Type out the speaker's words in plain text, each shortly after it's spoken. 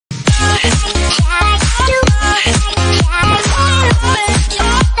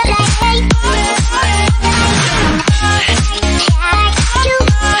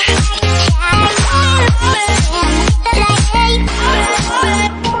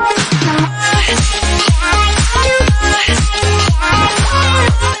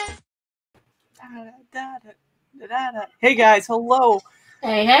Hey guys, hello.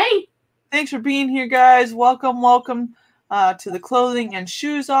 Hey. Thanks for being here, guys. Welcome to the clothing and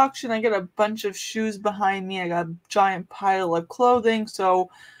shoes auction. I got a bunch of shoes behind me. I got a giant pile of clothing. So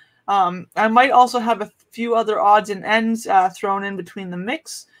I might also have a few other odds and ends thrown in between the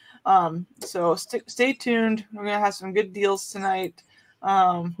mix. So stay tuned. We're going to have some good deals tonight.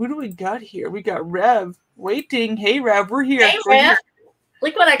 Who do we got here? We got Rev waiting. Hey, Rev, we're here. Hey, Rev.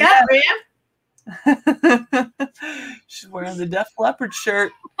 Look what I got, Rev. She's wearing the Def Leppard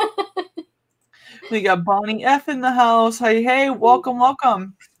shirt. We got Bonnie F in the house. Hey,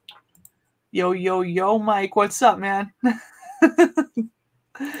 welcome. Yo, Mike, what's up, man?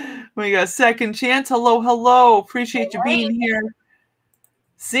 We got Second Chance. Hello. Appreciate you being here.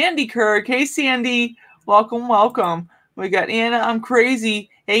 Sandy Kirk. Hey, Sandy. Welcome. We got Anna. I'm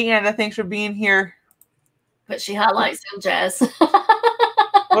crazy. Hey, Anna, thanks for being here. But she highlights him, Jazz.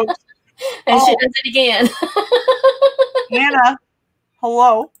 Oops. And she does it again. Anna,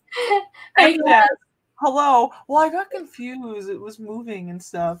 hello. Hey, Jazz. Hello. Well, I got confused. It was moving and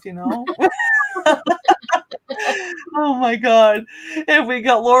stuff, you know. Oh my God. And we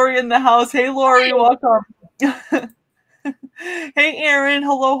got Lori in the house. Hey, Lori, welcome. Hey, Aaron.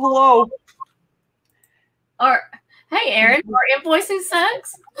 Hello. Hey, Aaron. Our invoicing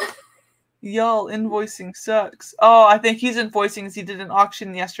sucks. Y'all, invoicing sucks. Oh, I think he's invoicing as he did an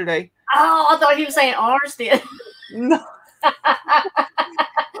auction yesterday. Oh, I thought he was saying ours did. No. I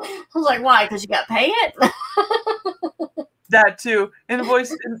was like, why? Because you got to pay it? That too.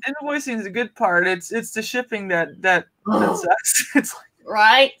 Invoicing is a good part. It's the shipping that sucks. It's like,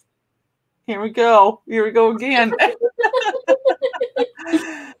 right. Here we go again.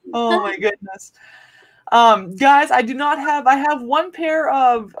 Oh my goodness. Guys, I have one pair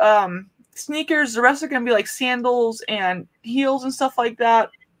of sneakers. The rest are gonna be like sandals and heels and stuff like that.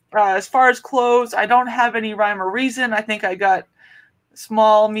 As far as clothes, I don't have any rhyme or reason. I think I got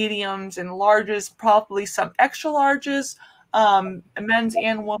small, mediums, and larges, probably some extra larges, men's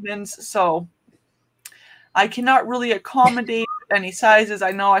and women's. So I cannot really accommodate any sizes.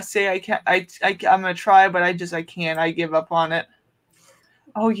 I know I say I can't. I'm gonna try, but I can't. I give up on it.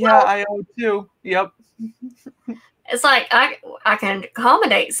 Oh yeah, well, I owe too. Yep. It's like I can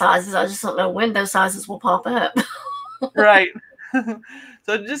accommodate sizes. I just don't know when those sizes will pop up. Right.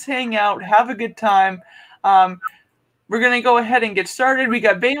 So just hang out, have a good time. We're going to go ahead and get started. We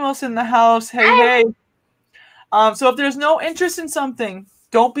got Bamos in the house. Hey. So if there's no interest in something,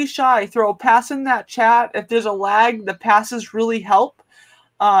 don't be shy. Throw a pass in that chat. If there's a lag, the passes really help.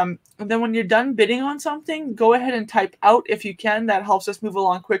 And then when you're done bidding on something, go ahead and type out if you can. That helps us move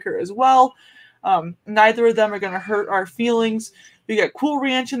along quicker as well. Neither of them are going to hurt our feelings. We got Cool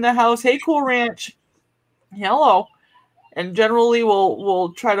Ranch in the house. Hey, Cool Ranch. Hello. And generally,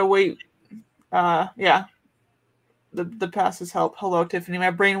 we'll try to wait. Yeah. The passes help. Hello, Tiffany.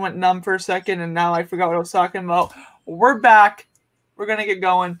 My brain went numb for a second, and now I forgot what I was talking about. We're back. We're going to get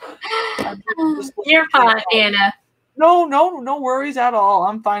going. You're fine, Anna. No worries at all.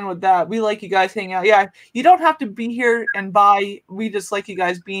 I'm fine with that. We like you guys hanging out. Yeah, you don't have to be here and buy. We just like you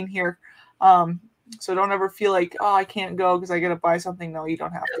guys being here. So don't ever feel like, oh, I can't go because I got to buy something. No, you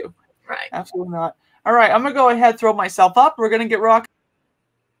don't have to. Right. Absolutely not. All right, I'm going to go ahead, throw myself up. We're going to get rocking.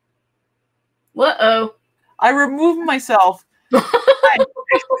 Uh-oh. I removed myself. Where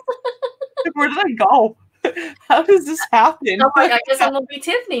did I go? How does this happen? Oh, I guess I'm going to be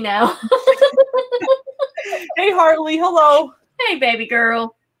Tiffany now. Hey, Hartley. Hello. Hey, baby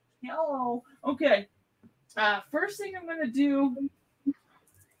girl. Hello. Okay. First thing I'm going to do.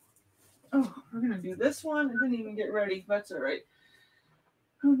 Oh, we're going to do this one. I didn't even get ready. That's all right.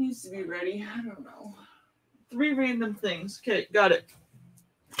 Who needs to be ready? I don't know. 3 random things. Okay, got it.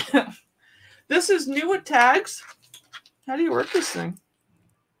 This is new with tags. How do you work this thing?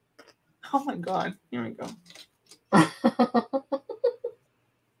 Oh my God. Here we go.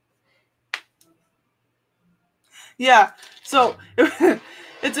 Yeah. So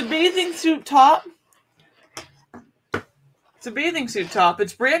it's a bathing suit top. It's a bathing suit top.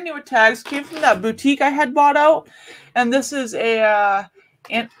 It's brand new with tags. Came from that boutique I had bought out. And this is a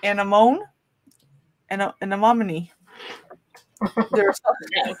anemone. Hey,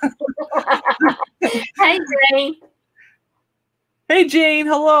 Jane. Hey, Jane.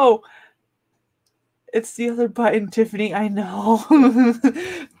 Hello. It's the other button, Tiffany. I know.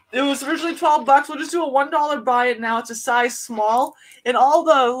 It was originally $12. We'll just do a $1 buy it now. It's a size small, and all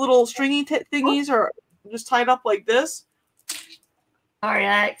the little stringy thingies are just tied up like this. Sorry,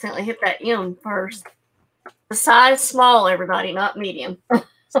 I accidentally hit that M first. The size small, everybody, not medium. Oh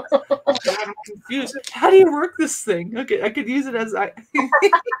God, I'm confused. How do you work this thing? Okay, I could use it as I.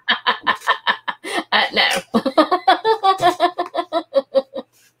 No.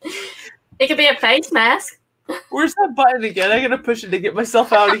 It could be a face mask. Where's that button again? I gotta push it to get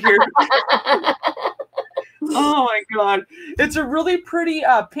myself out of here. Oh my God, it's a really pretty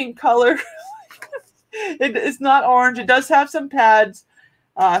pink color. It's not orange. It does have some pads.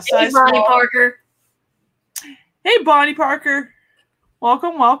 Size Hey, Bonnie small. Parker. Hey, Bonnie Parker.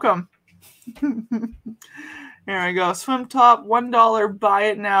 Welcome, welcome. There we go. Swim top, $1. Buy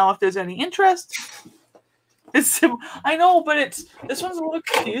it now if there's any interest. It's I know, but this one's a little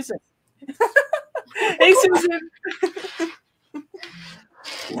confusing. Hey, Susan.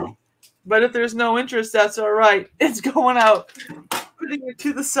 But if there's no interest, that's all right. It's going out. Putting it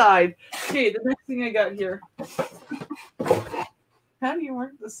to the side. Okay, the next thing I got here. How do you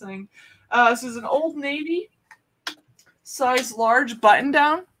work this thing? This is an Old Navy size large button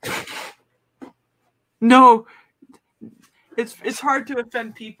down. No, it's hard to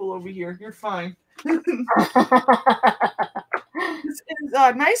offend people over here. You're fine. This is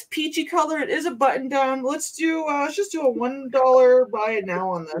a nice peachy color. It is a button down. Let's just do a $1 buy it now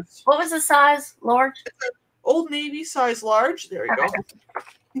on this. What was the size? Large? Old Navy size large. There you go.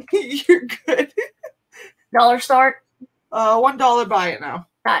 You're good. Dollar start? $1 buy it now.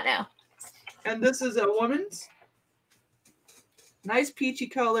 Not now. And this is a woman's. Nice peachy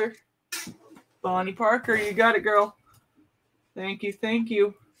color. Bonnie Parker, you got it, girl. Thank you, thank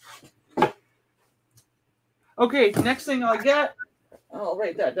you. Okay, next thing I'll get, I'll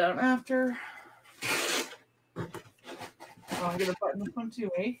write that down after. I'll get a button this one too,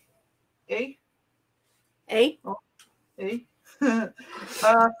 eh? A? A? Oh, A.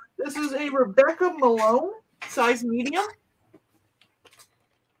 This is a Rebecca Malone, size medium.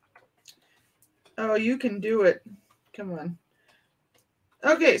 Oh, you can do it. Come on.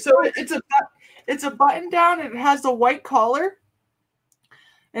 Okay, so it's a button down and it has the white collar.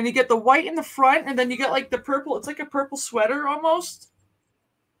 And you get the white in the front, and then you get like the purple. It's like a purple sweater almost.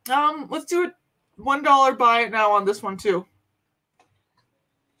 Let's do it $1 buy it now on this one too.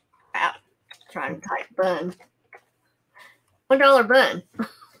 Wow. Trying to type bun. $1 bun.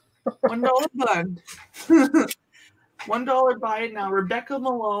 $1 bun. $1 buy it now. Rebecca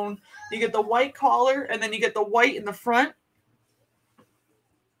Malone. You get the white collar, and then you get the white in the front.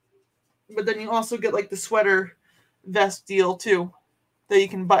 But then you also get like the sweater vest deal too, that you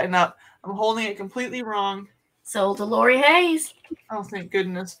can button up. I'm holding it completely wrong. Sold to Lori Hayes. Oh, thank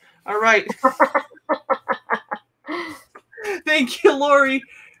goodness. All right. Thank you, Lori.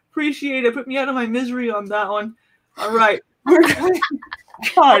 Appreciate it. Put me out of my misery on that one. All right.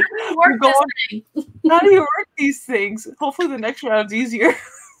 God, we're going. How do you work these things? Hopefully the next round's easier.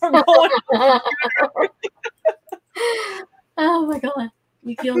 I'm going. Oh my God.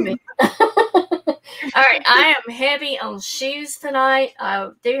 You kill me. All right. I am heavy on shoes tonight. I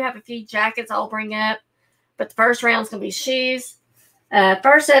do have a few jackets I'll bring up, but the first round's going to be shoes.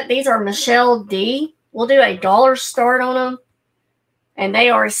 First up, these are Michelle D. We'll do a $1 start on them, and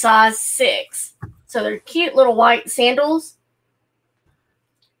they are a size 6. So they're cute little white sandals,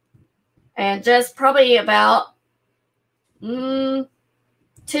 and just probably about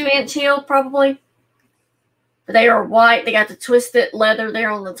 2-inch heel, probably. But they are white. They got the twisted leather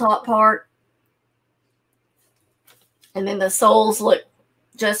there on the top part. And then the soles look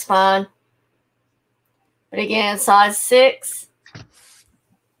just fine. But again, size 6.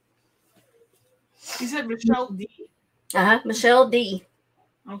 You said Michelle D? Michelle D.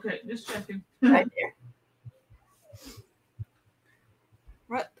 Okay, just checking. Right there.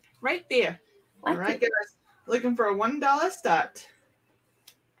 Right there. All right, guys. Looking for a $1 start.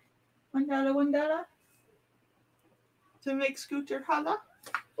 $1. To make Scooter holla.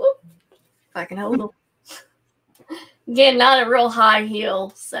 If I can hold them. Again, not a real high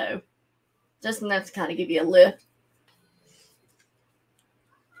heel, so just enough to kind of give you a lift.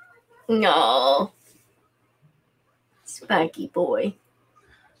 No. Spiky boy.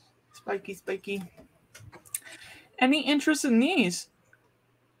 Spiky, spiky. Any interest in these?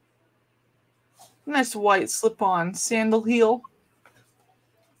 Nice white slip-on sandal heel.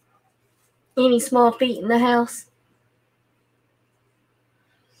 Any small feet in the house?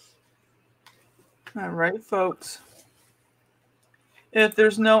 All right, folks. If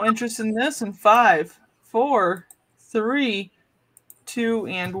there's no interest in this, in 5, 4, 3, 2,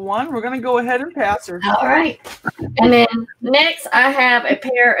 and 1. We're going to go ahead and pass her. All right. And then next, I have a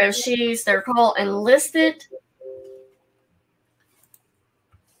pair of shoes. They're called Enlisted.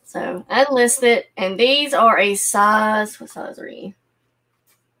 So, Enlisted. And these are a size, what size are you?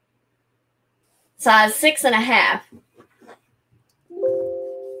 Size 6.5.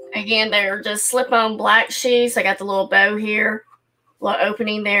 Again, they're just slip-on black shoes. I got the little bow here, little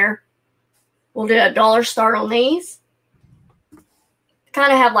opening there. We'll do a $1 start on these.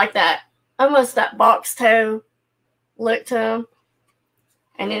 Kind of have like that, almost that box toe look to them.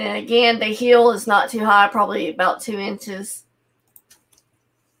 And then again, the heel is not too high, probably about 2 inches.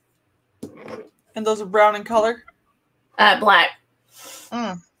 And those are brown in color? Black.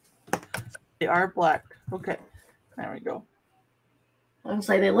 They are black. Okay. There we go. I would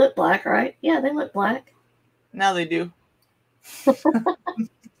say they look black, right? Yeah, they look black. Now they do.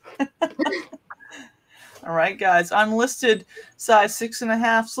 All right, guys. Unlisted size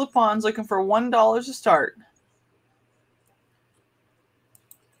 6.5 slip-ons looking for $1 to start.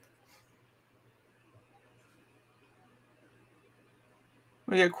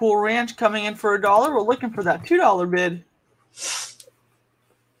 We got Cool Ranch coming in for $1. We're looking for that $2 bid.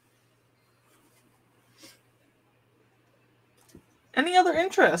 Any other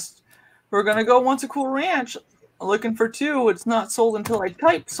interest? We're going to go once a Cool Ranch. Looking for 2. It's not sold until I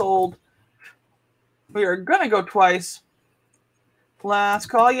type sold. We are going to go twice. Last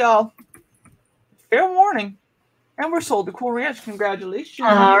call, y'all. Fair warning. And we're sold to Cool Ranch. Congratulations.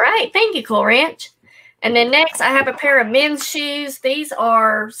 All right. Thank you, Cool Ranch. And then next, I have a pair of men's shoes. These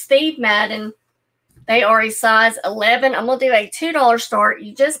are Steve Madden. They are a size 11. I'm going to do a $2 start.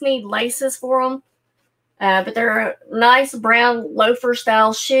 You just need laces for them. But they're a nice brown loafer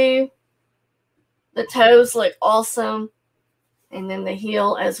style shoe. The toes look awesome. And then the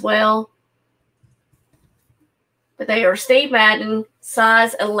heel as well. But they are Steve Madden,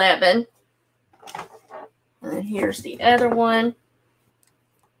 size 11. And here's the other one.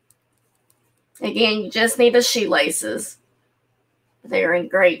 Again, you just need the shoelaces. They are in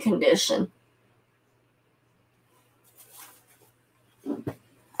great condition.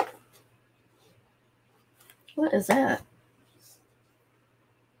 What is that?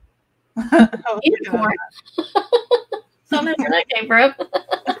 Unicorn. Don't know where that came from.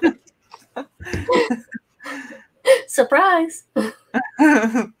 Surprise. All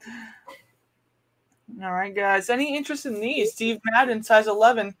right, guys. Any interest in these? Steve Madden, size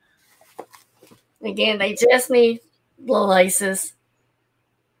 11. Again, they just need the laces.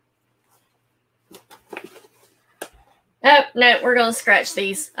 Oh, no, we're going to scratch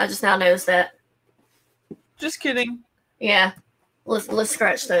these. I just now noticed that. Just kidding. Yeah. Let's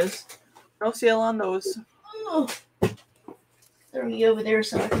scratch those. No sale on those. Oh. Throw you over there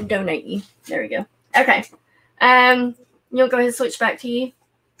so I can donate you. There we go. Okay. You'll go ahead and switch back to you?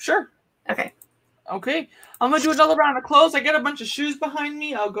 Sure. Okay. Okay. I'm going to do another round of clothes. I got a bunch of shoes behind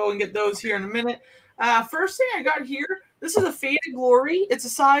me. I'll go and get those here in a minute. First thing I got here, this is a Faded Glory. It's a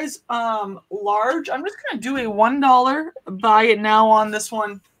size large. I'm just going to do a $1 buy it now on this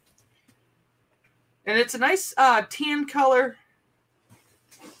one. And it's a nice tan color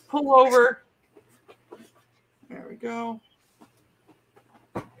pullover. There we go.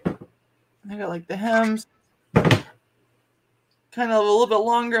 I got like the hems. Kind of a little bit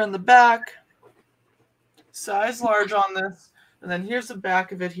longer in the back. Size large on this. And then here's the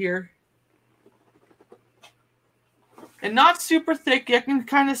back of it here. And not super thick. You can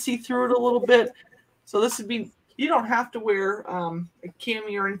kind of see through it a little bit. So this would be, you don't have to wear a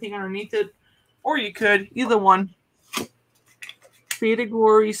cami or anything underneath it. Or you could, either one. Faded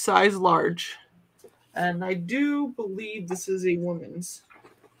Glory, size large. And I do believe this is a woman's.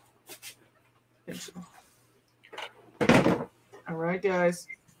 I think so. All right, guys.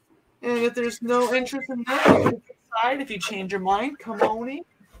 And if there's no interest in that, you can decide. If you change your mind, come on in.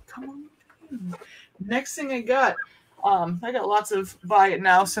 Come on in. Next thing I got lots of buy it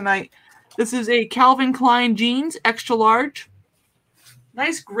now tonight. This is a Calvin Klein jeans, extra large.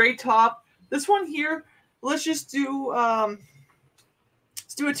 Nice gray top. This one here, let's just do a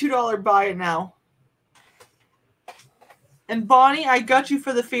 $2 buy it now. And Bonnie, I got you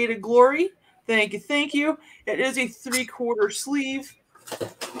for the Faded Glory. Thank you, thank you. It is a 3/4 sleeve.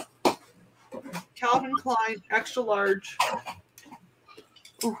 Calvin Klein, extra large.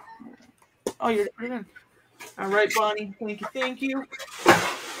 Ooh. Oh, you're in. All right, Bonnie. Thank you, thank you.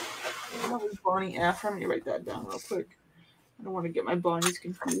 What was Bonnie F? Let me write that down real quick. I don't want to get my Bonnies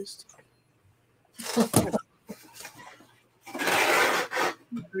confused. There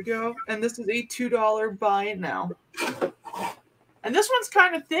we go. And this is a $2 buy it now. And this one's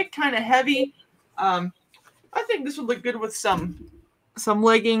kind of thick, kind of heavy. I think this would look good with some some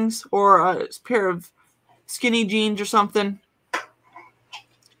leggings or a pair of skinny jeans or something.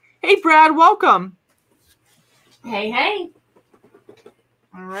 Hey, Brad, welcome. Hey, hey.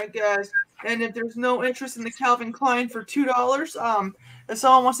 All right, guys. And if there's no interest in the Calvin Klein for $2, if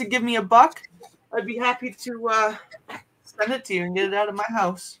someone wants to give me $1, I'd be happy to send it to you and get it out of my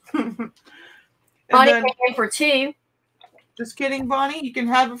house. Bonnie came in for $2. Just kidding, Bonnie. You can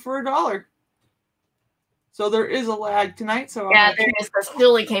have it for $1. So there is a lag tonight. So yeah, there is.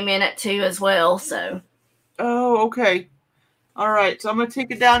 Julie came in at $2 as well. So. Oh, okay. All right. So I'm gonna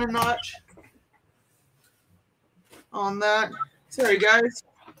take it down a notch on that. Sorry, guys.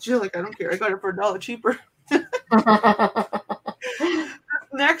 Julie, I don't care. I got it for $1 cheaper.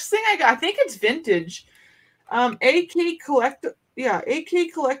 Next thing I got, I think it's vintage. AK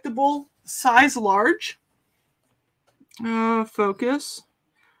collectible size large. Focus.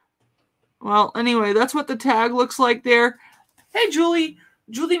 Well, anyway, that's what the tag looks like there. Hey, Julie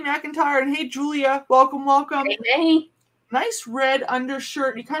McIntyre, and hey, Julia, welcome. Hey. Nice red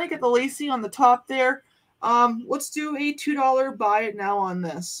undershirt. You kind of get the lacy on the top there. Let's do a $2 buy it now on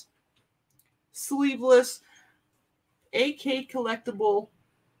this. Sleeveless AK collectible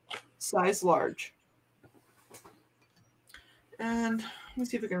size large. And let me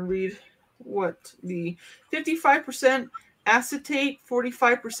see if I can read what the 55% acetate,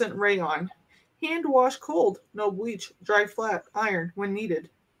 45% rayon. Hand wash cold, no bleach, dry flat, iron when needed.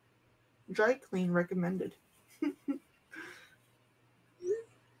 Dry clean recommended.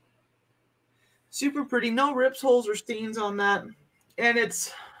 Super pretty, no rips, holes, or stains on that. And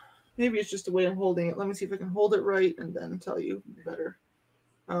it's, maybe it's just the way I'm holding it. Let me see if I can hold it right and then tell you better.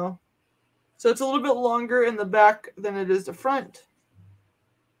 Oh. So it's a little bit longer in the back than it is the front.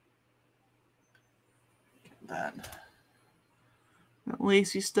 That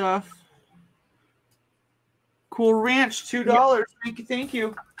lacy stuff. Cool Ranch, $2. Yep. Thank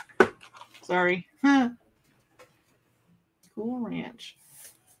you. Sorry. Cool Ranch.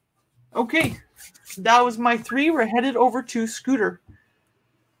 Okay, that was my 3. We're headed over to Scooter.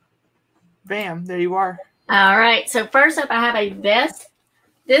 Bam, there you are. All right, so first up I have a vest.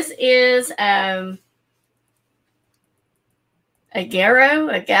 This is a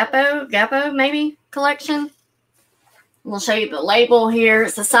Gappo maybe collection. We'll show you the label here.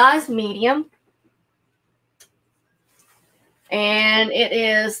 It's a size medium. And it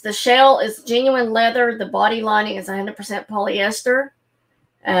is, the shell is genuine leather. The body lining is 100% polyester.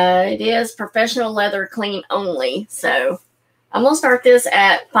 It is professional leather clean only. So I'm going to start this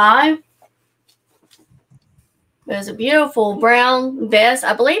at $5. There's a beautiful brown vest.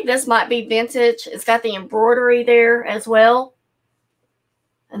 I believe this might be vintage. It's got the embroidery there as well.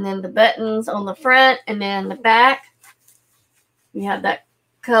 And then the buttons on the front and then the back. You have that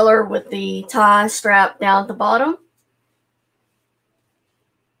color with the tie strap down at the bottom.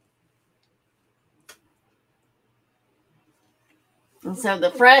 And so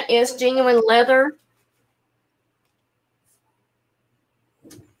the front is genuine leather.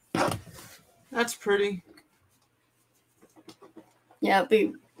 That's pretty. Yeah, it'd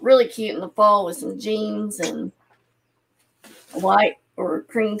be really cute in the fall with some jeans and a white or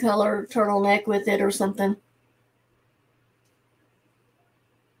cream color turtleneck with it or something.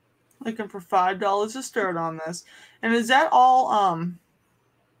 Looking for $5 to start on this. And is that all,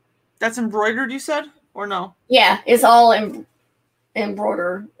 that's embroidered, you said? Or no? Yeah, it's all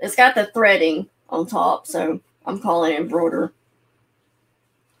embroidered. It's got the threading on top, so I'm calling it embroider.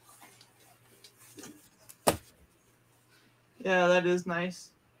 Yeah, that is nice.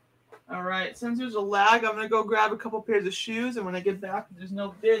 All right, since there's a lag, I'm going to go grab a couple pairs of shoes, and when I get back, if there's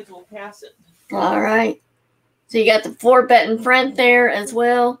no bids, we'll pass it. All right. So you got the 4-button front there as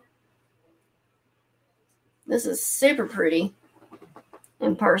well. This is super pretty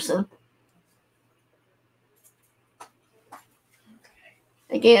in person.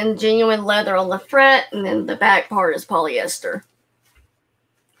 Again, genuine leather on the front, and then the back part is polyester.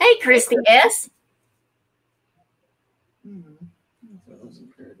 Hey, Christy S.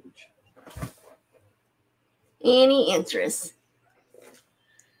 Any interest?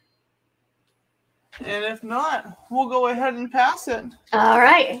 And if not, we'll go ahead and pass it. All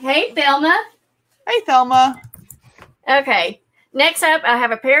right. Hey, Thelma. Hey, Thelma. Okay. Next up, I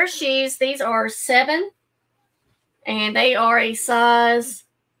have a pair of shoes. These are 7. And they are a size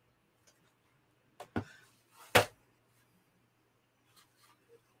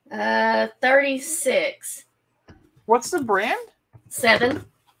 36. What's the brand? 7.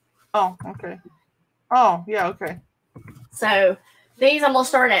 Oh, okay. Oh, yeah, okay. So these I'm going to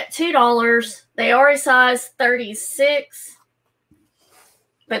start at $2. They are a size 36,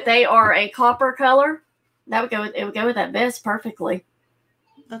 but they are a copper color. It would go with that vest perfectly.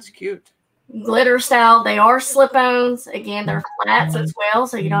 That's cute. Glitter style. They are slip-ons. Again, they're flats as well,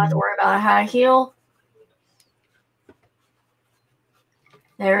 so you don't have to worry about a high heel.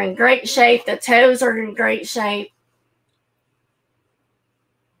 They're in great shape. The toes are in great shape.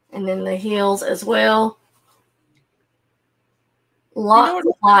 And then the heels as well. Lots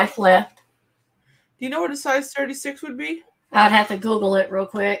of life left. Do you know what a size 36 would be? I'd have to Google it real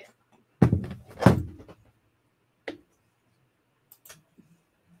quick.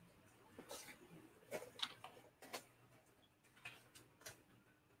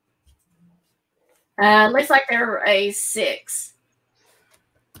 Looks like they're a 6.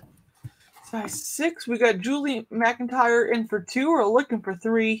 Size 6. We got Julie McIntyre in for 2. We're looking for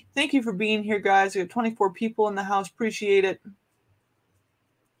 3. Thank you for being here, guys. We have 24 people in the house. Appreciate it.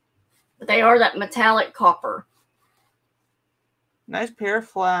 They are that metallic copper. Nice pair of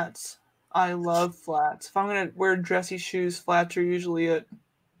flats. I love flats. If I'm going to wear dressy shoes, flats are usually it.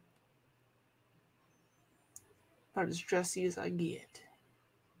 About as dressy as I get.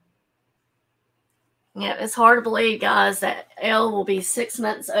 Yeah, it's hard to believe, guys, that Elle will be 6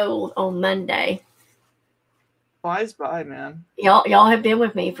 months old on Monday. Flies by, man. Y'all have been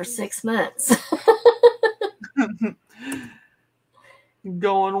with me for 6 months.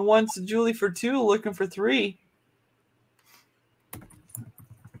 Going once to Julie for 2, looking for 3.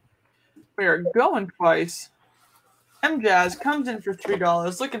 We are going twice. M-Jazz comes in for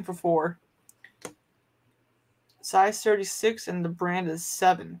 $3, looking for 4. Size 36, and the brand is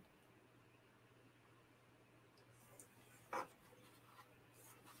 7.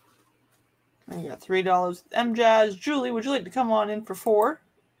 And you got $3. M-Jazz. Julie, would you like to come on in for 4?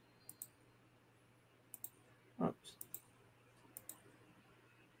 Oops.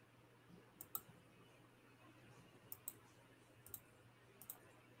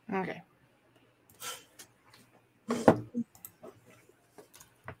 Okay.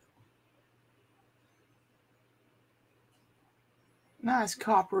 Nice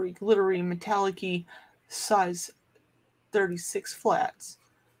coppery, glittery, metallic-y size 36 flats.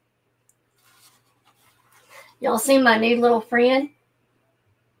 Y'all see my new little friend?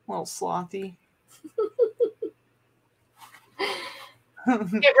 A little slothy.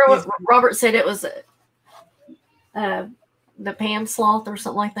 Robert said it was the Pam sloth or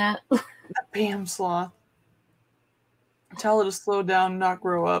something like that. The Pam sloth. Tell her to slow down, not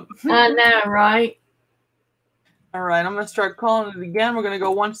grow up. I know, right? All right, I'm going to start calling it again. We're going to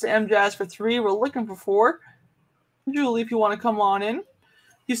go once to M-Jazz for 3. We're looking for 4. Julie, if you want to come on in.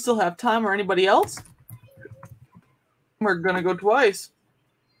 You still have time, or anybody else? We're going to go twice.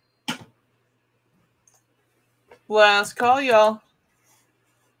 Last call, y'all.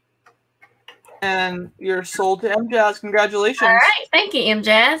 And you're sold to M-Jazz. Congratulations. All right. Thank you,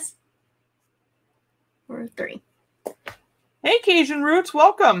 M-Jazz. For 3. Hey, Cajun Roots.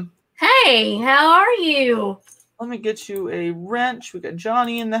 Welcome. Hey, how are you? Let me get you a wrench. We got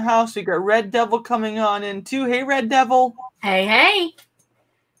Johnny in the house. We got Red Devil coming on in too. Hey, Red Devil. Hey, hey.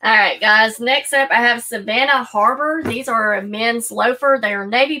 All right, guys. Next up, I have Savannah Harbor. These are a men's loafer. They are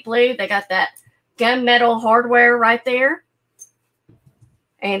navy blue. They got that gunmetal hardware right there.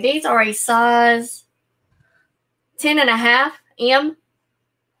 And these are a size 10.5 M.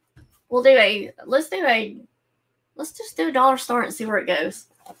 Let's just do a dollar start and see where it goes.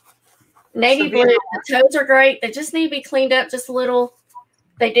 Navy blue. The toes are great. They just need to be cleaned up just a little.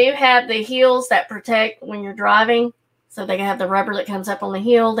 They do have the heels that protect when you're driving. So they have the rubber that comes up on the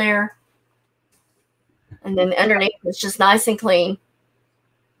heel there. And then underneath it's just nice and clean.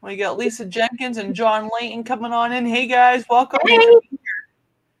 We got Lisa Jenkins and John Layton coming on in. Hey, guys. Welcome. Hey.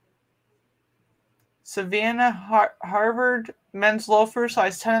 Savannah Harvard men's loafer,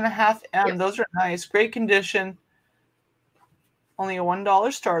 size 10.5 M. Yep. Those are nice. Great condition. Only a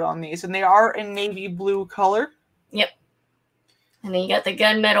 $1 start on these. And they are in navy blue color. Yep. And then you got the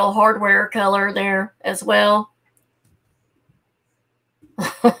gunmetal hardware color there as well.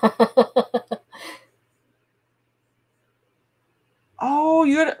 Oh,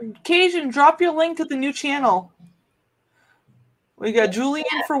 you got Cajun, drop your link to the new channel. We got Julie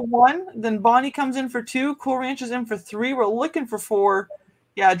in for 1, then Bonnie comes in for 2, Cool Ranch is in for 3. We're looking for 4.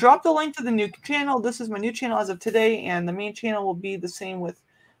 Yeah, drop the link to the new channel. This is my new channel as of today, and the main channel will be the same with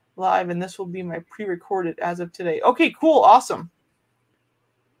live, and this will be my pre-recorded as of today. Okay, cool, awesome.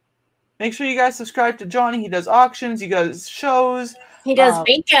 Make sure you guys subscribe to Johnny. He does auctions, he does shows. He does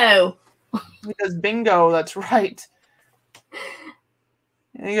bingo. He does bingo, that's right.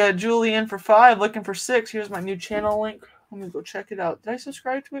 And you got Julie in for 5, looking for 6. Here's my new channel link. Let me go check it out. Did I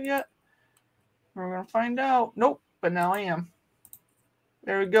subscribe to it yet? We're going to find out. Nope, but now I am.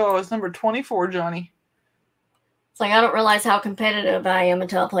 There we go. It's number 24, Johnny. It's like I don't realize how competitive I am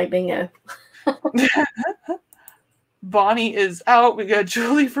until I play bingo. Bonnie is out. We got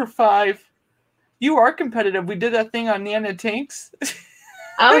Julie for 5. You are competitive. We did that thing on Nana Tanks.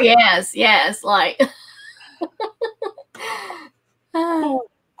 Oh yes, yes. Like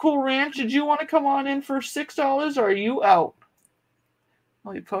Cool Ranch, did you want to come on in for $6 or are you out?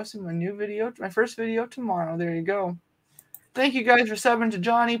 I'll be posting my new video, my first video tomorrow. There you go. Thank you guys for subbing to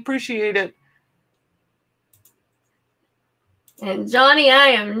Johnny. Appreciate it. And Johnny, I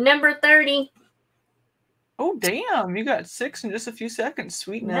am number 30. Oh, damn. You got 6 in just a few seconds.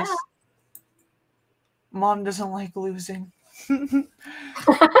 Sweetness. Yeah. Mom doesn't like losing. And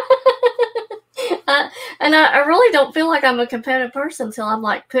I really don't feel like I'm a competitive person until I'm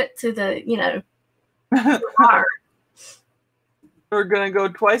like put to the, hard. We're going to go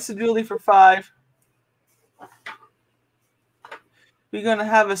twice to Julie for 5. We're going to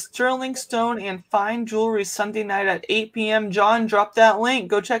have a sterling stone and fine jewelry Sunday night at 8 p.m. John, drop that link.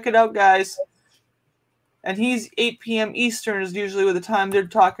 Go check it out, guys. And he's 8 p.m. Eastern is usually what the time they're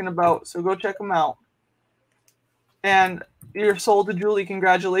talking about. So go check them out. And you're sold to Julie.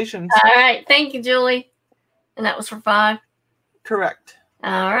 Congratulations. All right. Thank you, Julie. And that was for 5? Correct.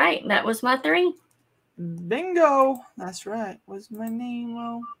 All right. That was my 3. Bingo. That's right. What's my name?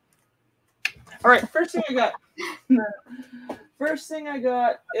 All right. First thing I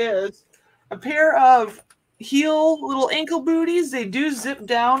got is a pair of heel little ankle booties. They do zip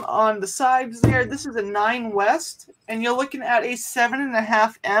down on the sides there. This is a 9 West, and you're looking at a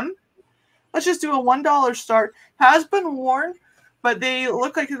 7.5 M. Let's just do a $1 start. Has been worn, but they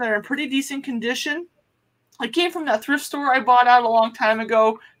look like they're in pretty decent condition. I came from that thrift store I bought out a long time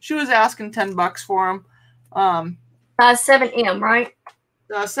ago. She was asking $10 for them. 7M, right?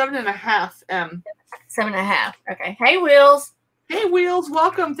 7.5 M. 7.5. Okay. Hey, Wheels. Hey, Wheels.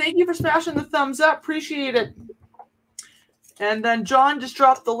 Welcome. Thank you for smashing the thumbs up. Appreciate it. And then John just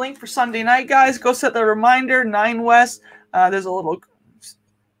dropped the link for Sunday night, guys. Go set the reminder. 9 West. There's a little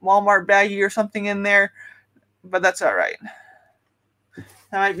Walmart baggie or something in there, but that's all right.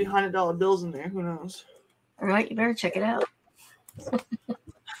 That might be $100 bills in there. Who knows? All right. You better check it out.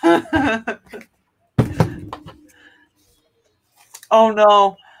 Oh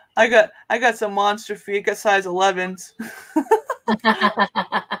no, I got some monster feet. I got size 11s.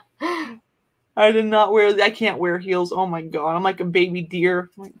 I did not wear. I can't wear heels. Oh my god, I'm like a baby deer.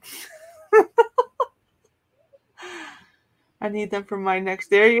 I need them for my next.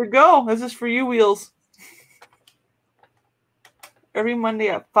 There you go. This is for you, Wheels. Every Monday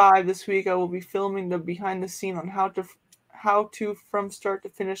at 5 this week, I will be filming the behind the scene on how to from start to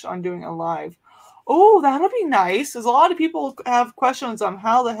finish on doing a live. Oh, that'll be nice. There's a lot of people have questions on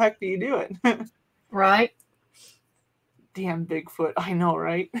how the heck do you do it. Right. Damn Bigfoot. I know,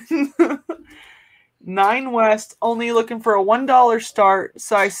 right? 9 West, only looking for a $1 start,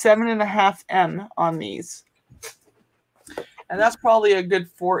 size 7.5 M on these. And that's probably a good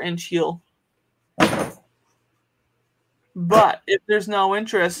 4-inch heel. But if there's no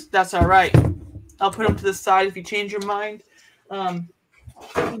interest, that's all right. I'll put them to the side if you change your mind. You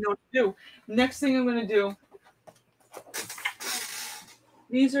know what to do. Next thing I'm going to do,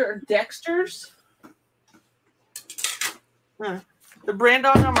 these are Dexter's. The brand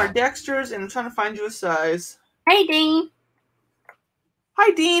on them are Dexter's, and I'm trying to find you a size. Hey, Dean.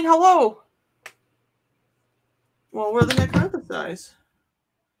 Hi, Dean. Hello. Well, where the heck are the size?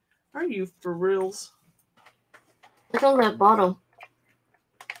 Are you for reals? Look on that bottom.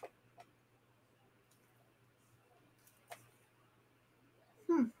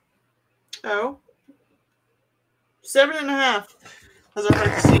 Oh. 7.5. As I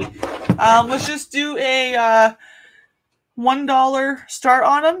like to see. Let's just do a $1 start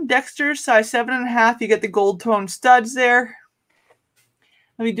on them. Dexter, size 7.5. You get the gold tone studs there.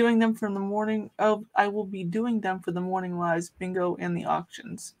 I'll be doing them from the morning. Oh, I will be doing them for the morning lives, bingo, and the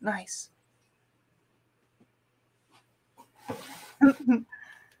auctions. Nice.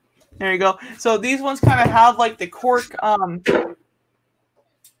 There you go. So these ones kind of have like the cork,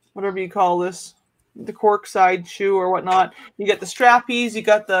 whatever you call this, the cork side shoe or whatnot. You got the strappies, you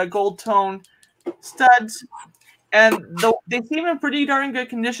got the gold tone studs, and they seem in pretty darn good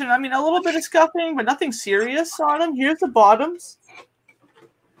condition. I mean, a little bit of scuffing, but nothing serious on them. Here's the bottoms.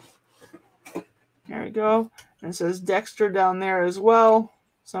 There we go. And it says Dexter down there as well,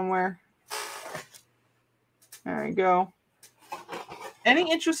 somewhere. There we go. Any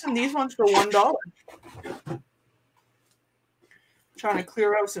interest in these ones for $1? Trying to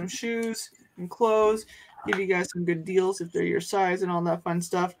clear out some shoes and clothes, give you guys some good deals if they're your size and all that fun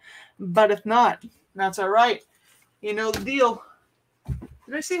stuff. But if not, that's all right. You know the deal.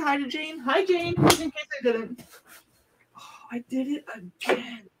 Did I say hi to Jane? Hi, Jane, just in case I didn't. Oh, I did it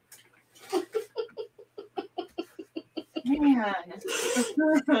again. Man.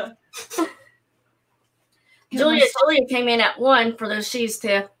 Julia came in at 1 for those shoes,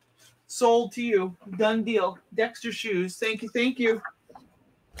 Tiff. Sold to you. Done deal. Dexter Shoes. Thank you. Thank you.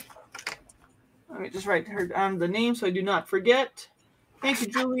 Let me just write her down the name so I do not forget. Thank you,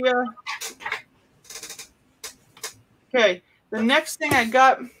 Julia. Okay. The next thing I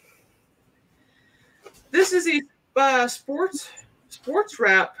got. This is a sports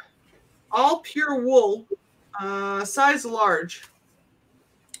wrap. All pure wool. Size large.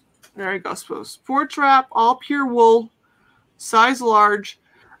 There you go. Sports wrap. All pure wool. Size large.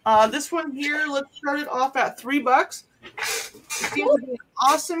 This one here, let's start it off at $3. It seems to be in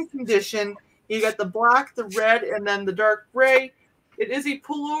awesome condition. You got the black, the red, and then the dark gray. It is a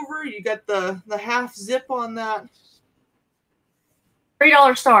pullover. You got the half zip on that.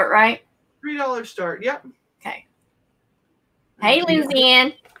 $3 start, right? $3 start. Yep. Okay. Hey, Lindsay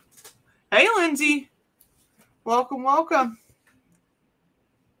Ann. Hey, Lindsay. Welcome, welcome.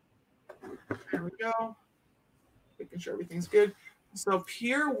 There we go. Making sure everything's good. So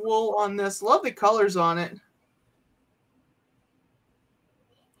pure wool on this. Lovely colors on it.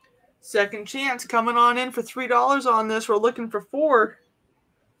 Second chance coming on in for $3 on this. We're looking for 4.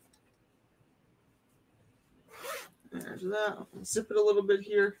 There's that. Zip it a little bit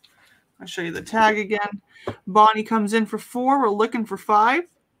here. I'll show you the tag again. Bonnie comes in for 4. We're looking for 5.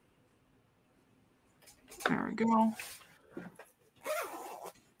 There we go.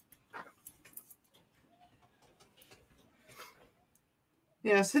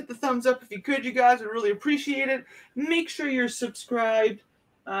 Yes, hit the thumbs up if you could, you guys. I really appreciate it. Make sure you're subscribed.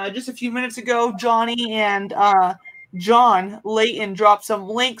 Just a few minutes ago, Johnny and John Layton dropped some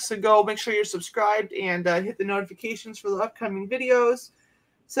links, so go make sure you're subscribed and hit the notifications for the upcoming videos.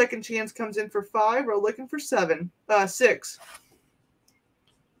 Second chance comes in for 5. We're looking for 6.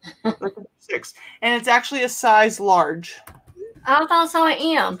 Looking for 6. And it's actually a size large. I thought so. I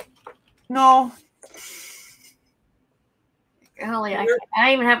am. No. Golly, I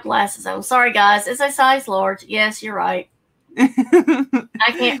even have glasses on. Sorry, guys. It's a size large. Yes, you're right. I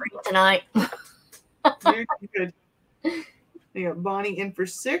can't read tonight. Very good. We got Bonnie in for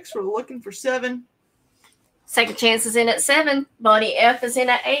 6. We're looking for 7. Second chance is in at 7. Bonnie F is in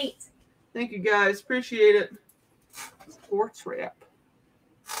at 8. Thank you, guys. Appreciate it. Sports wrap.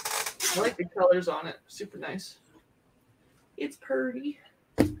 I like the colors on it. Super nice. It's pretty.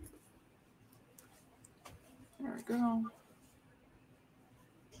 There we go.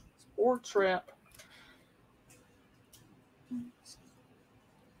 Sports wrap.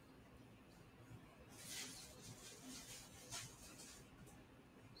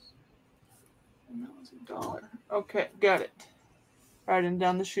 And that was $1. Okay, got it. Writing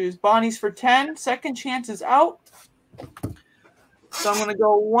down the shoes. Bonnie's for 10. Second chance is out. So I'm going to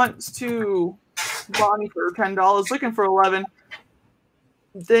go once to Bonnie for $10. Looking for 11.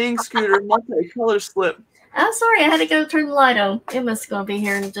 Dang, Scooter. Multi-color slip. I'm sorry. I had to go turn the light on. Emma's going to be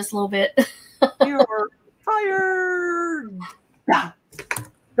here in just a little bit. You're fired. Yeah.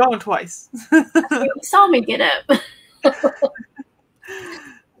 Going twice. You saw me get up.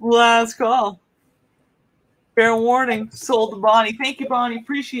 Last call. Fair warning. Sold to Bonnie. Thank you, Bonnie.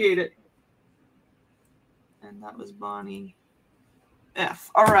 Appreciate it. And that was Bonnie F.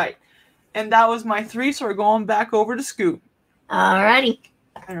 All right. And that was my 3, so we're going back over to Scoop. All righty.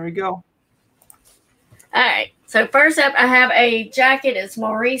 There we go. All right. So first up, I have a jacket. It's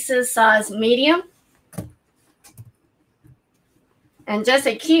Maurice's size medium. And just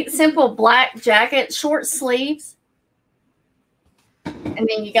a cute, simple black jacket, short sleeves. And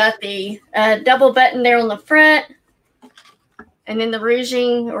then you got the double button there on the front. And then the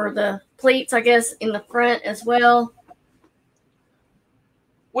ruching or the pleats, I guess, in the front as well.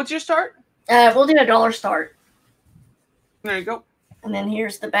 What's your start? We'll do $1 start. There you go. And then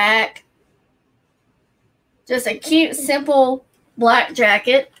here's the back. Just a cute, simple black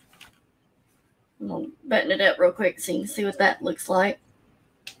jacket. I'm going to button it up real quick so you can see what that looks like.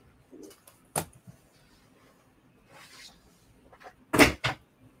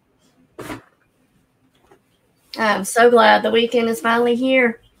 I'm so glad the weekend is finally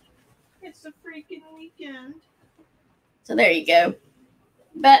here. It's the freaking weekend. So there you go.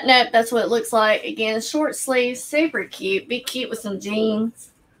 Button up, that's what it looks like. Again, short sleeves, super cute. Be cute with some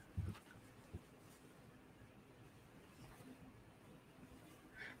jeans.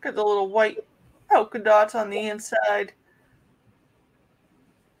 Got the little white polka dots on the inside.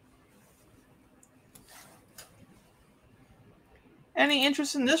 Any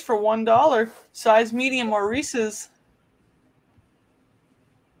interest in this for $1? Size medium or Reese's.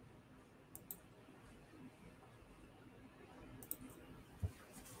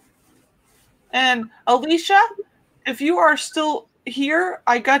 And Alicia, if you are still here,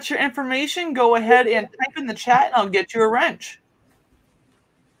 I got your information. Go ahead and type in the chat and I'll get you a wrench.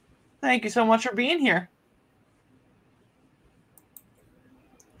 Thank you so much for being here.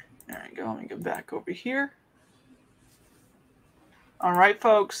 There we go. Let me go back over here. All right,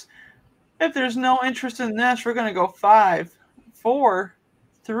 folks. If there's no interest in this, we're going to go 5, 4,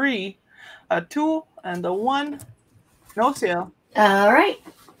 3, a 2, and a 1. No sale. All right.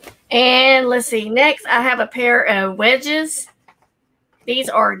 And let's see. Next, I have a pair of wedges. These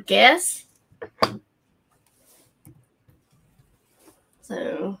are Guess.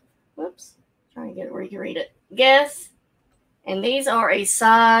 So, whoops. Trying to get it where you can read it. Guess. And these are a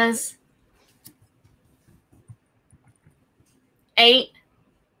size 8.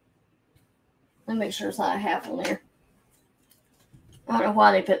 Let me make sure it's not a half on there. I don't know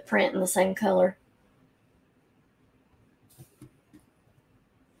why they put print in the same color.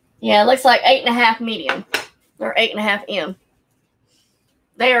 Yeah, it looks like 8.5 medium. Or 8.5 M.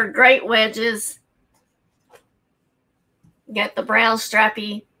 They are great wedges. Got the brown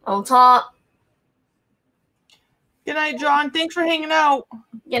strappy on top. Good night, John. Thanks for hanging out.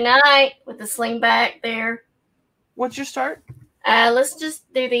 Good night with the sling back there. What's your start? Let's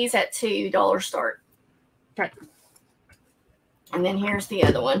just do these at $2 start. Okay. And then here's the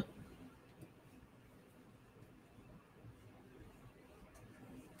other one.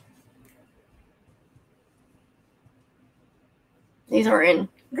 These are in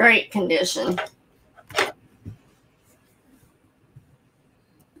great condition.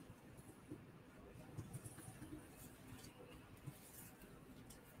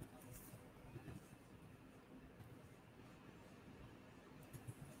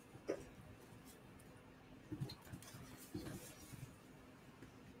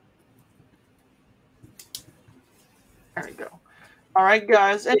 There we go. All right,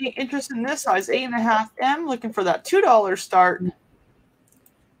 guys. Any interest in this size 8.5 M? Looking for that $2 start.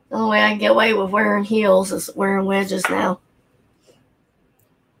 The only way I can get away with wearing heels is wearing wedges now.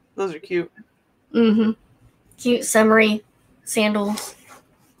 Those are cute. Mm-hmm. Cute summery sandals.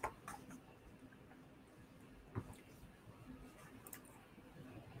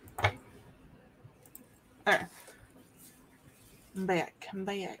 There. Come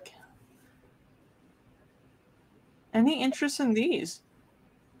back. Any interest in these?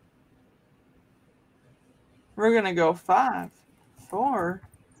 We're going to go 5, 4,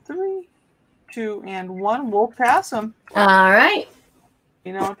 3, 2, and 1. We'll pass them. All right.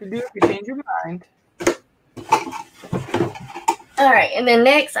 You know what to do if you change your mind. All right. And then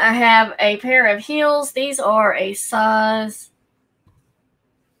next I have a pair of heels. These are a size...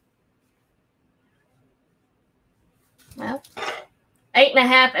 Well,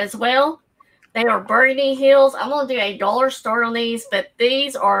 8.5 as well. They are burgundy heels. I'm going to do $1 start on these, but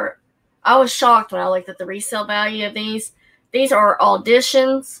these are... I was shocked when I looked at the resale value of these. These are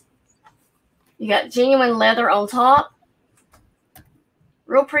auditions. You got genuine leather on top.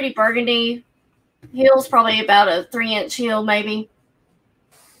 Real pretty burgundy. Heels probably about a 3-inch heel maybe.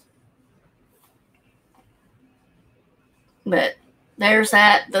 But there's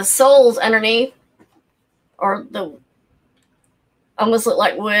that. The soles underneath are the... almost look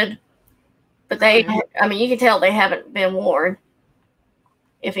like wood. But they, I mean, you can tell they haven't been worn,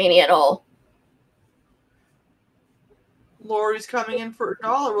 if any at all. Lori's coming in for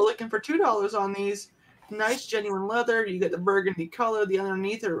 $1. We're looking for $2 on these. Nice genuine leather. You get the burgundy color. The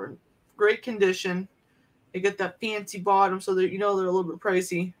underneath are in great condition. They get that fancy bottom, so that you know they're a little bit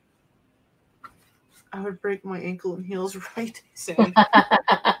pricey. I would break my ankle in heels, right? Same.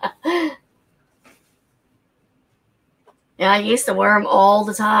 Yeah, I used to wear them all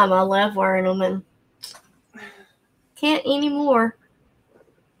the time. I love wearing them and can't anymore.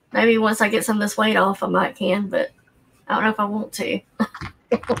 Maybe once I get some of this weight off, I might can, but I don't know if I want to.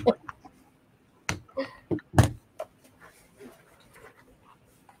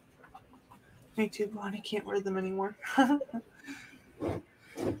 Me too, Bonnie. Can't wear them anymore.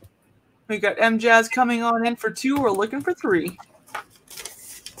 We got M Jazz coming on in for 2. We're looking for 3.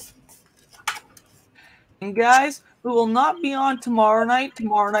 And guys, we will not be on tomorrow night.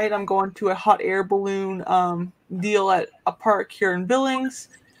 Tomorrow night, I'm going to a hot air balloon deal at a park here in Billings.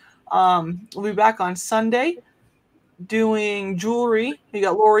 We'll be back on Sunday doing jewelry. We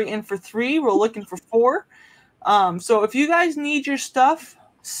got Lori in for 3. We're looking for 4. So if you guys need your stuff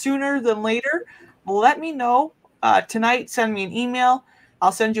sooner than later, let me know. Tonight, send me an email.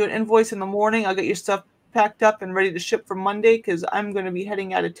 I'll send you an invoice in the morning. I'll get your stuff packed up and ready to ship for Monday because I'm going to be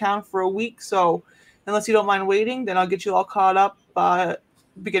heading out of town for a week. So unless you don't mind waiting, then I'll get you all caught up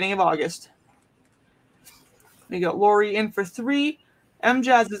beginning of August. We got Lori in for 3.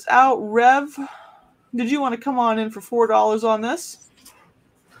 MJazz is out. Rev, did you want to come on in for $4 on this?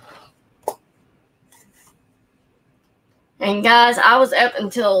 And guys, I was up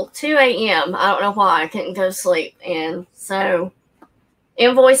until 2 a.m. I don't know why. I couldn't go to sleep. And so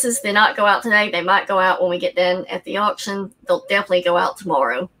invoices did not go out today. They might go out when we get done at the auction. They'll definitely go out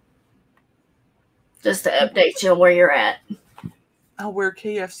tomorrow. Just to update you on where you're at. I'll wear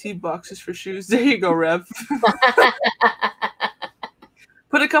KFC boxes for shoes. There you go, Rev.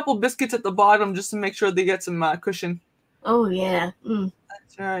 Put a couple biscuits at the bottom just to make sure they get some cushion. Oh, yeah. Mm.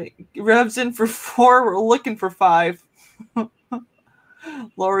 That's right. Rev's in for 4. We're looking for 5.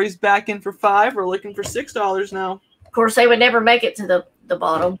 Lori's back in for 5. We're looking for $6 now. Of course, they would never make it to the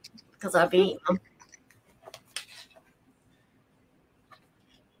bottom because I've eaten them.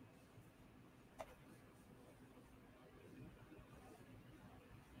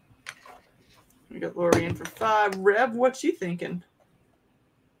 We got Lori in for 5. Rev, what's she thinking?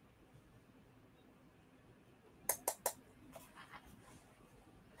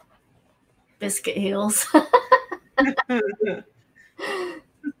 Biscuit heels.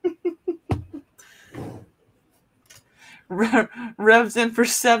 Rev's in for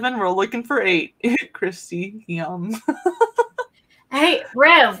 7. We're looking for 8. Christy, yum. Hey,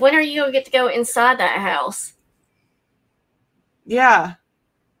 Rev, when are you going to get to go inside that house? Yeah.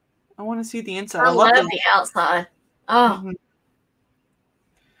 I want to see the inside. I love the outside. Oh. Mm-hmm.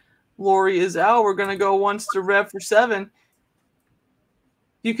 Lori is out. We're going to go once to Rev for 7.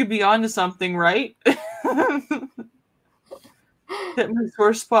 You could be onto something, right? Hit my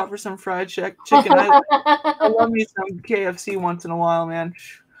sore spot for some fried chicken. I love me some KFC once in a while, man.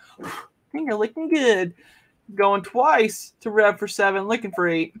 I think you're looking good. Going twice to Rev for 7, looking for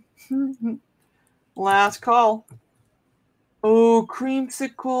 8. Last call. Oh,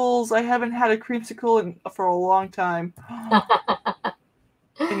 creamsicles. I haven't had a creamsicle for a long time.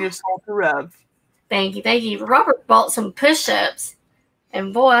 And you're sold to Rev. Thank you, thank you. Robert bought some push-ups.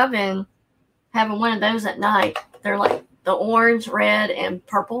 And boy, I've been having one of those at night. They're like the orange, red, and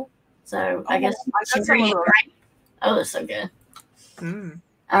purple. So I guess sugar and grape. Oh, they're so good.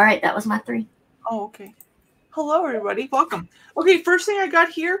 All right, that was my 3. Oh, okay. Hello, everybody. Welcome. Okay, first thing I got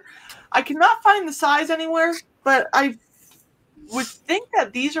here, I cannot find the size anywhere, but I would think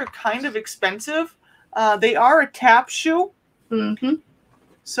that these are kind of expensive. They are a tap shoe. Mm-hmm.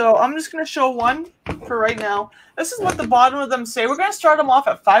 So I'm just going to show one for right now. This is what the bottom of them say. We're going to start them off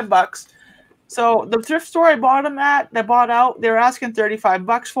at $5. So the thrift store I bought them at, they bought out, they were asking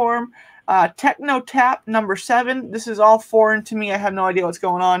 $35 for them. Techno Tap number 7. This is all foreign to me. I have no idea what's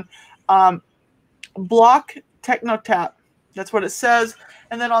going on. Block Techno Tap. That's what it says.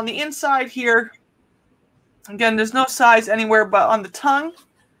 And then on the inside here, again, there's no size anywhere, but on the tongue,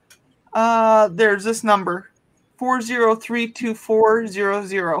 there's this number.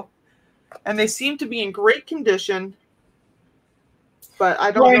 4032400, and they seem to be in great condition, but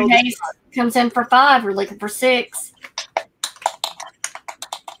I don't know. Hayes comes in for 5. We're looking for 6.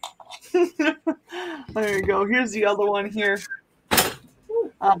 There you go. Here's the other one here.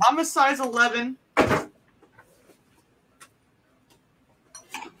 I'm a size 11.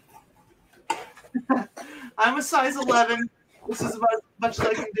 I'm a size 11. This is about as much as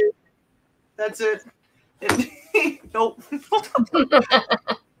I can do. That's it. Nope.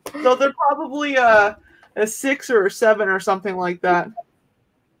 So they're probably a 6 or a 7 or something like that.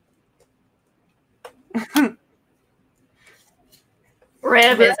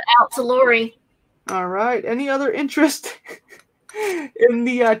 Rev is out to Lori. All right. Any other interest in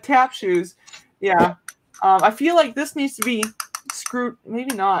the tap shoes? Yeah. I feel like this needs to be screwed.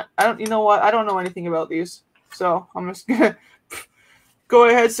 Maybe not. You know what? I don't know anything about these. So I'm just going to go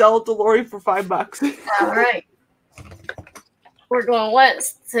ahead, sell it to Lori for $5. All right. We're going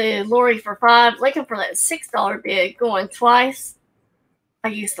once to Lori for 5. Looking for that $6 bid. Going twice. I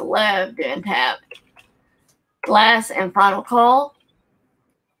used to love doing tap. Last and final call.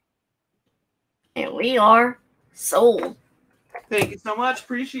 And we are sold. Thank you so much.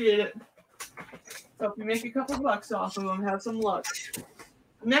 Appreciate it. Hope you make a couple bucks off of them. Have some luck.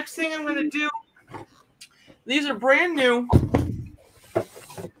 Next thing I'm going to do, these are brand new.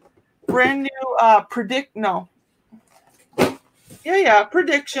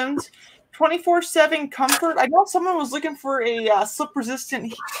 Predictions. 24/7 comfort. I know someone was looking for a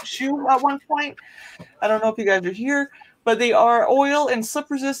slip-resistant shoe at one point. I don't know if you guys are here, but they are oil and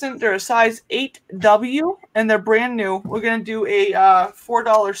slip-resistant. They're a size 8W, and they're brand new. We're going to do a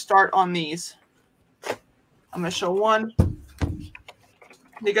 $4 start on these. I'm going to show one.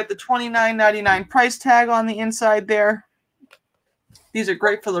 They got the $29.99 price tag on the inside there. These are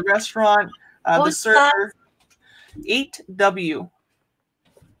great for the restaurant. The server. 8W.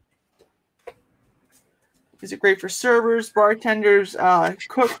 Is it great for servers, bartenders,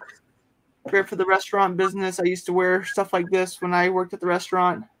 cooks? Great for the restaurant business. I used to wear stuff like this when I worked at the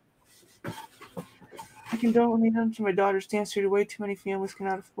restaurant. I can donate them to my daughter's dance studio. Way too many families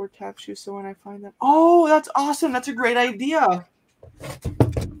cannot afford tap shoes, so when I find them... Oh, that's awesome. That's a great idea.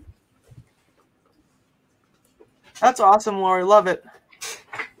 That's awesome, Lori. Love it.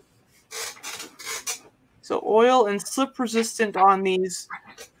 So oil and slip resistant on these.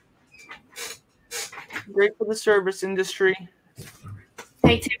 Great for the service industry.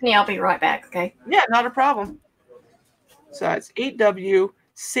 Hey, Tiffany, I'll be right back, okay? Yeah, not a problem. Size 8W,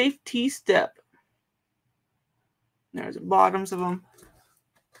 safety step. There's the bottoms of them.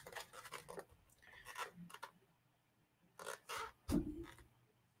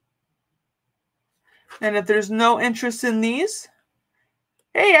 And if there's no interest in these,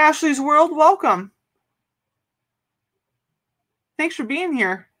 hey, Ashley's World, welcome. Thanks for being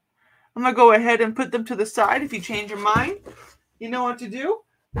here. I'm going to go ahead and put them to the side. If you change your mind, you know what to do.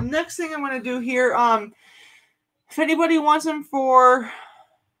 The next thing I'm going to do here, if anybody wants them for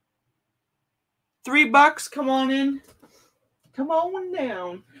 $3, come on in. Come on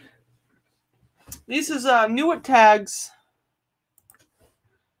down. This is Newitt tags.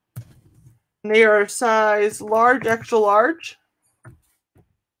 They are size large, extra large.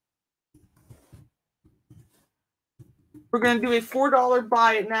 We're going to do a $4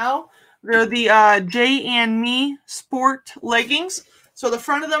 buy it now. They're the J and Me Sport leggings. So the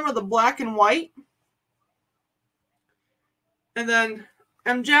front of them are the black and white. And then,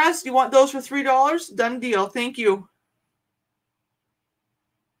 Jazz, you want those for $3? Done deal. Thank you.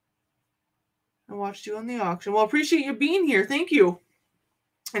 I watched you on the auction. Well, appreciate you being here. Thank you.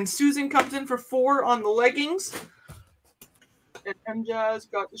 And Susan comes in for $4 on the leggings. And Jazz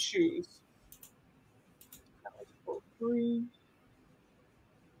got the shoes. 3.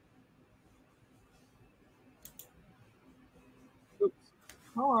 Oops.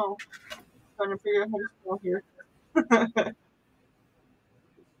 Hello. Trying to figure out how to spell here.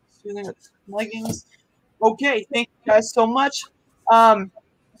 Leggings. Okay, thank you guys so much.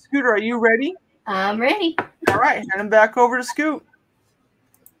 Scooter, are you ready? I'm ready. All right, hand them back over to Scoot.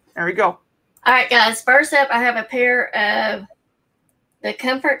 There we go. All right, guys. First up, I have a pair of the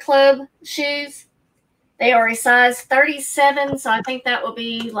Comfort Club shoes. They are a size 37, so I think that will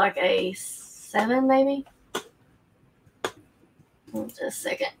be like a 7, maybe. Just a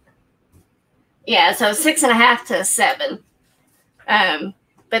second. Yeah, so 6.5 to 7.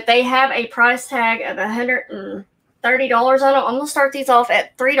 But they have a price tag of $130 on it. I'm gonna start these off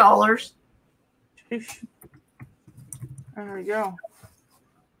at $3. There we go.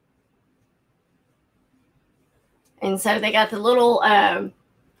 And so they got the little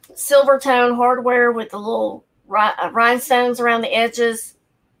silver tone hardware with the little rhinestones around the edges.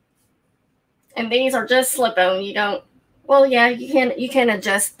 And these are just slip-on. You don't. Well, yeah, you can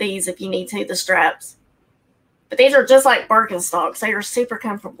adjust these if you need to, the straps. But these are just like Birkenstocks. They are super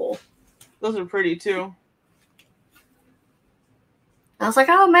comfortable. Those are pretty too. I was like,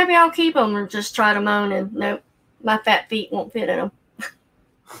 oh, maybe I'll keep them and just try them on. And nope, my fat feet won't fit in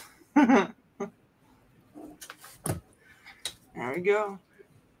them. There we go.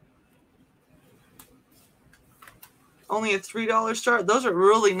 Only a $3 start. Those are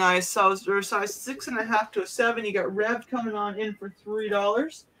really nice. So they're size 6.5 to a 7. You got Rev coming on in for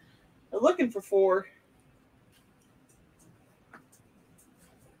 $3. They're looking for $4.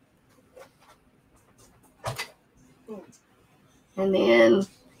 And then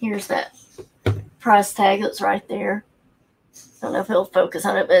here's that price tag that's right there. I don't know if he'll focus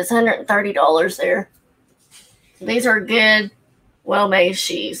on it, but it's $130 there. These are good, well-made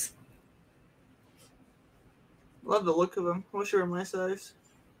shoes. Love the look of them. I wish they were my size.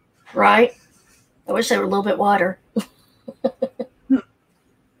 Right? I wish they were a little bit wider.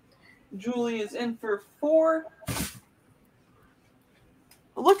 Julie is in for $4.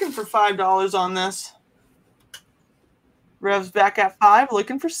 Looking for $5 on this. Rev's back at $5,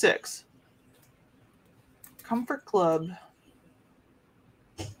 looking for $6. Comfort Club.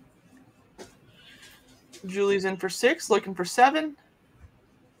 Julie's in for $6, looking for $7.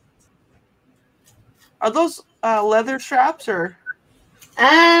 Are those leather straps or?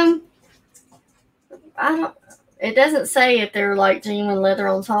 I don't. It doesn't say if they're like genuine leather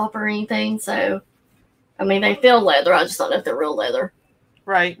on top or anything. So, I mean, they feel leather. I just don't know if they're real leather.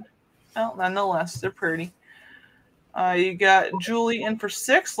 Right. Well, nonetheless, they're pretty. You got Julie in for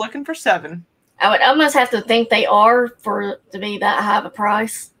 $6, looking for $7. I would almost have to think they are to be that high of a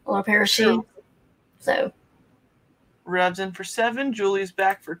price on a pair of shoes. Sure. So, Rev's in for $7. Julie's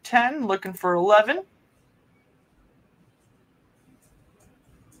back for $10, looking for $11.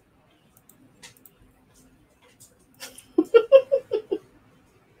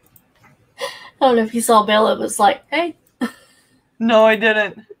 don't know if you saw Bella was like, hey. No, I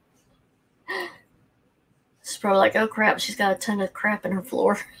didn't. She's probably like, oh crap, she's got a ton of crap in her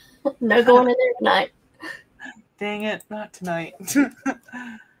floor. No going in there tonight. Dang it, not tonight.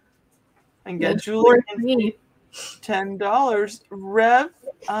 And No get Julie in $10. Rev,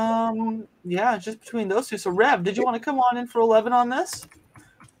 yeah, just between those two. So Rev, did you want to come on in for 11 on this?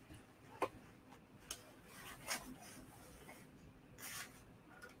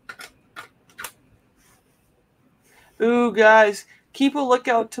 Ooh, guys, keep a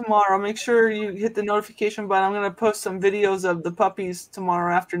lookout tomorrow. Make sure you hit the notification button. I'm going to post some videos of the puppies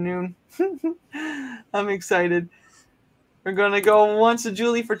tomorrow afternoon. I'm excited. We're going to go once to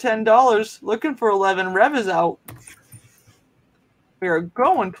Julie for $10. Looking for 11. Rev is out. We are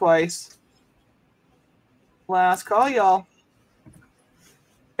going twice. Last call, y'all.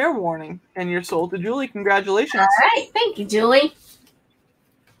 Fair warning. And you're sold to Julie. Congratulations. All right. Thank you, Julie.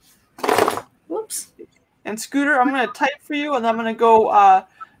 Whoops. And Scooter, I'm going to type for you, and I'm going to go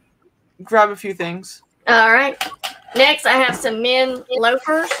grab a few things. All right. Next, I have some men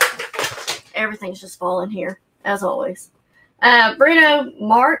loafers. Everything's just falling here, as always. Bruno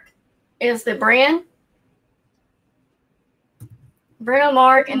Mark is the brand. Bruno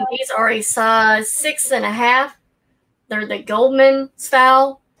Mark, and these are a size 6.5. They're the Goldman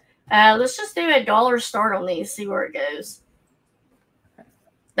style. Let's just do $1 start on these, see where it goes.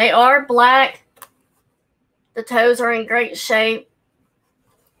 They are black. The toes are in great shape.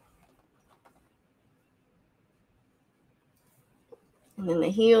 And then the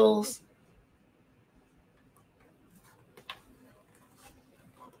heels.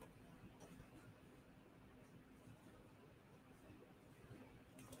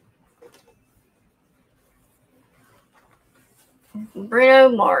 Bruno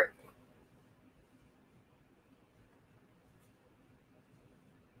Mart.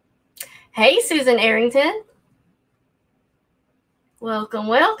 Hey, Susan Arrington. Welcome,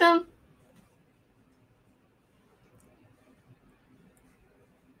 welcome.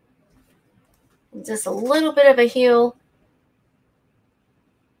 Just a little bit of a heel.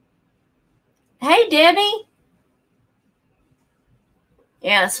 Hey, Debbie.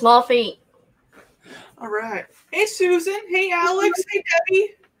 Yeah, small feet. All right. Hey, Susan. Hey, Alex. Hey,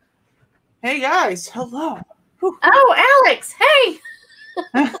 Debbie. Hey, guys. Hello. Whew. Oh, Alex. Hey.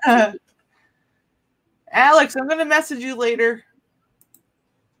 Alex, I'm going to message you later.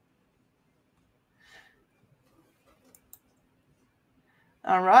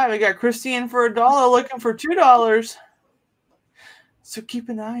 All right. We got Christy in for $1, looking for $2. So keep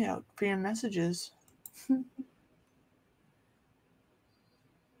an eye out for your messages.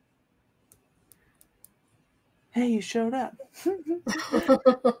 Hey, you showed up.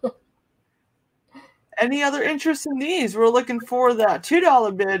 Any other interest in these? We're looking for that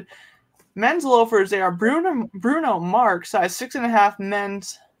 $2 bid. Men's loafers, they are Bruno Mark, size 6.5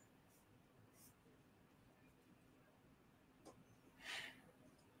 men's.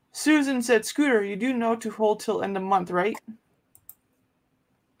 Susan said, Scooter, you do know to hold till end of month, right?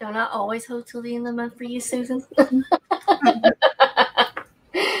 Don't I always hold till the end of the month for you, Susan?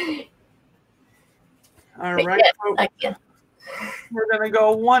 All right. Yes, we're going to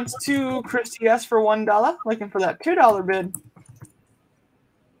go once to Christy S for $1, looking for that $2 bid.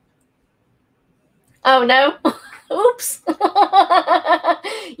 Oh, no. Oops.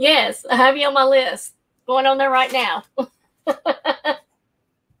 Yes, I have you on my list. Going on there right now.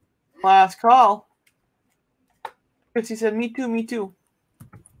 Last call. Christy said, me too, me too.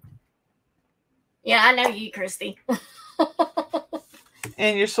 Yeah, I know you, Christy.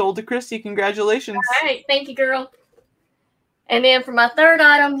 And you're sold to Christy. Congratulations. All right. Thank you, girl. And then for my third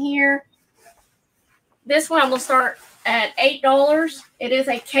item here, this one will start at $8. It is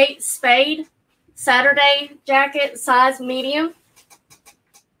a Kate Spade Saturday jacket, size medium.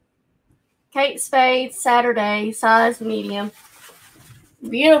 Kate Spade Saturday, size medium.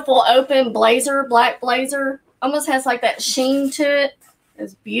 Beautiful open blazer, black blazer. Almost has like that sheen to it.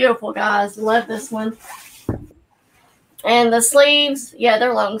 It's beautiful, guys. Love this one. And the sleeves, yeah,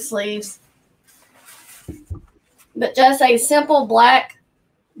 they're long sleeves. But just a simple black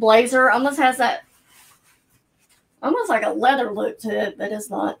blazer. Almost has that, almost like a leather look to it, but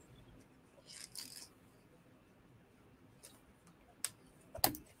it's not.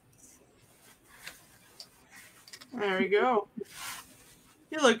 There we go.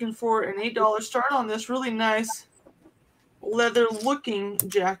 You're looking for an $8 start on this really nice leather looking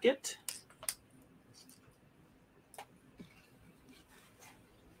jacket.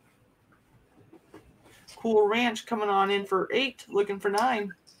 Cool Ranch coming on in for $8, looking for $9.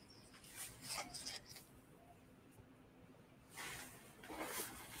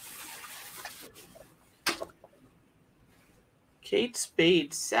 Kate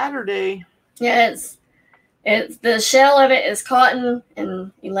Spade, Saturday. Yeah, it's the shell of it is cotton and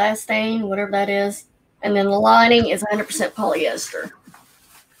elastane, whatever that is, and then the lining is 100% polyester.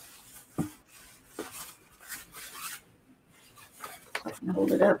 I can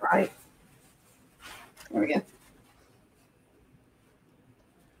hold it up right. There we go.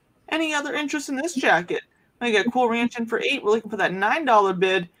 Any other interest in this jacket? We got Cool Ranch in for $8. We're looking for that $9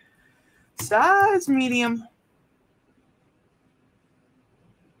 bid. Size medium.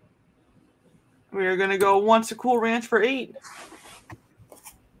 We are going to go once a Cool Ranch for $8.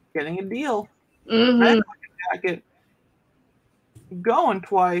 Getting a deal. Mm-hmm. Jacket. Going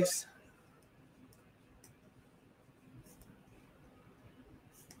twice.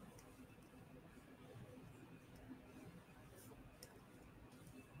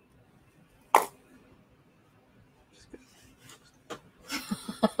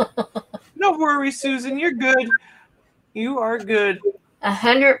 No worries, Susan. You're good. You are good.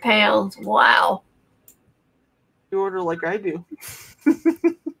 100 pounds. Wow. You order like I do.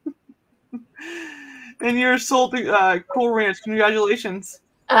 And you're sold to Cool Ranch. Congratulations.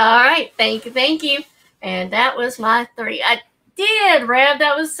 All right. Thank you. Thank you. And that was my 3. I did, Rev.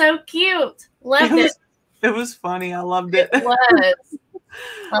 That was so cute. Loved it. It was funny. I loved it. It was.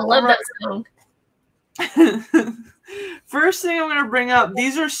 I love that song. First thing I'm going to bring up,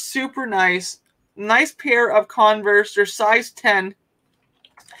 these are super nice. Nice pair of Converse. They're size 10.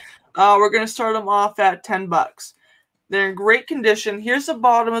 We're going to start them off at $10. They're in great condition. Here's the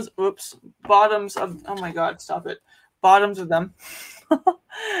bottoms. Bottoms of. Oh my God! Stop it. Bottoms of them.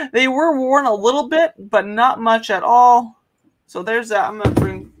 They were worn a little bit, but not much at all. So there's that. I'm going to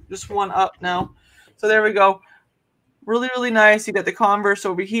bring just one up now. So there we go. Really, really nice. You got the Converse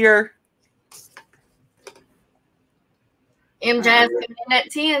over here. M Jazz coming in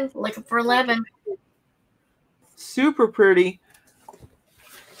at 10, looking for 11. Super pretty.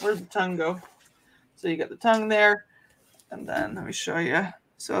 Where'd the tongue go? So you got the tongue there. And then let me show you.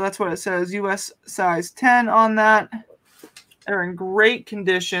 So that's what it says. US size 10 on that. They're in great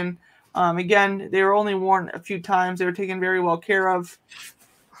condition. Again, they were only worn a few times. They were taken very well care of.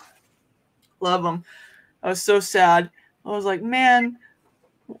 Love them. I was so sad. I was like, man,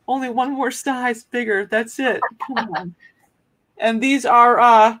 only one more size bigger. That's it. Come on. And these are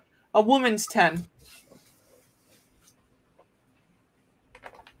a woman's 10.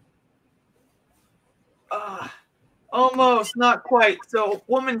 Almost, not quite. So,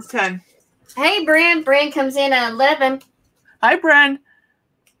 woman's 10. Hey, Bren. Bren comes in at 11. Hi, Bren.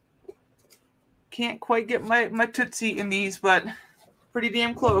 Can't quite get my Tootsie in these, but pretty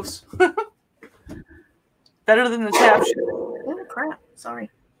damn close. Better than the tap shit. Oh, crap.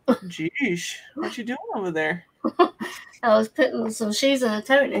 Sorry. Jeez. What you doing over there? I was putting some shoes in a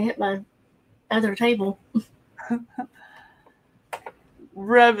tote and it hit my other table.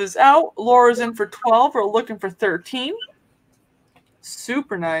 Rev is out. Laura's in for 12. We're looking for 13.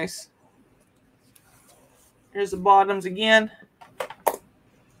 Super nice. Here's the bottoms again.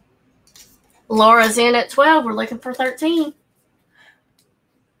 Laura's in at 12. We're looking for 13.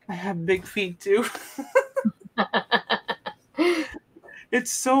 I have big feet too.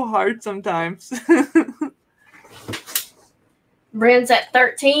 It's so hard sometimes. Bren's at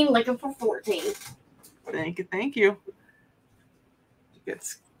 13, looking for 14. Thank you, thank you. You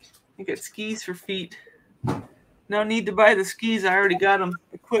get skis for feet. No need to buy the skis. I already got them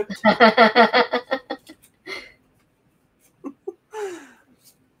equipped.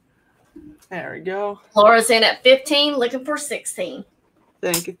 There we go. Laura's in at 15, looking for 16.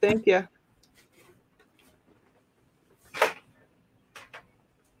 Thank you, thank you.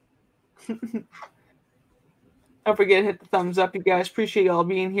 Don't forget to hit the thumbs up, you guys. Appreciate y'all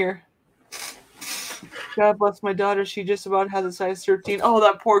being here. God bless my daughter. She just about has a size 13. Oh,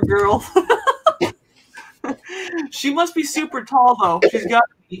 that poor girl. She must be super tall, though. She's got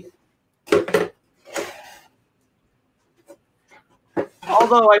to be.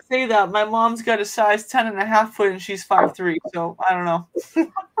 Although I say that, my mom's got a size 10.5 foot and she's 5'3", so I don't know.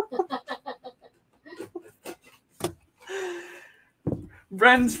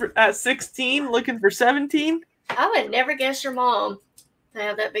 Bren's at 16, looking for 17. I would never guess your mom to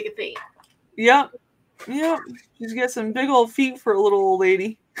have that big a feet. Yep. Yep. She's got some big old feet for a little old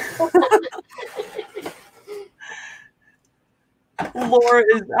lady. Laura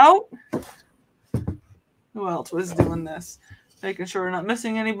is out. Who else was doing this? Making sure we're not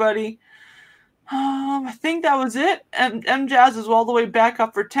missing anybody. I think that was it. M Jazz is all the way back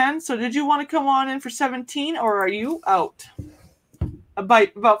up for 10. So did you want to come on in for 17 or are you out?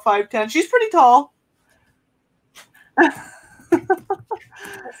 About 5'10". She's pretty tall. We're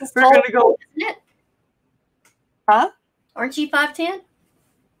gonna go. Isn't it? Huh? Aren't you 5'10"?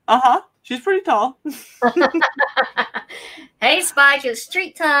 Uh-huh. She's pretty tall. Hey, Spike, it's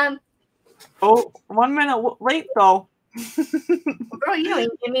treat time. Oh, 1 minute late, though. Girl, you don't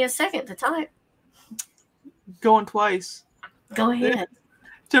even give me a second to type. Going twice. Go ahead.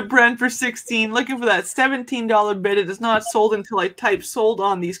 To Brent for 16. Looking for that $17 bid. It is not sold until I type sold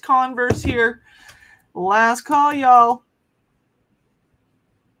on these Converse here. Last call, y'all.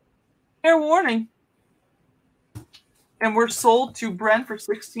 Fair warning. And we're sold to Brent for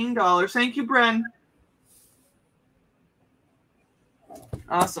 $16. Thank you, Brent.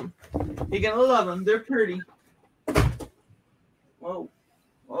 Awesome. You're going to love them. They're pretty. Whoa.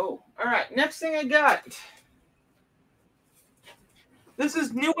 Whoa. All right. Next thing I got. This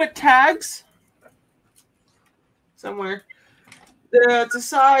is new at tags. Somewhere. It's a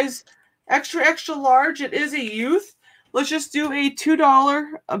size extra, extra large. It is a youth. Let's just do a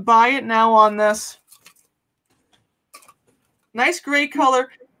 $2 buy it now on this. Nice gray color.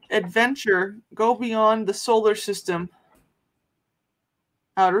 Adventure. Go beyond the solar system.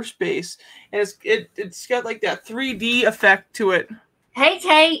 Outer space. And it's got like that 3D effect to it. Hey,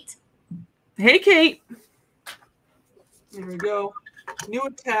 Kate. Hey, Kate. Here we go. New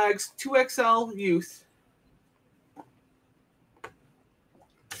at tags. 2XL youth.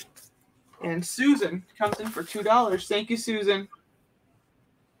 And Susan comes in for $2. Thank you, Susan.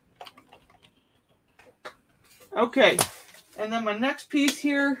 Okay. And then my next piece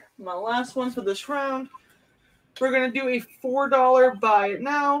here, my last one for this round, we're going to do a $4 buy it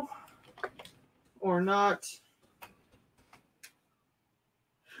now. Or not.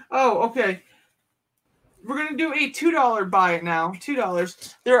 Oh, okay. We're going to do a $2 buy it now.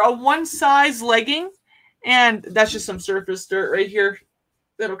 $2. They're a one size legging. And that's just some surface dirt right here.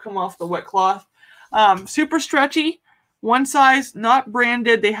 That'll come off the wet cloth. Super stretchy. One size, not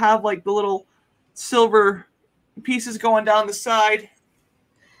branded. They have like the little silver pieces going down the side.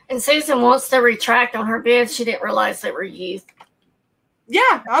 And Susan wants to retract on her bid. She didn't realize they were youth.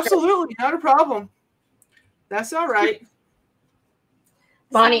 Yeah, absolutely. Not a problem. That's all right.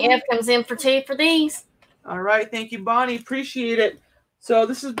 Bonnie F comes in for 2 for these. All right. Thank you, Bonnie. Appreciate it. So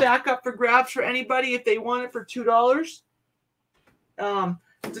this is back up for grabs for anybody if they want it for $2.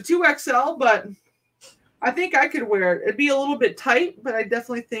 It's a 2XL, but I think I could wear it. It'd be a little bit tight, but I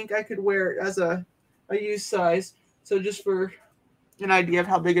definitely think I could wear it as a used size. So just for an idea of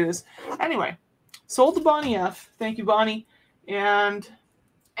how big it is. Anyway, sold to Bonnie F. Thank you, Bonnie. And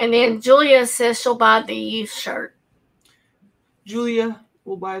then Julia says she'll buy the youth shirt. Julia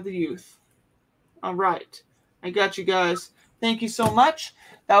will buy the youth. All right. I got you guys. Thank you so much.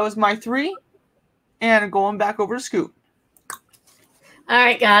 That was my 3. And going back over to Scoop. All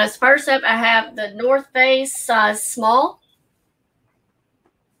right, guys. First up, I have the North Face size small.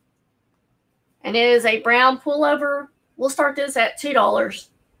 And it is a brown pullover. We'll start this at $2.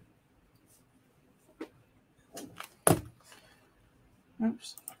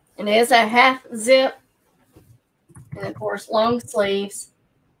 Oops. And it is a half zip. And, of course, long sleeves.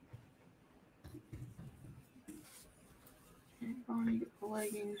 Bonnie got the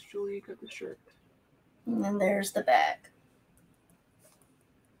leggings. Julia got the shirt. And then there's the back.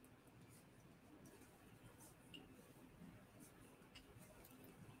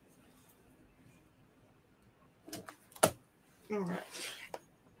 All right.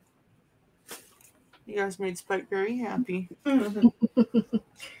 You guys made Spike very happy.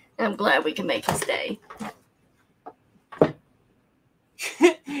 I'm glad we can make his day.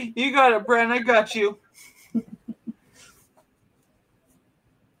 You got it, Brent. I got you.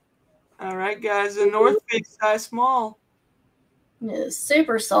 All right, guys. The North Face size small. It is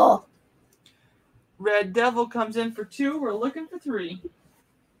super soft. Red Devil comes in for 2. We're looking for 3.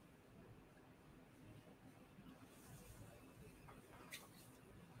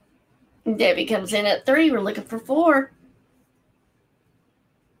 Debbie comes in at 3. We're looking for 4.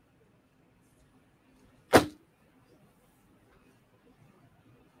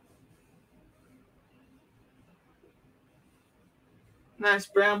 Nice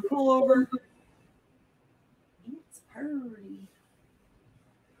brown pullover. It's pretty.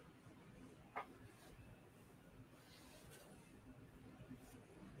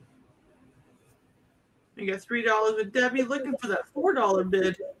 You got $3 with Debbie. Looking for that $4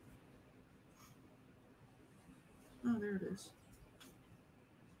 bid. Oh, there it is.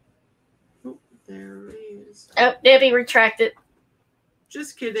 Oh, there it is. Oh, Debbie retracted.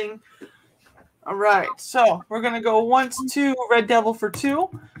 Just kidding. All right, so we're going to go once, 2, Red Devil for 2.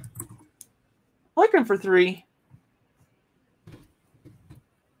 Looking for 3.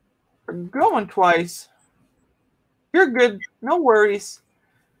 We're going twice. You're good. No worries.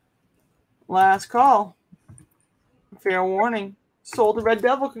 Last call. Fair warning. Sold to Red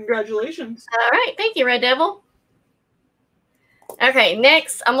Devil. Congratulations. All right. Thank you, Red Devil. Okay,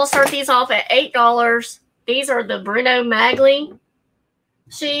 next, I'm going to start these off at $8. These are the Bruno Magli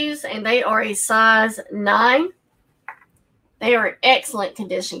shoes, and they are a size 9. They are in excellent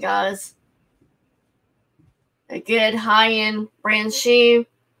condition, guys. A good high-end brand shoe.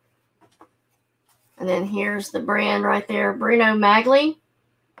 And then here's the brand right there, Bruno Magli.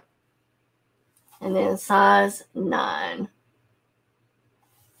 And then size 9.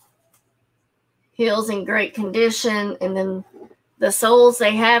 Heels in great condition. And then the soles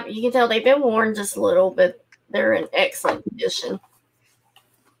they have, you can tell they've been worn just a little, but they're in excellent condition.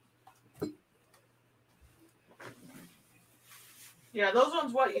 Yeah, those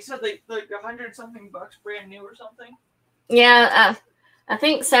ones, what? You said like $100-something brand new or something? Yeah, I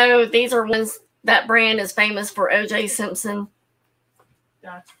think so. These are ones, that brand is famous for O.J. Simpson.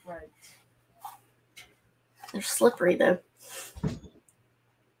 That's right. They're slippery, though.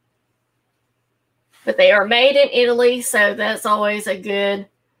 But they are made in Italy, so that's always a good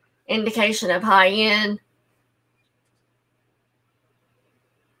indication of high end.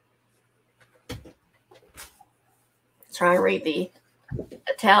 Try and read the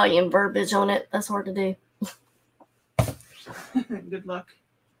Italian verbiage on it. That's hard to do. Good luck.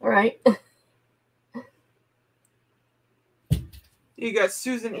 All right. You got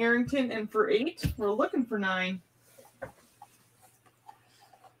Susan Arrington in for 8. We're looking for 9.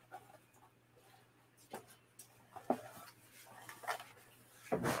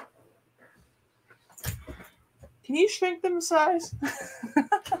 Can you shrink them a size?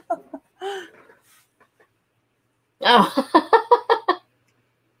 Oh.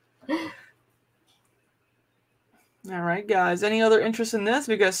 All right, guys. Any other interest in this?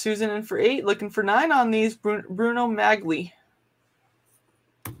 We got Susan in for 8, looking for 9 on these Bruno Magli.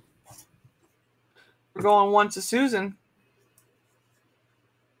 We're going 1 to Susan.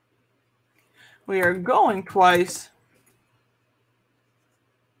 We are going twice.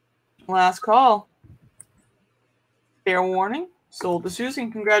 Last call. Fair warning. Sold to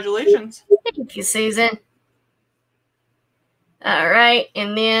Susan. Congratulations. Thank you, Susan. All right.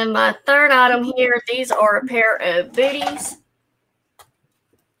 And then my third item here, these are a pair of booties.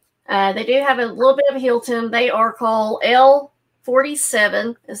 They do have a little bit of a heel to them. They are called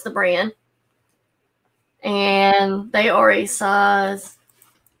L47 is the brand. And they are a size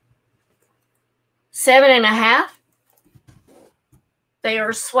 7.5. They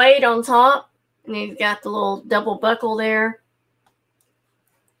are suede on top. And you've got the little double buckle there.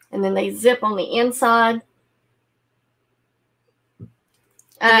 And then they zip on the inside.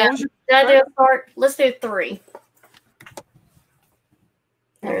 Let's do 3.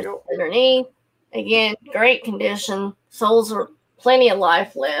 There's underneath. Again, great condition. Soles are plenty of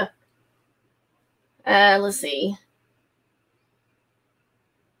life left. Let's see.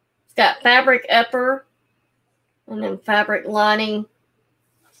 It's got fabric upper and then fabric lining.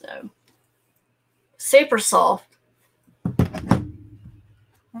 So super soft.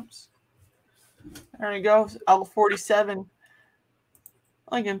 Oops. There you go. L47.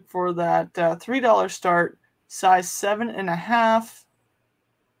 Looking for that $3 start, size 7.5.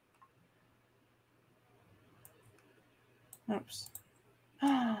 Oops.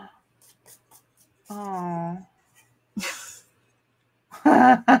 Oh.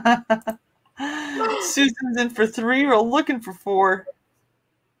 Susan's in for 3. We're looking for 4.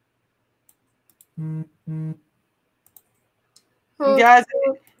 Guys,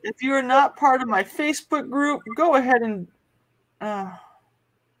 if you are not part of my Facebook group, go ahead and...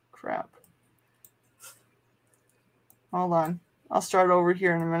 crap. Hold on. I'll start over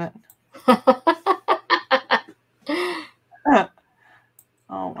here in a minute.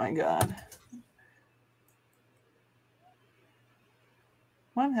 Oh my God.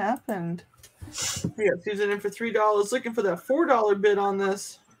 What happened? We got Susan in for $3, looking for that $4 bid on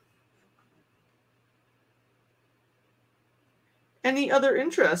this. Any other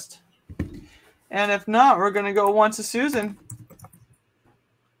interest? And if not, we're going to go 1 to Susan.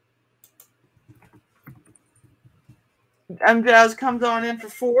 Jazz comes on in for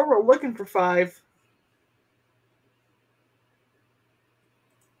 4. We're looking for 5.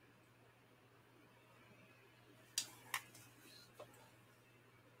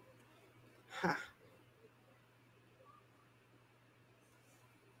 Huh.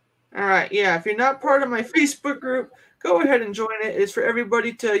 All right. Yeah, if you're not part of my Facebook group, go ahead and join it. It's for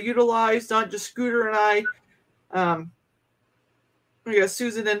everybody to utilize, not just Scooter and I. We got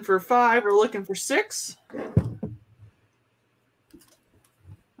Susan in for 5. We're looking for 6.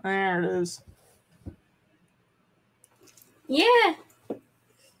 There it is. Yeah.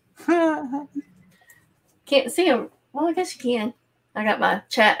 Can't see them Well, I guess you can. I got my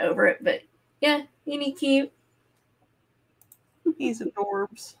chat over it, but yeah, any cute. He's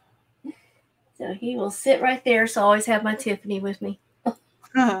adorbs. So he will sit right there. So I always have my Tiffany with me.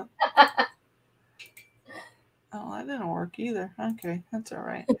 Oh, that didn't work either. Okay, that's all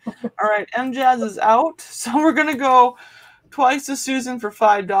right. All right, MJazz is out. So we're going to go twice to Susan for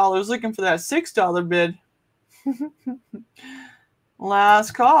 $5. Looking for that $6 bid.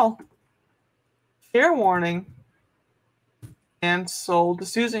 Last call. Fair warning. And sold to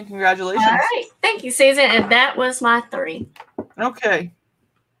Susan. Congratulations. All right. Thank you, Susan. And that was my 3. Okay.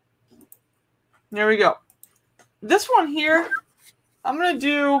 There we go. This one here, I'm going to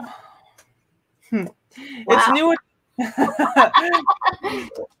do... It's new.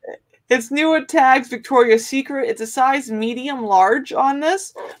 It's new at Tags Victoria's Secret. It's a size medium large on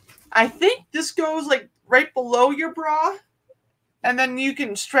this. I think this goes like right below your bra, and then you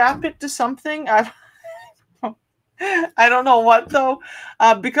can strap it to something. I don't know what though.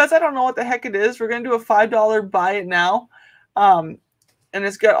 Because I don't know what the heck it is, we're gonna do a $5 buy it now. And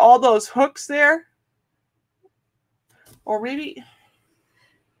it's got all those hooks there. Or maybe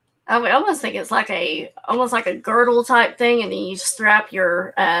I would almost think it's like almost like a girdle type thing, and then you strap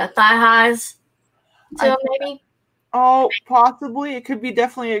your thigh highs to them, maybe. Oh, possibly. It could be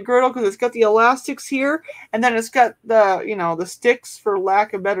definitely a girdle because it's got the elastics here, and then it's got the the sticks, for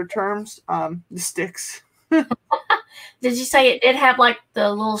lack of better terms. The sticks. Did you say it did have like the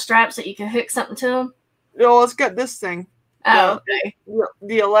little straps that you can hook something to them? No, it's got this thing. Oh, okay.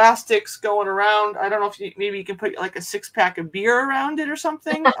 The elastics going around. I don't know if maybe you can put like a 6-pack of beer around it or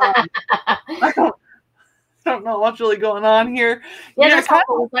something. I don't know what's really going on here. Yeah, that's kind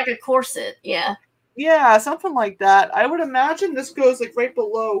of like a corset. Yeah. Yeah, something like that. I would imagine this goes like right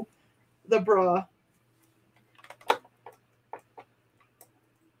below the bra.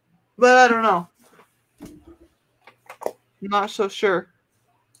 But I don't know. I'm not so sure.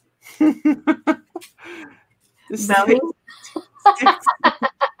 I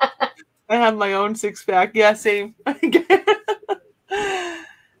have my own 6-pack. Yeah, same.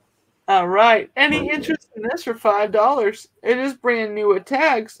 All right. Any interest in this for $5? It is brand new at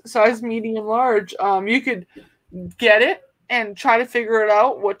Tags, size medium large. You could get it and try to figure it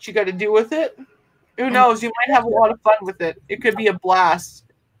out what you got to do with it. Who knows? You might have a lot of fun with it. It could be a blast.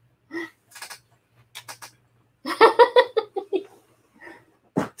 $3.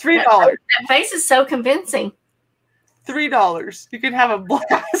 That face is so convincing. $3. You can have a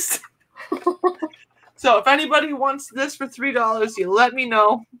blast. So if anybody wants this for $3, you let me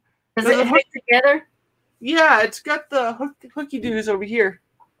know. Does it hook together? Yeah, it's got the hooky doos over here.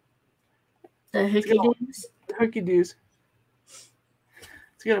 The hooky doos? The hooky doos.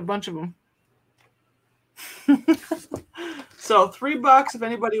 It's got a bunch of them. So $3 if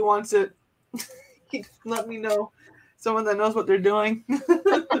anybody wants it. Let me know. Someone that knows what they're doing.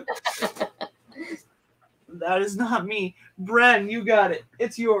 That is not me. Bren, you got it.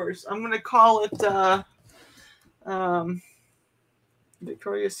 It's yours. I'm going to call it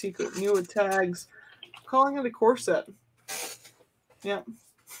Victoria's Secret new at Tags. I'm calling it a corset. Yeah.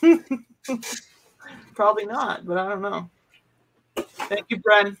 Probably not, but I don't know. Thank you,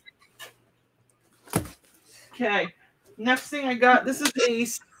 Bren. Okay. Next thing I got, this is a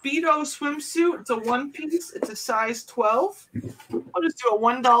Speedo swimsuit. It's a one-piece. It's a size 12. I'll just do a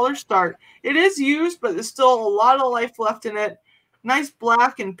 $1 start. It is used, but there's still a lot of life left in it. Nice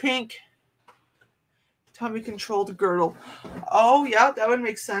black and pink. Tummy-controlled girdle. Oh, yeah, that would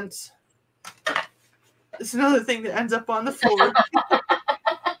make sense. It's another thing that ends up on the floor.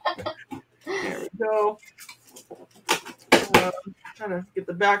 There we go. Trying to get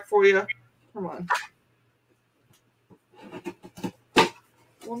the back for you. Come on.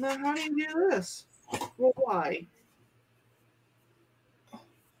 Well, now how do you do this? Well, why?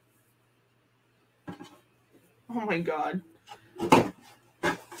 Oh my God.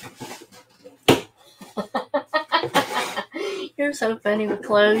 You're so funny with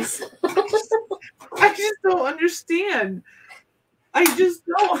clothes. I just don't understand. I just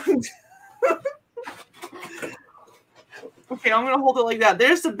don't. Okay, I'm going to hold it like that.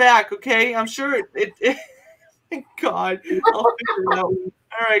 There's the back, okay? I'm sure it thank God. I'll figure it out.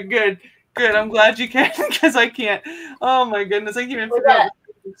 All right, good. Good. I'm glad you can because I can't. Oh my goodness. I can't even figure out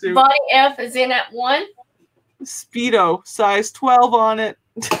the body F is in at 1. Speedo, size 12 on it.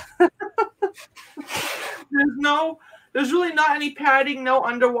 There's really not any padding, no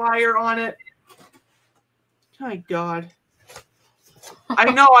underwire on it. My God.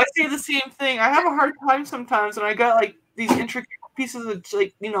 I know, I say the same thing. I have a hard time sometimes when I got like these intricate pieces of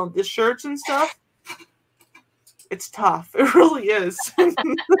like, the shirts and stuff. It's tough. It really is.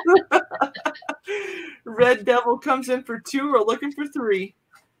 Red Devil comes in for 2. We're looking for 3.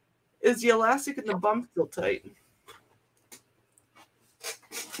 Is the elastic in the bum still tight?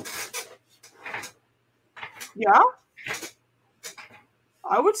 Yeah?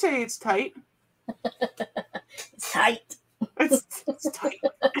 I would say it's tight. It's tight. It's tight.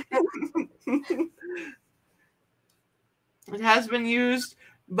 It has been used,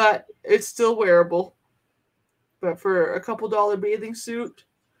 but it's still wearable. But for a couple $1 bathing suit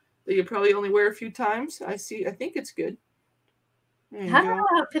that you probably only wear a few times, I think it's good. How do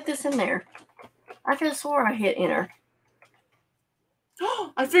I put this in there? I could have swore I hit enter.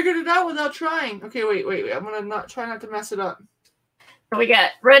 I figured it out without trying. Okay, wait. I'm gonna try not to mess it up. So we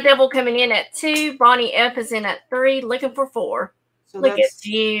got Red Devil coming in at 2. Bonnie F is in at 3, looking for 4. So look at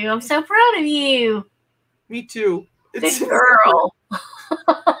you. I'm so proud of you. Me too. Good girl.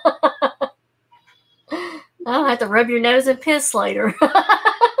 I'll have to rub your nose and piss later.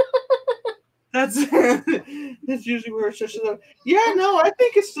 That's usually where it's just yeah, no, I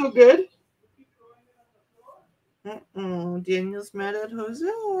think it's still good. Daniel's mad at Jose.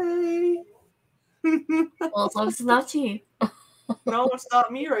 Well, as long as it's not you. No, it's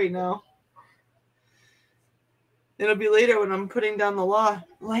not me right now. It'll be later when I'm putting down the law.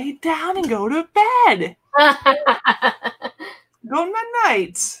 Lay down and go to bed. Go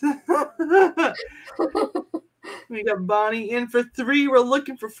night-nights. We got Bonnie in for 3. We're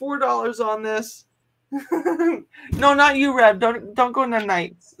looking for $4 on this. No, not you, Reb. Don't go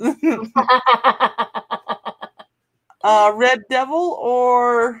night-nights. Red Devil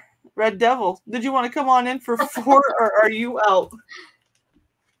or Red Devil? Did you want to come on in for 4 or are you out?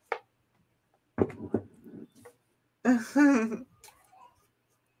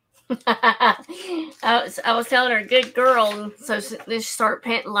 I was telling her, good girl, so she start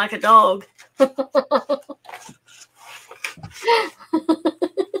panting like a dog.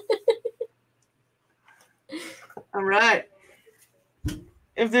 All right.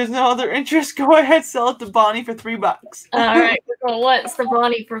 If there's no other interest, go ahead, sell it to Bonnie for $3. All right, we're going once to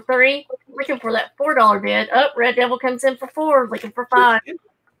Bonnie for 3. Looking for that $4 bid. Oh, Red Devil comes in for 4. Looking for 5.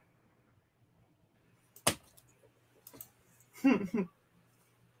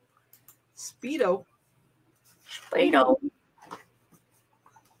 Speedo. Daniel,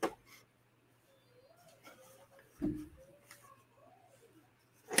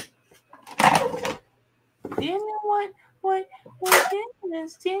 what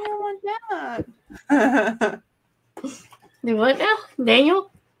is Daniel want that? Do what now?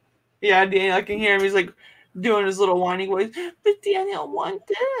 Daniel? Yeah, Daniel, I can hear him. He's like doing his little whiny voice. But Daniel want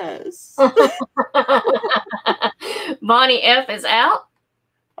this. Bonnie F is out.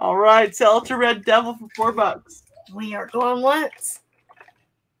 All right, sell it to Red Devil for $4. We are going once.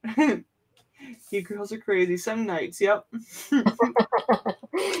 You girls are crazy. Some nights, yep.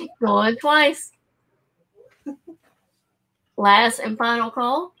 Going twice. Last and final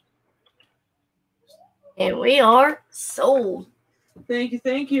call. And we are sold.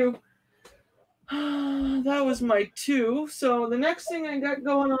 Thank you. That was my 2. So the next thing I got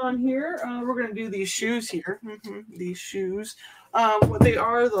going on here, we're going to do these shoes here. These shoes. What they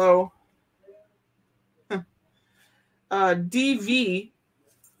are, though, DV,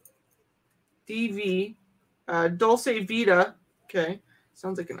 Dulce Vita. Okay.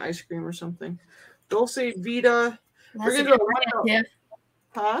 Sounds like an ice cream or something. Dulce Vita. That's we're going to do brand,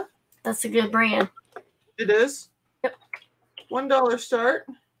 Huh? That's a good brand. It is? Yep. $1 start.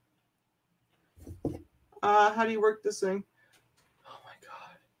 How do you work this thing? Oh my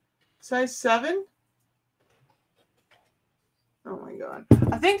god. Size 7? Oh my god.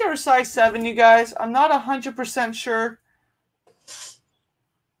 I think they're a size 7, you guys. I'm not 100% sure.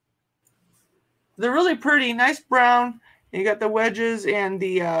 They're really pretty. Nice brown. You got the wedges and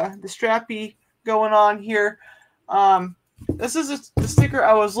the strappy going on here. This is the sticker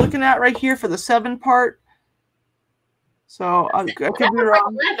I was looking at right here for the 7 part. So I could be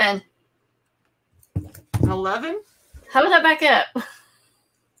wrong. 11. 11? How about that back up?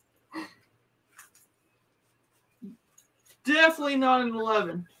 Definitely not an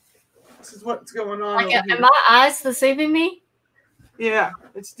 11. This is what's going on. Like, are my eyes deceiving me? Yeah,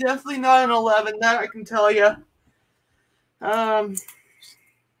 it's definitely not an 11. That I can tell you. They're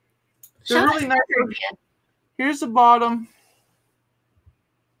really nice. Here's the bottom.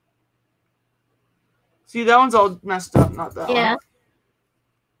 See, that one's all messed up, not that one. Yeah.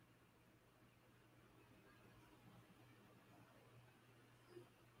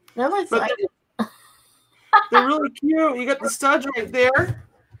 That looks like they're really cute. You got the studs right there.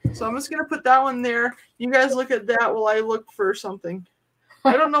 So I'm just going to put that one there. You guys look at that while I look for something.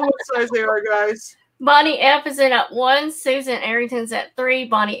 I don't know what size they are, guys. Bonnie F is in at 1. Susan Arrington's at 3.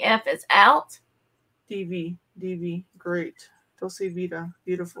 Bonnie F is out. DV, great. Dulce Vita,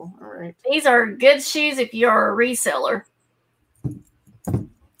 beautiful. All right. These are good shoes if you're a reseller.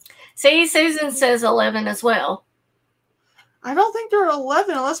 See, Susan says 11 as well. I don't think they're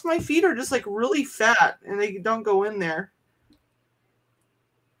 11 unless my feet are just like really fat and they don't go in there.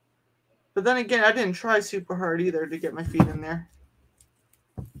 But then again, I didn't try super hard either to get my feet in there.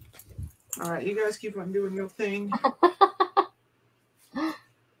 All right, you guys keep on doing your thing.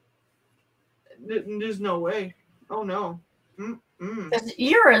 There's no way. Oh, no.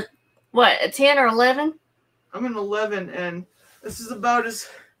 You're a 10 or 11? I'm an 11, and this is about as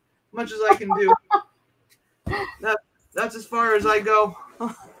much as I can do. That's as far as I go.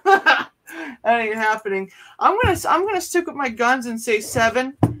 That ain't happening. I'm gonna stick with my guns and say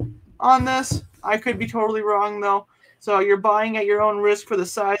 7 on this. I could be totally wrong though. So you're buying at your own risk for the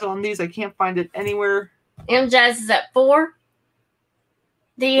size on these. I can't find it anywhere. M Jazz is at 4.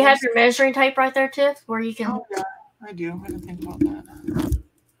 Do you have your measuring tape right there, Tiff, where you can? Oh yeah, I do. I didn't think about that.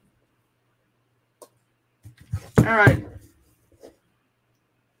 All right.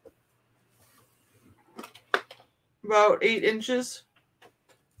 About 8 inches.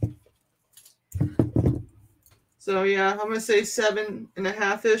 So yeah, I'm gonna say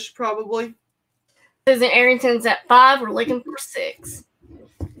 7.5-ish probably. Susan Arrington's at 5. We're looking for 6.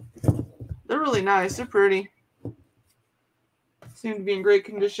 They're really nice. They're pretty. Seem to be in great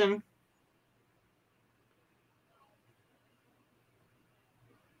condition.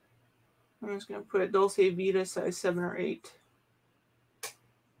 I'm just gonna put Dulce Vita size 7 or 8.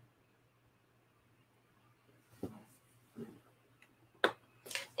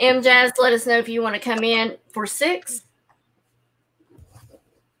 M Jazz, let us know if you want to come in for 6.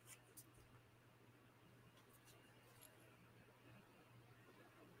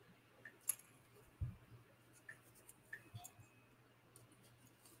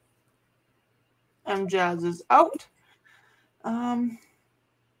 M Jazz is out.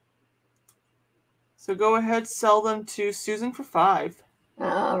 So go ahead, sell them to Susan for 5.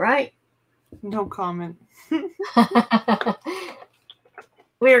 All right. No comment.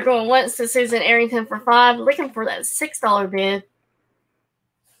 We are going once to Susan Arrington for 5, looking for that $6 bid.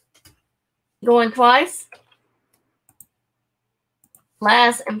 Going twice.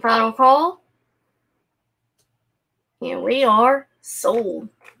 Last and final call. And we are sold.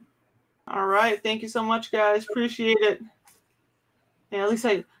 All right. Thank you so much, guys. Appreciate it. Yeah, at least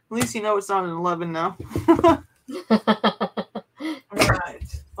you know it's not an 11 now. All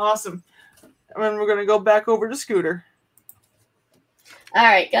right. Awesome. And then we're going to go back over to Scooter. All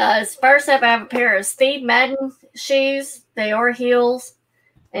right, guys. First up, I have a pair of Steve Madden shoes. They are heels.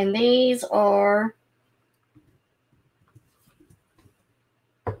 And these are...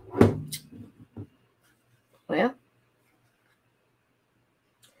 Well...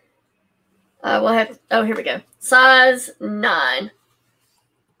 we'll have... Oh, here we go. Size 9.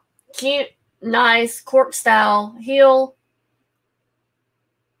 Cute, nice, cork style heel.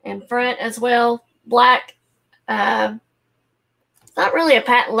 And front as well. Black... It's not really a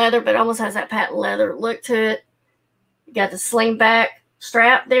patent leather, but it almost has that patent leather look to it. You got the sling back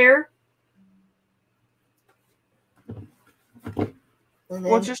strap there. And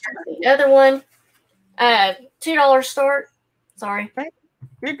What's your start? The other one, $2 start. Sorry. Okay.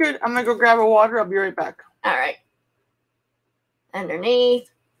 You're good. I'm going to go grab a water. I'll be right back. All right. Underneath.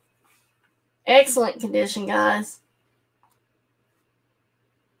 Excellent condition, guys.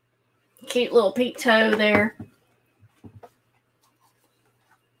 Cute little peep toe there.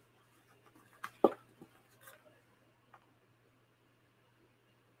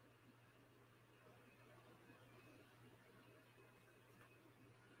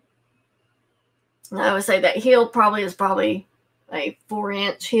 I would say that heel is probably a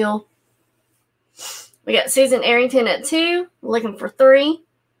 4-inch heel. We got Susan Arrington at 2, looking for 3.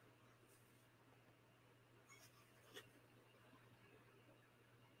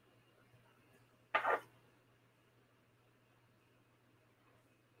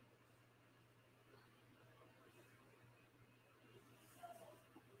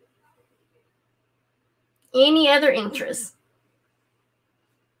 Any other interest?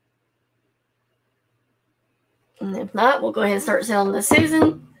 And if not, we'll go ahead and start selling the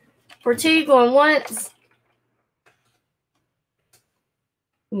Susan for 2, going once,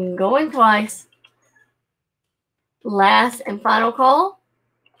 going twice. Last and final call.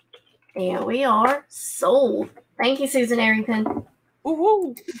 And we are sold. Thank you, Susan Arrington.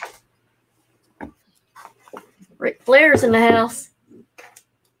 Woohoo! Ric Flair's in the house.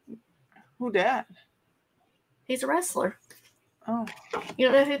 Who dat? He's a wrestler. Oh. You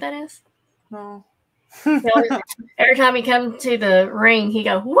don't know who that is? No. Every time he comes to the ring, he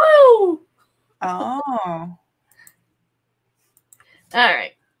go, whoa! Oh. All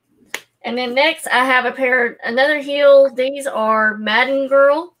right. And then next, I have another heel. These are Madden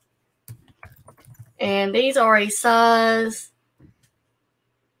Girl. And these are a size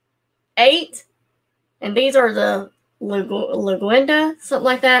 8. And these are the Laguenda, something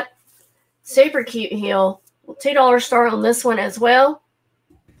like that. Super cute heel. $2 start on this one as well.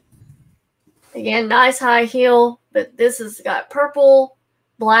 Again, nice high heel. But this has got purple,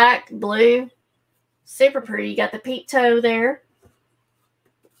 black, blue. Super pretty. You got the peep toe there.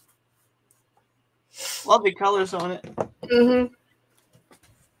 Lovely colors on it. Mm-hmm.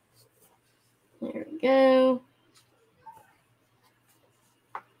 There we go.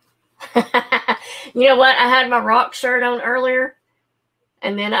 You know what? I had my rock shirt on earlier,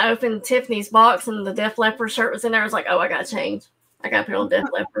 and then I opened Tiffany's box, and the Def Leppard shirt was in there. I was like, oh, I got to change. I got to put on Def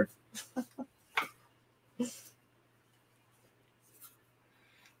Leppard.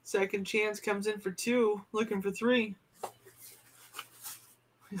 Second chance comes in for 2, looking for 3.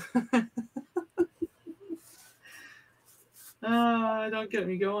 Don't get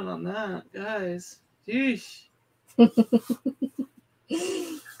me going on that, guys. Yeesh.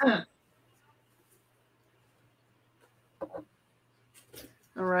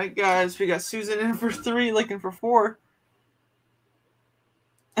 All right, guys, we got Susan in for 3, looking for 4.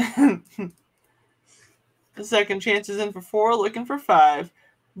 The second chance is in for 4, looking for 5.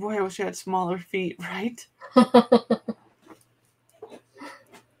 Boy, I wish I had smaller feet, right? I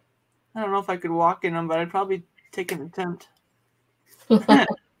don't know if I could walk in them, but I'd probably take an attempt.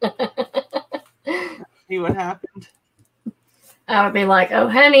 See what happened. I would be like, oh,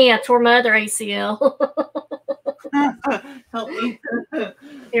 honey, I tore my other ACL. Help me.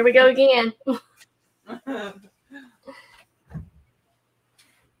 Here we go again.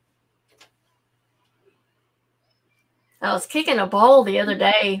 I was kicking a ball the other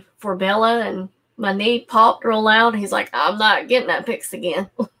day for Bella, and my knee popped real loud. He's like, I'm not getting that fixed again.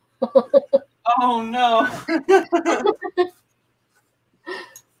 Oh, no.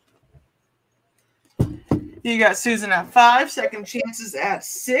 You got Susan at 5, second chances at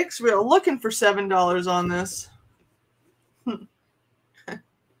 6. We're looking for $7 on this.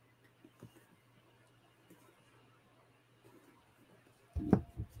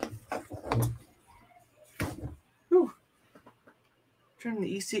 Whew. Turn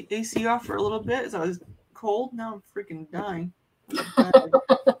the AC off for a little bit as I was cold. Now I'm freaking dying.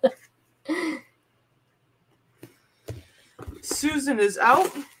 Susan is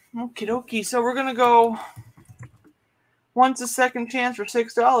out. Okie dokie. So we're going to go once a second chance for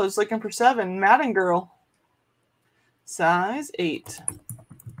 $6. Looking for 7. Madden Girl. Size 8.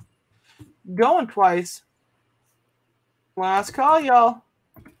 Going twice. Last call, y'all.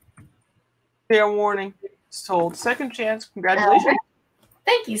 Fair warning. Sold. Second chance. Congratulations.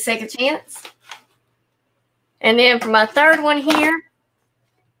 Thank you, second chance. And then for my third one here,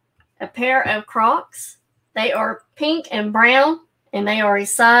 a pair of Crocs. They are pink and brown, and they are a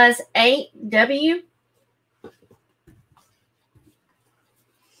size 8W.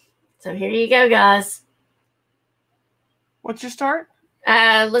 So here you go, guys. What's your start?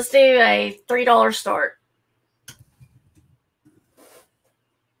 Let's do a $3 start. Is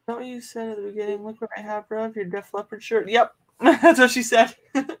that what you said at the beginning? Look what I have, Rev. Your Def Leppard shirt. Yep. That's what she said.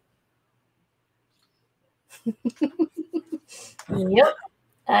 Yep.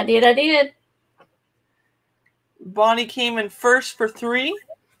 I did. Bonnie came in first for 3.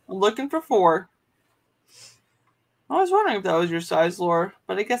 Looking for 4. I was wondering if that was your size, Laura,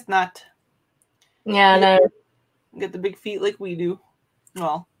 but I guess not. Yeah, I know. Get the big feet like we do.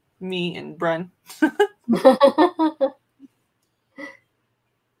 Well, me and Bren.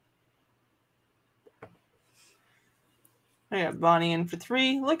 I got Bonnie in for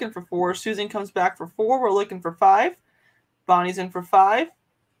 3, looking for 4. Susan comes back for 4. We're looking for 5. Bonnie's in for 5.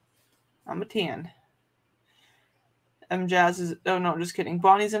 I'm a 10. Jazz is, oh no, just kidding.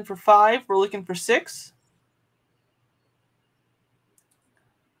 Bonnie's in for 5. We're looking for 6.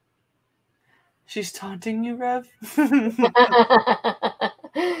 She's taunting you, Rev.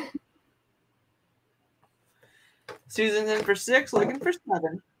 Susan's in for 6, looking for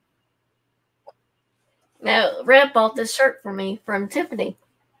 7. Now, Rev bought this shirt for me from Tiffany.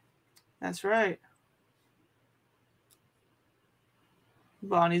 That's right.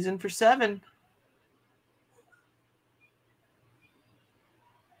 Bonnie's in for 7.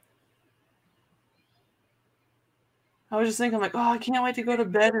 I was just thinking, like, oh, I can't wait to go to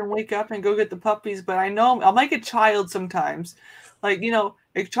bed and wake up and go get the puppies. But I know I'm like a child sometimes. Like, you know,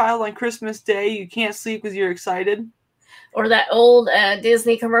 a child on Christmas Day, you can't sleep because you're excited. Or that old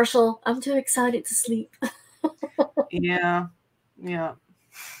Disney commercial, I'm too excited to sleep. Yeah. Yeah.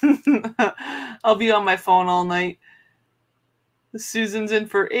 I'll be on my phone all night. Susan's in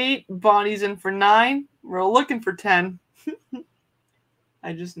for 8. Bonnie's in for 9. We're looking for 10.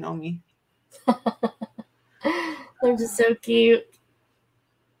 I just know me. They're just so cute.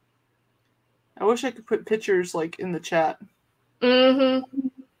 I wish I could put pictures like in the chat. Mm-hmm.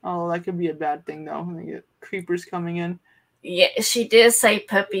 Oh, that could be a bad thing though. I get creepers coming in. Yeah, she did say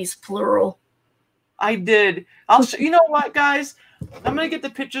puppies plural. I did. You know what, guys? I'm gonna get the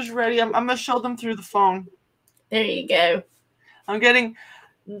pictures ready. I'm gonna show them through the phone. There you go.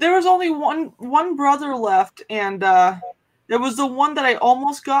 There was only one brother left, and there was the one that I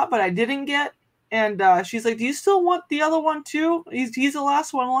almost got, but I didn't get. And she's like, "Do you still want the other one too? He's the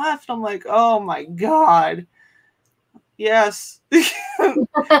last one left." I'm like, "Oh my god, yes,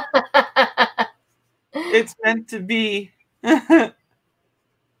 it's meant to be."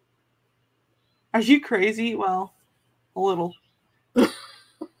 Are you crazy? Well, a little.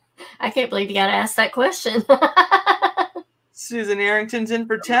 I can't believe you got to ask that question. Susan Arrington's in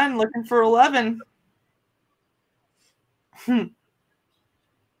for 10, looking for 11.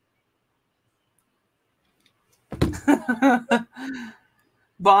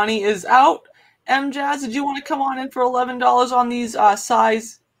 Bonnie is out. Jazz, did you want to come on in for $11 on these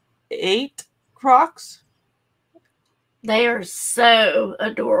size 8 Crocs? They are so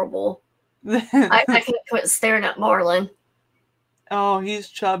adorable. I can't quit staring at Marlon. Oh, he's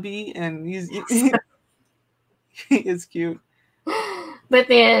chubby and he is cute. But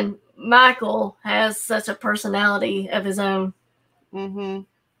then Michael has such a personality of his own. Mm-hmm.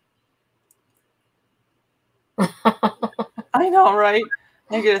 I know, right?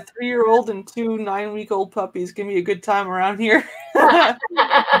 I get a 3-year-old and 2 9-week-old puppies. Give me a good time around here.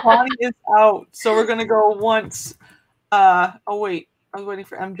 Bonnie is out, so we're gonna go once. Oh wait, I was waiting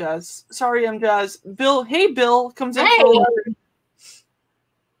for Jazz. Sorry, Jazz. Bill, hey Bill, comes in for 11.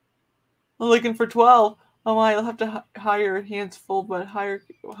 I'm looking for 12. Oh my, you'll have to hire hands full, but hire.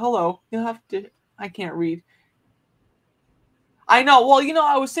 Hello, you'll have to. I can't read. I know. Well,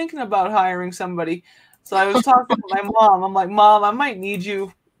 I was thinking about hiring somebody. So I was talking to my mom. I'm like, Mom, I might need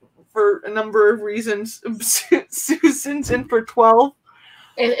you for a number of reasons. Susan's in for 12.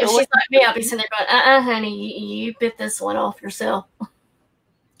 If she's like me, I'll be sitting there going, honey, you bit this one off yourself.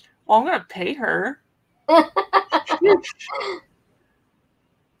 Well, I'm going to pay her. Well,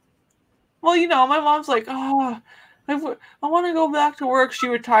 my mom's like, oh, I want to go back to work. She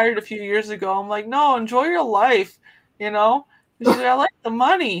retired a few years ago. I'm like, no, enjoy your life, She's like, I like the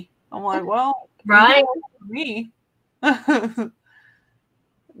money. I'm like, well, right? Me.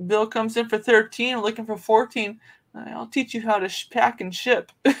 Bill comes in for 13, looking for 14. I'll teach you how to pack and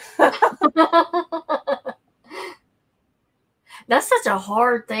ship. That's such a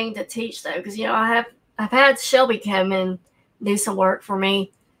hard thing to teach, though, because I've had Shelby come and do some work for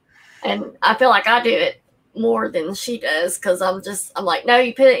me, and I feel like I do it more than she does because I'm like, no,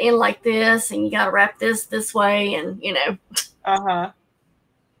 you put it in like this, and you got to wrap this way, and Uh-huh.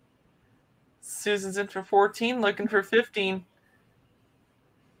 Susan's in for 14, looking for 15.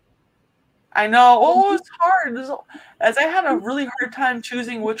 I know. Oh, it's hard. As I had a really hard time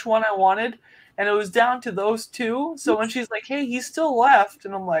choosing which one I wanted, and it was down to those two. So when she's like, hey, he's still left,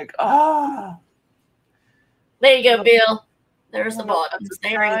 and I'm like, ah. There you go, Bill. There's the bottoms.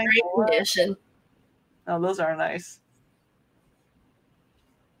 They're in great condition. Oh, those are nice.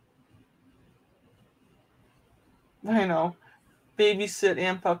 I know. Baby sit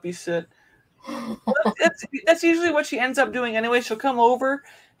and puppy sit. That's usually what she ends up doing anyway. She'll come over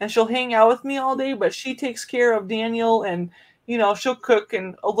and she'll hang out with me all day, but she takes care of Daniel, and she'll cook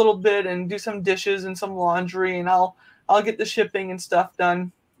and a little bit and do some dishes and some laundry, and I'll get the shipping and stuff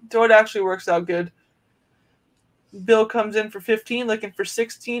done. So it actually works out good. Bill comes in for 15, looking for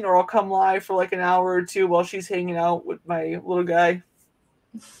 16, or I'll come live for like an hour or two while she's hanging out with my little guy.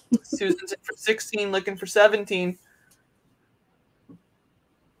 Susan's in for 16, looking for 17.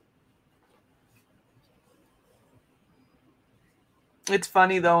 It's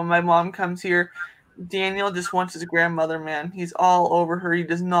funny though, when my mom comes here, Daniel just wants his grandmother, man. He's all over her. He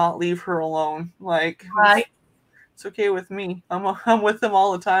does not leave her alone. Like, right. It's okay with me. I'm with him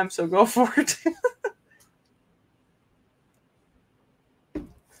all the time, so go for it.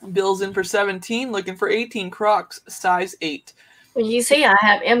 Bill's in for 17, looking for 18 Crocs, size 8. Well, you see, I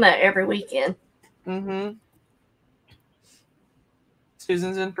have Emma every weekend. Mm-hmm.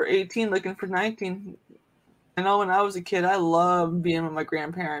 Susan's in for 18, looking for 19. I know when I was a kid, I loved being with my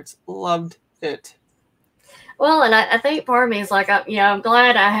grandparents. Loved it. Well, and I think part of me is like, I'm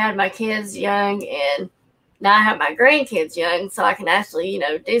glad I had my kids young and, Now I have my grandkids young, so I can actually,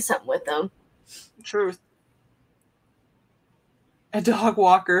 do something with them. Truth. A dog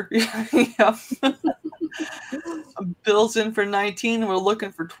walker. Yeah. Bill's in for 19. We're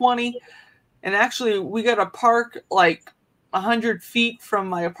looking for 20. And actually, we got a park like 100 feet from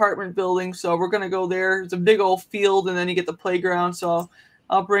my apartment building, so we're going to go there. It's a big old field, and then you get the playground, so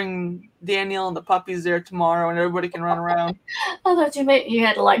I'll bring Daniel and the puppies there tomorrow, and everybody can run around. I thought you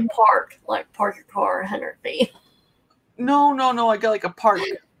had to, park your car 100 feet. No. I got like a park, a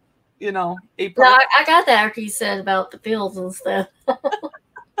park. No, I got that after you said about the fields and stuff.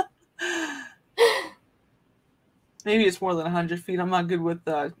 Maybe it's more than 100 feet. I'm not good with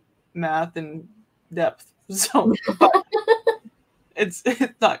math and depth, so but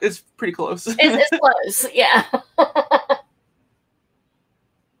it's pretty close. It's close, yeah.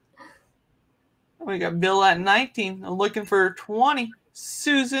 We got Bill at 19. I'm looking for 20.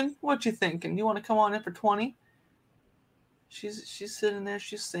 Susan, what you thinking? You want to come on in for 20? She's sitting there.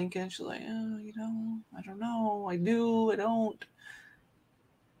 She's thinking. She's like, oh, I don't know. I do. I don't.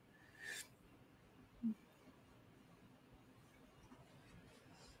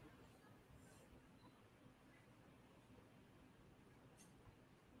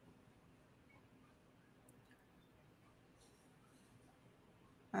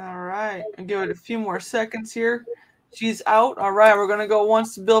 All right. I'll give it a few more seconds here. She's out. All right. We're going to go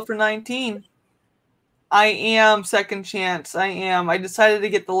once to Bill for 19. I am second chance. I am. I decided to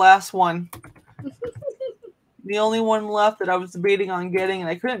get the last one. The only one left that I was debating on getting, and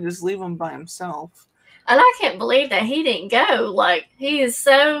I couldn't just leave him by himself. And I can't believe that he didn't go. Like, he is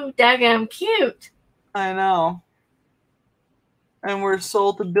so daggone cute. I know. And we're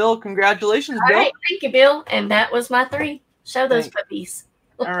sold to Bill. Congratulations, Bill. All right. Thank you, Bill. And that was my 3. Show those puppies.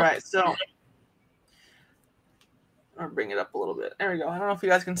 All right. So I'll bring it up a little bit. There we go. I don't know if you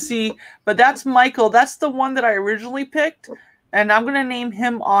guys can see, but that's Michael. That's the one that I originally picked, and I'm going to name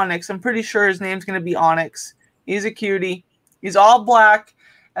him Onyx. I'm pretty sure his name's going to be Onyx. He's a cutie. He's all black,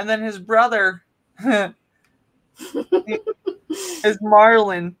 and then his brother is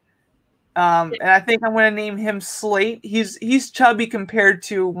Marlin, and I think I'm going to name him Slate. He's chubby compared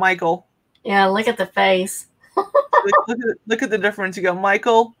to Michael. Yeah, look at the face. Look at the difference. You got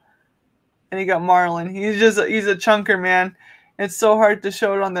Michael, and you got Marlin. He's a chunker, man. It's so hard to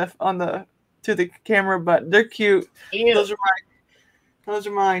show it to the camera, but they're cute. Ew. Those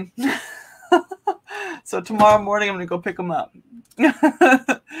are mine. So tomorrow morning I'm gonna go pick them up.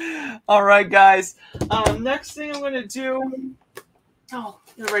 All right, guys. Next thing I'm gonna do. Oh,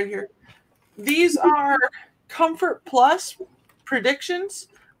 they're right here. These are Comfort Plus predictions.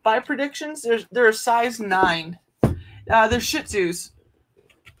 By predictions, they're a size 9. They're Shih Tzus.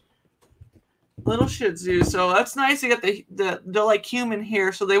 Little Shih Tzus. So that's nice. You got they're like human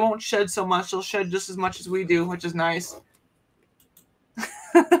here, so they won't shed so much. They'll shed just as much as we do, which is nice.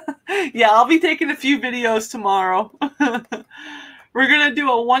 Yeah, I'll be taking a few videos tomorrow. We're gonna do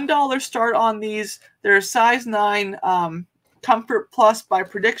a $1 start on these. They're a size 9 Comfort Plus by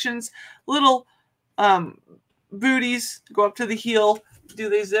predictions. Little booties go up to the heel. Do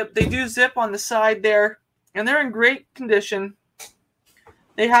they zip? They do zip on the side there, and they're in great condition.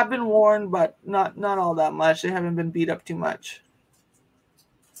 They have been worn, but not all that much. They haven't been beat up too much.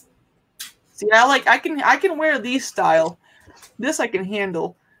 See, I can wear these style. This I can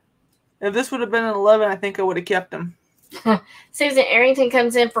handle. If this would have been an 11, I think I would have kept them. Susan Arrington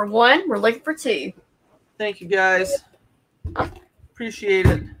comes in for 1. We're looking for 2. Thank you, guys. Appreciate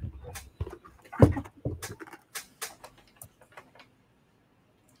it.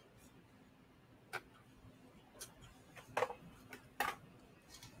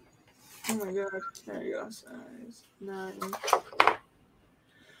 Oh my god. There you go. Size 9.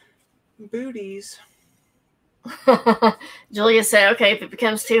 Booties. Julia said, okay, if it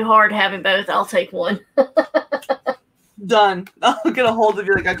becomes too hard having both, I'll take 1. Done. I'll get a hold of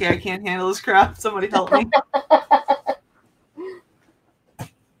you like, okay, I can't handle this crap. Somebody help me.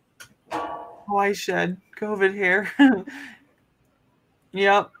 Oh, I shed COVID hair.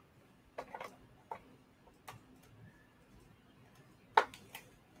 Yep.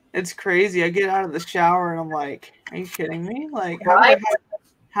 It's crazy. I get out of the shower and I'm like, are you kidding me? Like,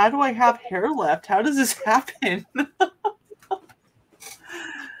 how do I have hair left? How does this happen?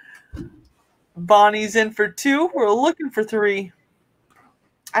 Bonnie's in for 2. We're looking for 3.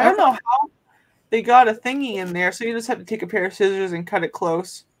 I don't know how they got a thingy in there, so you just have to take a pair of scissors and cut it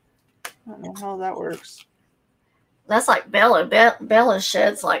close. I don't know how that works. That's like Bella. Bella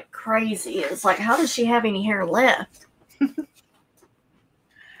sheds like crazy. It's like, how does she have any hair left?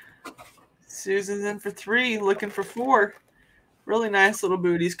 Susan's in for 3, looking for 4. Really nice little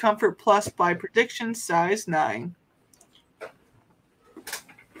booties. Comfort Plus by Prediction, size 9.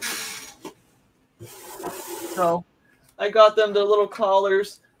 So I got them their little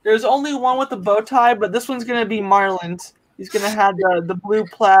collars. There's only one with the bow tie, but this one's gonna be Marlon's. He's gonna have the blue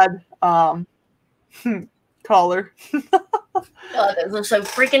plaid collar. Oh, those are so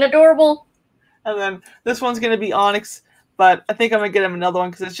freaking adorable. And then this one's gonna be Onyx, but I think I'm gonna get him another one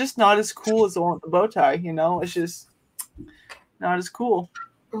because it's just not as cool as the one with the bow tie. You know, it's just not as cool.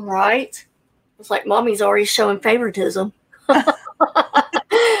 Right. It's like mommy's already showing favoritism.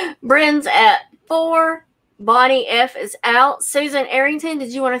 Bryn's at 4. Bonnie F is out. Susan Arrington,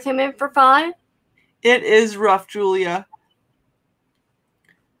 did you want to come in for 5? It is rough, Julia.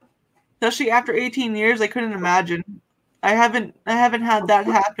 Especially after 18 years, I couldn't imagine. I haven't had that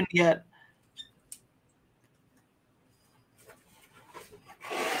happen yet.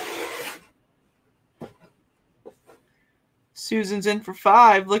 Susan's in for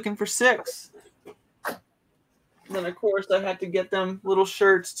 5, looking for 6. Then, of course, I had to get them little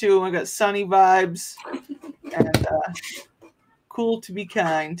shirts, too. I got Sunny Vibes and Cool to be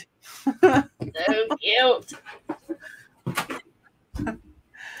Kind. So cute. I'm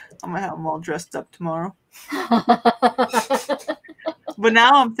going to have them all dressed up tomorrow. But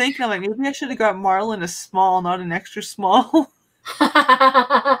now I'm thinking, like, maybe I should have got Marlon a small, not an extra small.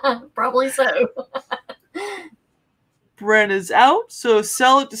 Probably so. Bren is out, so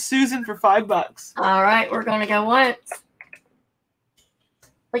sell it to Susan for $5. All right, we're going to go once.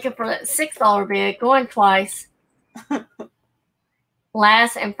 Looking for that $6 bid, going twice.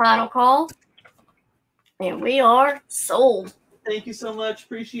 Last and final call. And we are sold. Thank you so much.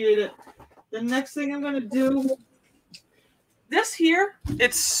 Appreciate it. The next thing I'm going to do, this here,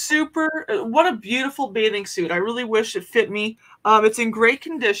 it's super, what a beautiful bathing suit. I really wish it fit me. It's in great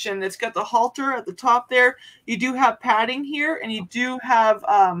condition. It's got the halter at the top there. You do have padding here, and you do have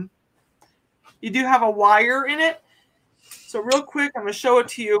a wire in it. So real quick, I'm going to show it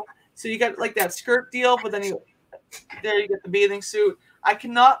to you. So you got like that skirt deal, but then there you get the bathing suit. I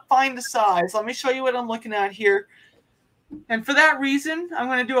cannot find the size. Let me show you what I'm looking at here. And for that reason, I'm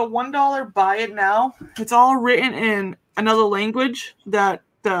going to do a $1 buy it now. It's all written in another language that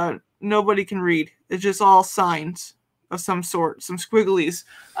nobody can read. It's just all signs of some sort, some squigglies.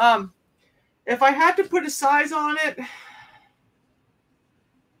 If I had to put a size on it,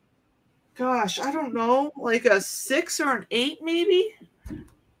 gosh, I don't know, like a 6 or an 8 maybe.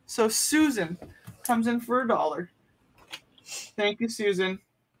 So Susan comes in for $1. Thank you, Susan.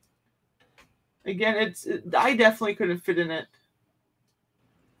 Again, I definitely could have fit in it.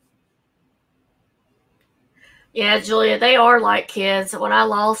 Yeah, Julia, they are like kids. When I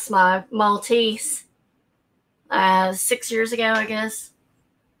lost my Maltese 6 years ago, I guess,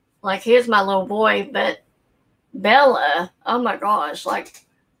 like he's my little boy, but Bella, oh my gosh, like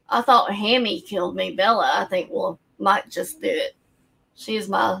I thought Hammy killed me. Bella, I think, might just do it. She's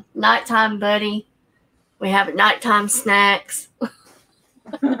my nighttime buddy. We have nighttime snacks.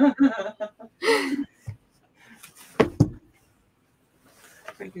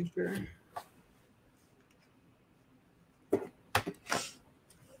 Making sure.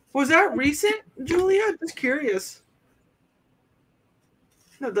 Was that recent, Julia? Just curious.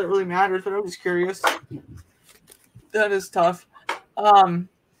 Not that it really matters, but I'm just curious. That is tough.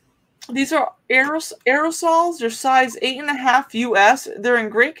 These are aerosols. They're size 8.5 US. They're in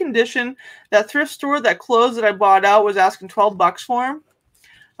great condition. That thrift store, that clothes that I bought out was asking $12 for them.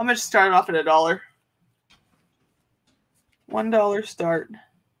 I'm going to start off at $1. $1 start.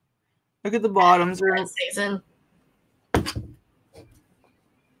 Look at the bottoms. They're Season.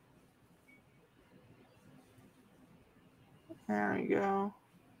 There we go.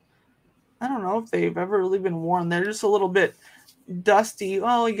 I don't know if they've ever really been worn. They're just a little bit dusty.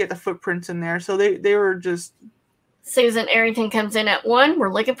 Well, you get the footprints in there. So they were just... Susan Arrington comes in at 1.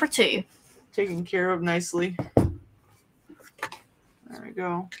 We're looking for 2. Taken care of nicely. There we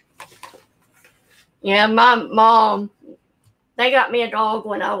go. Yeah, my mom, they got me a dog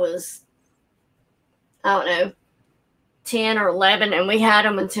when I was, I don't know, 10 or 11, and we had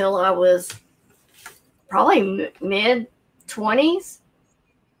him until I was probably mid-20s.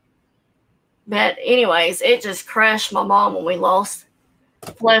 But anyways, it just crushed my mom when we lost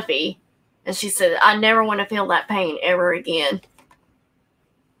Fluffy. And she said, I never want to feel that pain ever again.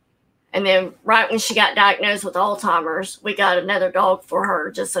 And then right when she got diagnosed with Alzheimer's, we got another dog for her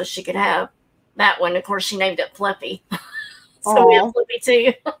just so she could have that one. Of course, she named it Fluffy. So Aww. we have Fluffy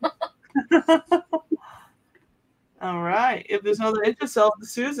too. All right. If there's no other interest, sell it to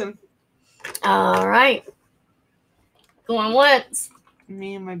Susan. All right. Going once.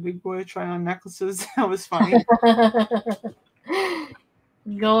 Me and my big boy trying on necklaces. That was funny.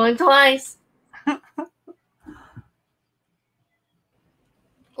 Going twice.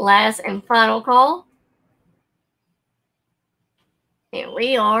 Last and final call. And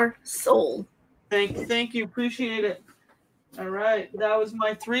we are sold. Thank you. Appreciate it. All right. That was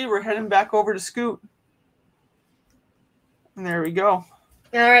my 3. We're heading back over to Scoot. And there we go.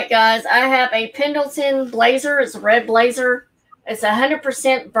 All right, guys. I have a Pendleton blazer. It's a red blazer. It's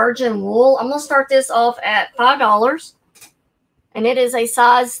 100% virgin wool. I'm going to start this off at $5. And it is a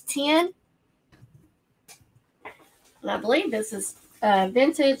size 10. And I believe this is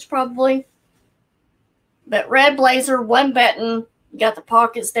vintage probably. But red blazer, 1 button. You got the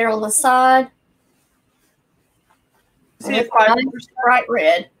pockets there on the side. See a $5 bright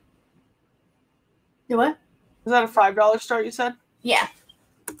red. Do what? Is that a $5 start you said? Yeah.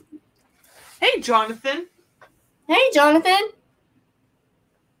 Hey, Jonathan. Hey, Jonathan.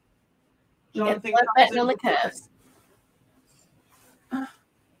 Jonathan one button on the cuffs.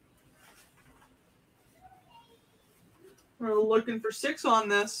 We're looking for 6 on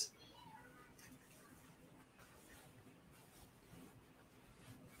this.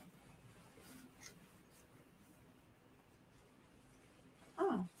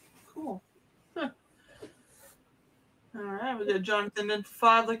 Oh, cool. Huh. All right, we got Jonathan in for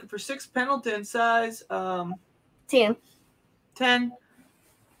 5, looking for 6. Pendleton size 10. 10.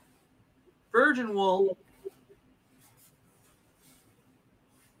 Virgin wool.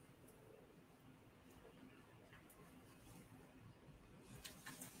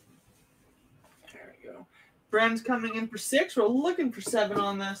 There we go. Brand's coming in for 6. We're looking for 7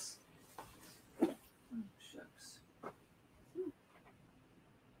 on this. Oh, shucks.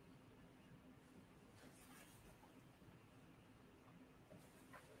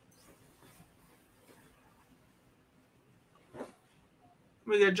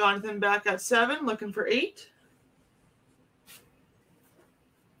 We got Jonathan back at 7, looking for 8.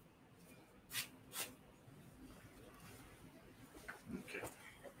 Okay.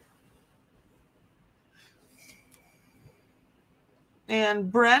 And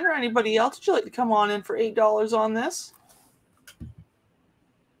Bren or anybody else, would you like to come on in for $8 on this?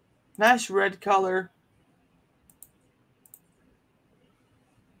 Nice red color.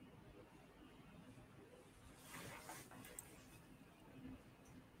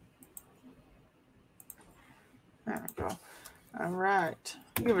 There we go. All right.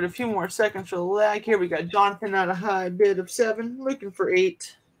 Give it a few more seconds for the lag. Here we got Jonathan at a high bid of 7, looking for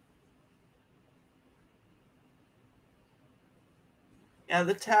 8. Yeah,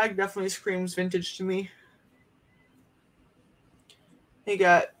 the tag definitely screams vintage to me. You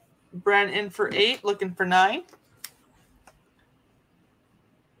got Bren in for 8, looking for 9.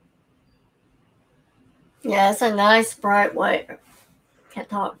 Yeah, it's a nice bright white. Can't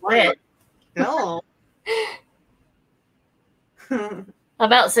talk. Red. No. I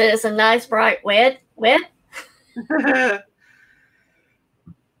about to say it's a nice bright red.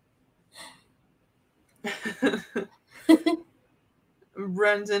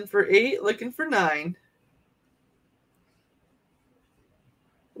 Bren's in for 8, looking for 9.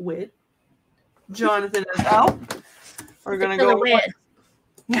 Wit. Jonathan is out. We're gonna go wet.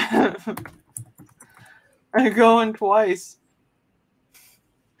 I'm going twice.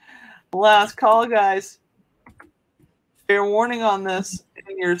 Last call, guys. Fair warning on this.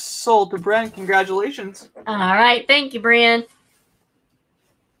 And you're sold to Brent. Congratulations. All right. Thank you, Brian.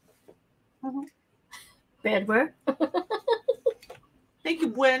 Bedware. Thank you,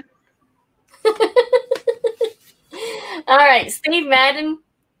 Gwen. All right. Steve Madden.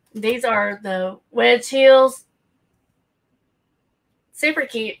 These are the wedge heels. Super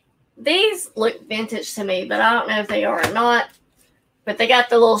cute. These look vintage to me, but I don't know if they are or not. But they got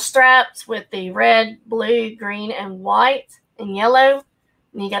the little straps with the red, blue, green, and white and yellow.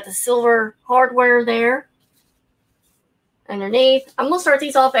 And you got the silver hardware there underneath. I'm going to start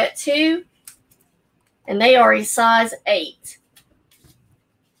these off at 2. And they are a size 8.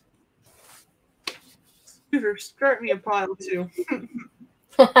 Scooter, start me a pile too.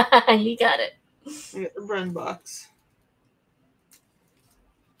 You got it. I got the Bren box.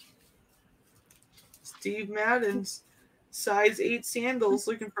 Steve Madden's size 8 sandals,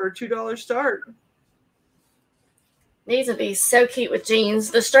 looking for a $2 start. These would be so cute with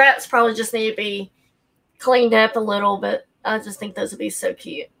jeans. The straps probably just need to be cleaned up a little, but I just think those would be so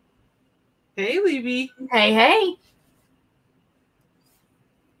cute. Hey, Levy. Hey, hey.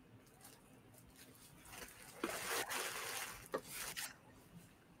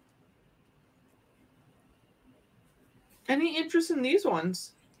 Any interest in these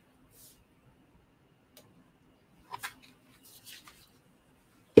ones?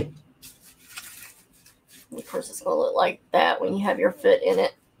 course, it's going to look like that when you have your foot in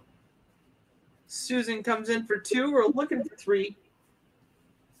it. Susan comes in for 2. We're looking for 3.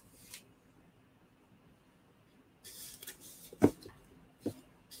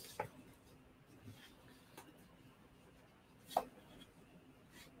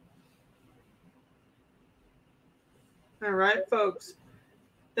 All right, folks.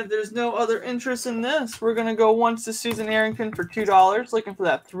 If there's no other interest in this, we're going to go once to Susan Arrington for $2, looking for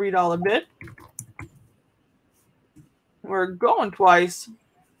that $3 bid. We're going twice.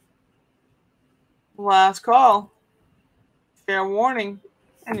 Last call. Fair warning.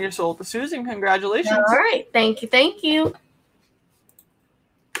 And you're sold to Susan. Congratulations. All right. Thank you. Thank you.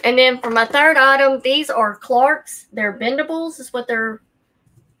 And then for my third item, these are Clark's. They're bendables is what their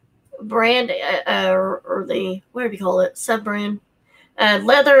brand, or the, what do you call it? Sub-brand.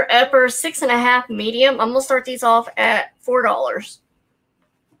 Leather upper, 6.5 medium. I'm going to start these off at $4.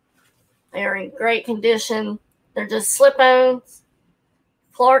 They're in great condition. They're just slip-ons.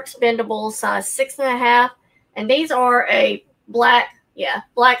 Clark's bendable, size 6.5. And these are a black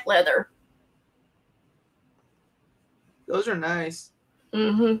leather. Those are nice.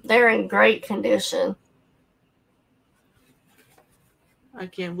 They're in great condition. I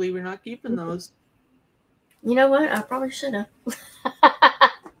can't believe we're not keeping those. You know what? I probably should have.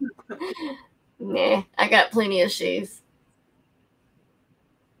 Nah, I got plenty of shoes.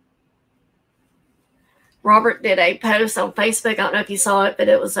 Robert did a post on Facebook. I don't know if you saw it, but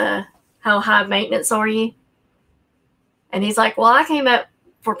it was how high maintenance are you? And he's like, well, I came up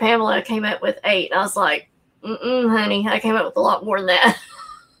for Pamela. I came up with 8. And I was like, honey, I came up with a lot more than that.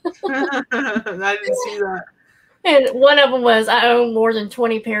 I didn't see that. And one of them was, I own more than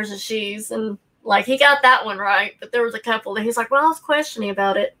 20 pairs of shoes. And like, he got that one right. But there was a couple that he's like, well, I was questioning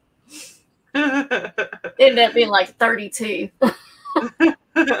about it. Ended up being like 32.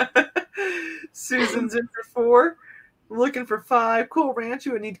 Susan's in for 4. We're looking for 5. Cool Ranch,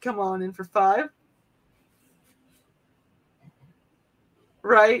 you would need to come on in for 5.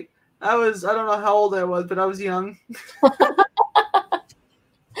 Right? I don't know how old I was, but I was young.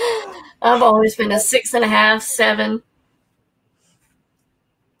 I've always been a 6.5, 7.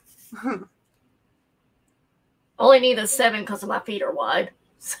 Only need a 7 because my feet are wide.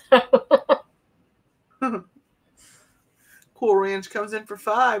 So. Cool Ranch comes in for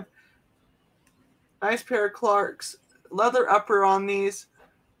 5. Nice pair of Clark's. Leather upper on these.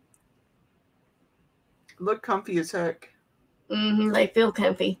 Look comfy as heck. They feel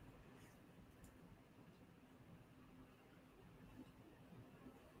comfy.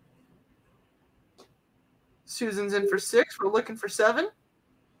 Susan's in for 6. We're looking for 7.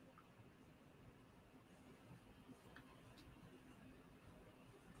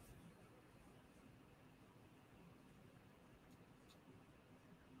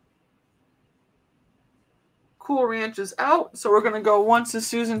 Cool Ranch is out, so we're going to go once to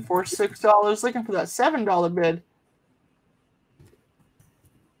Susan for $6, looking for that $7 bid.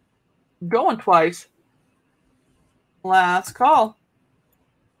 Going twice. Last call.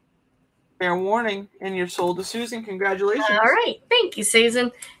 Fair warning, and you're sold to Susan. Congratulations. All right. Thank you,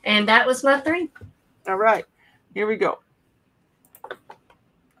 Susan. And that was my 3. All right. Here we go.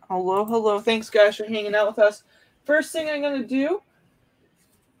 Hello, hello. Thanks, guys, for hanging out with us. First thing I'm going to do,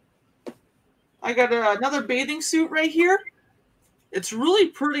 I got another bathing suit right here. It's really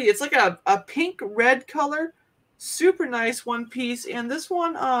pretty. It's like a pink red color. Super nice one piece. And this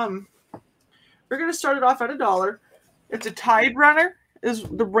one, we're going to start it off at $1. It's a Tide Runner is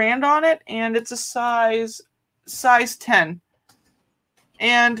the brand on it, and it's a size 10.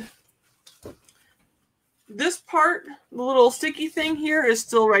 And this part, the little sticky thing here, is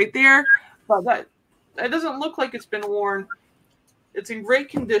still right there, but that doesn't look like it's been worn. It's in great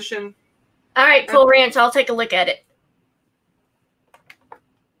condition. All right, Cool Ranch, I'll take a look at it.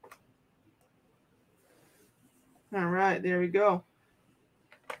 All right, there we go.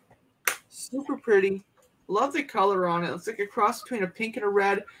 Super pretty. Love the color on it. It's like a cross between a pink and a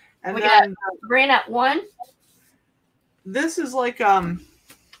red. And we then got brand at 1. This is like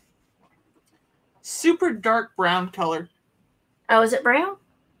super dark brown color. Oh, is it brown?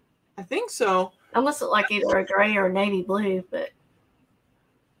 I think so. Almost look like either a gray or a navy blue, but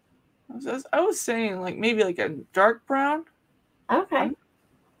I was saying like maybe like a dark brown. Okay.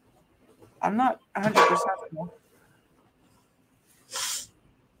 I'm not 100% sure.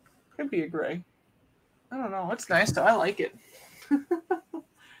 Could be a gray. I don't know. It's nice though. I like it.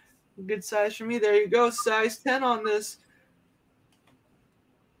 Good size for me. There you go. Size 10 on this.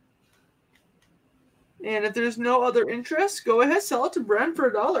 And if there's no other interest, go ahead, sell it to Bren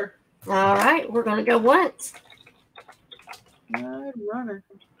for $1. All right. We're going to go once. Tide Runner.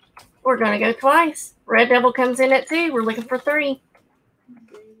 We're going to go twice. Red Devil comes in at 2. We're looking for 3.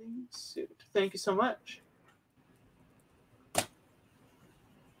 Bathing suit. Thank you so much.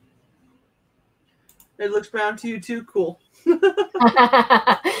 It looks brown to you too. Cool.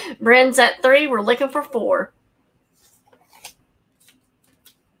 Bren's at 3. We're looking for 4.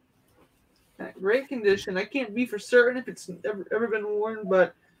 Great condition. I can't be for certain if it's ever been worn,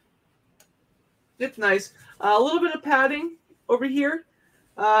 but it's nice. A little bit of padding over here.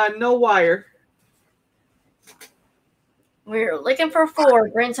 No wire. We're looking for 4.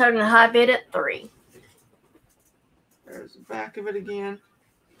 Bren's holding a high bid at 3. There's the back of it again.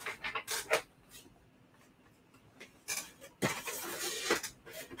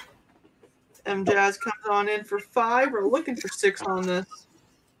 Jazz comes on in for 5. We're looking for 6 on this.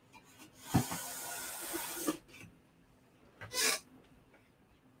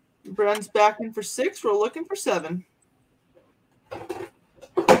 Bren's back in for 6. We're looking for 7.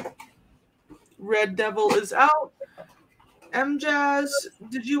 Red Devil is out. Jazz,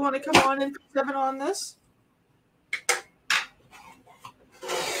 did you want to come on in for 7 on this?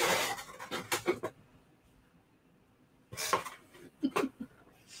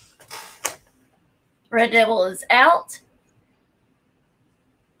 Red Devil is out.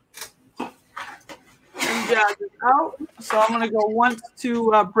 Jazz is out. So I'm going to go once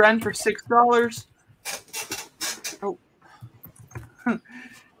to Bren for $6. Oh.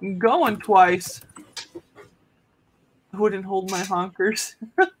 Going twice. I wouldn't hold my honkers.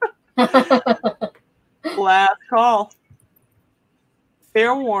 Last call.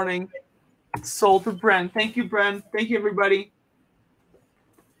 Fair warning. Sold to Bren. Thank you, Bren. Thank you, everybody.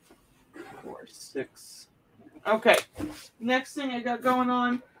 4, 6. Okay. Next thing I got going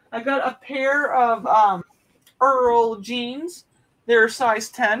on, I got a pair of Earl jeans. They're size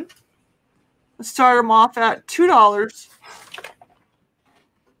 10. Let's start them off at $2. Let's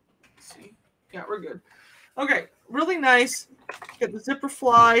see. Yeah, we're good. Okay. Really nice. Get the zipper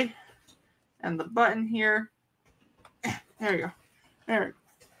fly and the button here. There you go. There.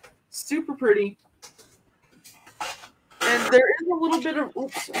 Super pretty. And there is a little bit of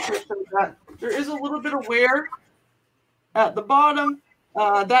there is a little bit of wear at the bottom.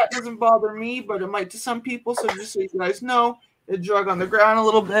 That doesn't bother me, but it might to some people. So just so you guys know, it drug on the ground a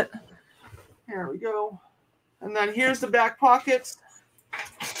little bit. There we go. And then here's the back pockets.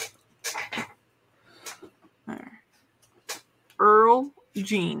 There. Earl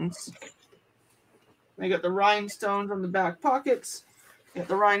jeans. They got the rhinestones on the back pockets. Got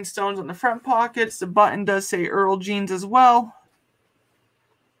the rhinestones on the front pockets. The button does say Earl jeans as well.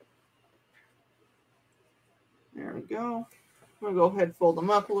 There we go. I'm going to go ahead and fold them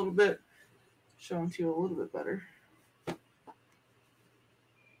up a little bit. Show them to you a little bit better.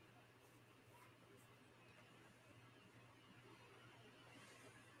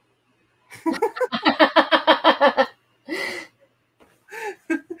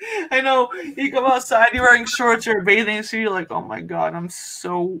 I know you come outside, you're wearing shorts or a bathing suit, you're like, oh my god, I'm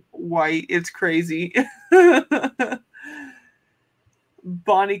so white. It's crazy.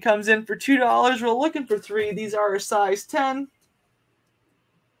 Bonnie comes in for $2. We're looking for 3. These are a size 10.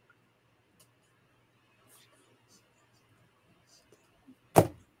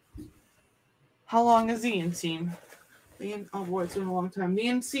 How long is the inseam? Oh boy, it's been a long time. The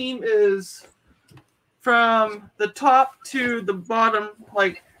inseam is from the top to the bottom,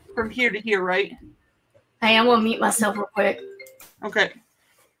 like from here to here, right? Hey, I'm gonna mute myself real quick. Okay.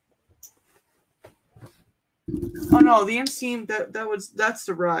 Oh no, the inseam that's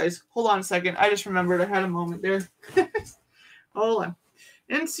the rise. Hold on a second. I just remembered I had a moment there. Hold on.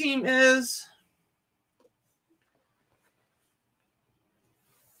 Inseam is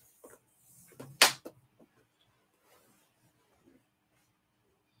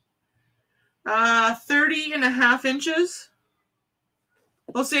uh 30.5 inches.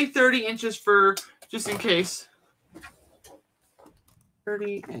 We'll say 30 inches for just in case.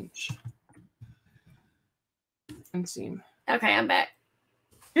 30-inch inseam. Okay, I'm back.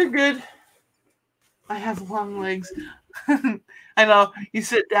 You're good. I have long legs. I know. You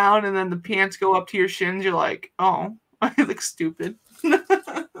sit down and then the pants go up to your shins. You're like, oh, I look stupid. There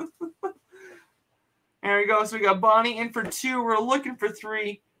we go. So we got Bonnie in for 2. We're looking for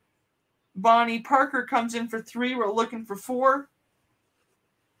 3. Bonnie Parker comes in for 3. We're looking for 4.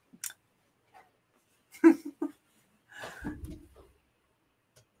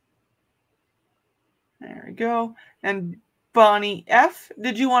 There we go. And Bonnie F,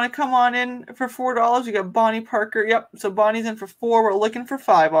 did you want to come on in for $4? We got Bonnie Parker. Yep. So Bonnie's in for 4. We're looking for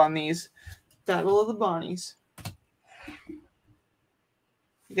 5 on these. Battle of the Bonnies.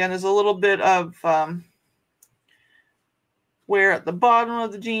 Again, there's a little bit of wear at the bottom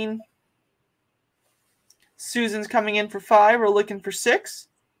of the jean. Susan's coming in for 5. We're looking for 6.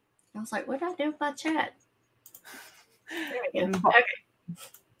 I was like, what did I do with my chat? There we go. And Okay.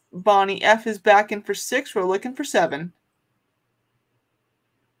 Bonnie F is back in for 6. We're looking for 7.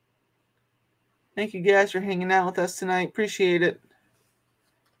 Thank you guys for hanging out with us tonight. Appreciate it.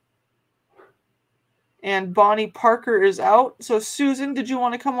 And Bonnie Parker is out. So Susan, did you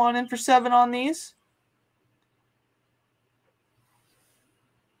want to come on in for 7 on these?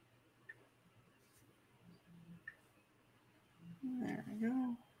 There we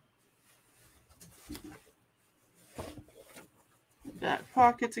go. Back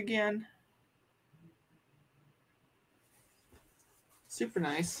pockets again. Super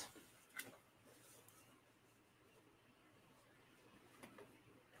nice.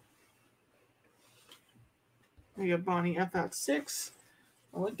 We got Bonnie F at 6.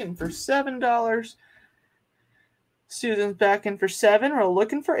 We're looking for $7. Susan's back in for 7. We're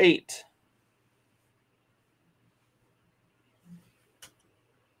looking for 8.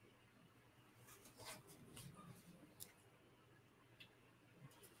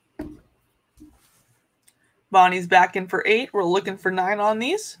 Bonnie's back in for 8. We're looking for 9 on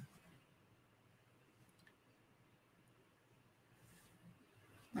these.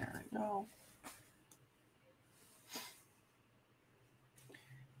 There we go.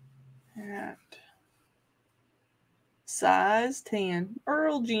 And size 10.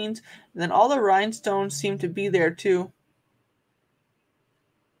 Earl jeans. And then all the rhinestones seem to be there too.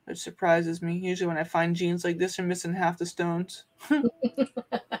 Which surprises me. Usually when I find jeans like this, they're missing half the stones.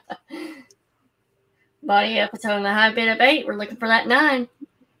 Body up is on the high bid of 8. We're looking for that 9.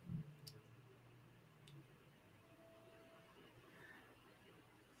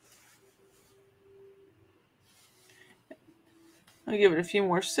 I'll give it a few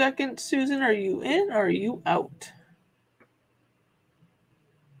more seconds. Susan, are you in or are you out?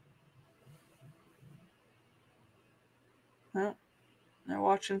 Oh, they're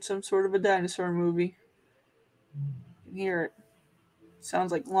watching some sort of a dinosaur movie. You can hear it.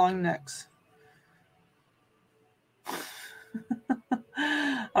 Sounds like long necks.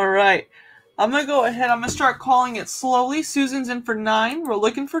 All right. I'm going to go ahead. I'm going to start calling it slowly. Susan's in for 9. We're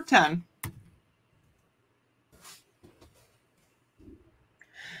looking for 10.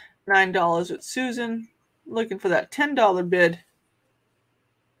 $9 with Susan. Looking for that $10 bid.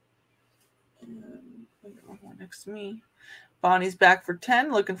 And I got one next to me. Bonnie's back for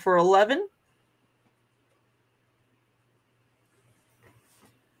 10. Looking for 11.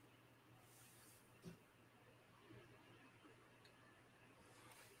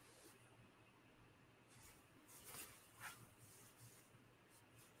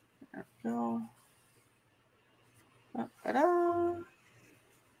 There we go. Ta-da.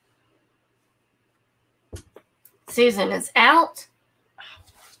 Susan is out.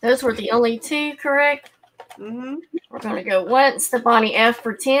 Those were the only 2, correct? Mm-hmm. We're going to go once to Bonnie F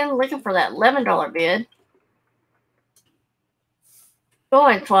for 10, looking for that $11 bid.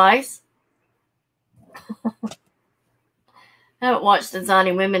 Going twice. I haven't watched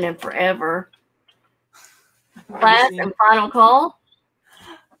Designing Women in forever. Last and final call.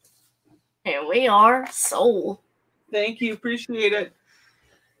 And we are sold. Thank you. Appreciate it.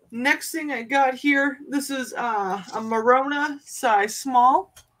 Next thing I got here, this is a Marona size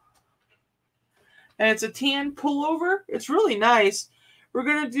small. And it's a tan pullover. It's really nice. We're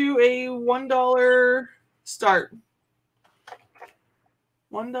going to do a $1 start.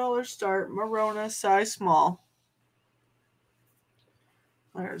 $1 start, Marona size small.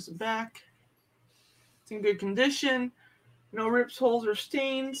 There's the back. It's in good condition. No rips, holes, or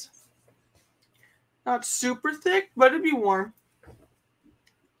stains. Not super thick, but it'd be warm.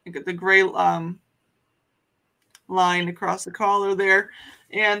 You get the gray line across the collar there.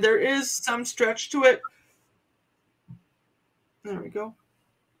 And there is some stretch to it. There we go.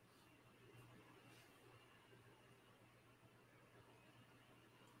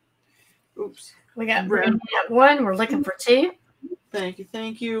 Oops. We got one. We're looking for 2. Thank you.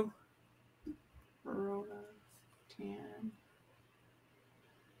 Thank you. Verona, tan.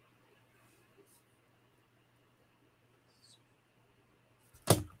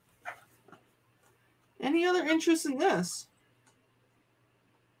 Any other interest in this?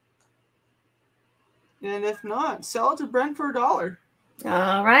 And if not, sell it to Brent for $1.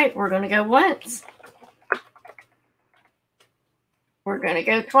 All right. We're going to go once. We're going to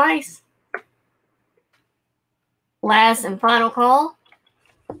go twice. Last and final call.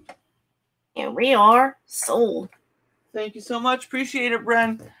 And we are sold. Thank you so much. Appreciate it,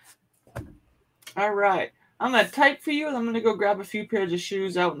 Bren. All right. I'm going to type for you, and I'm going to go grab a few pairs of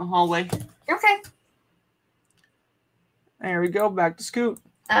shoes out in the hallway. Okay. There we go. Back to Scoot.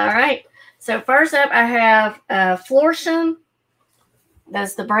 All right. So first up, I have Florsham.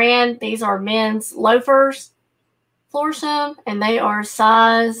 That's the brand. These are men's loafers, Florsham, and they are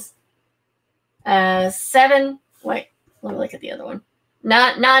size 7. Wait, let me look at the other one.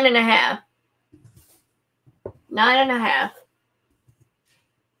 9.5. 9.5.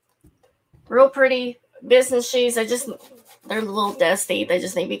 Real pretty business shoes. They're a little dusty. They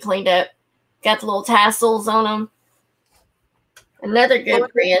just need to be cleaned up. Got the little tassels on them. Another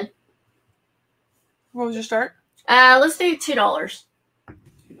good brand. What was your start? Let's do $2. $2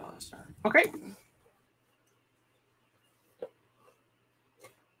 start. Okay.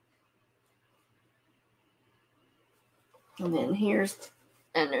 And then here's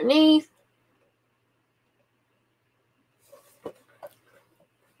underneath.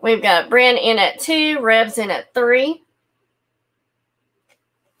 We've got Brand in at 2, Revs in at 3.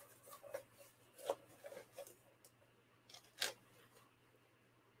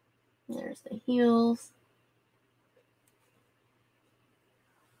 There's the heels.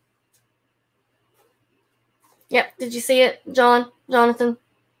 Yep, did you see it, Jonathan?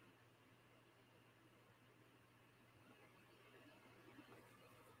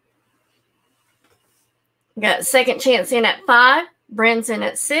 Got Second Chance in at 5. Brent's in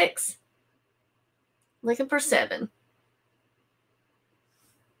at 6. Looking for 7.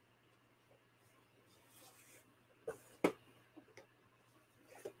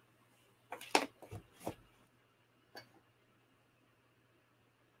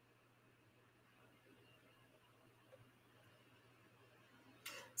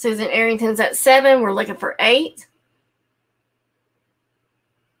 Susan Arrington's at 7. We're looking for 8.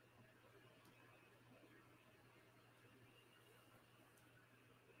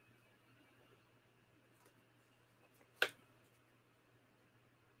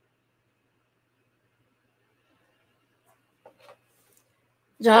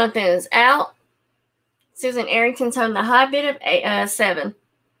 Jonathan is out. Susan Arrington's on the high bid of 7.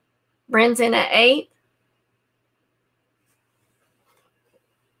 Bren's in at 8.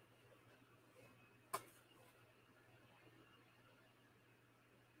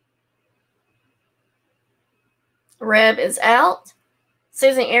 Reb is out.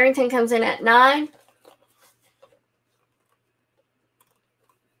 Susan Arrington comes in at 9.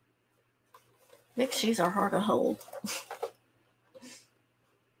 Big shoes are hard to hold.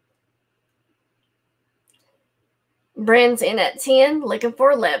 Bren's in at 10, looking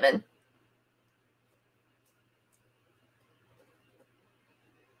for 11.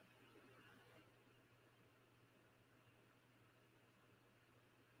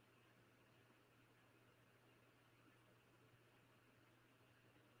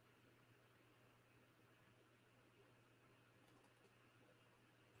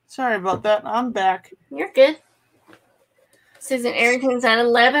 Sorry about that. I'm back. You're good. Susan Arrington's at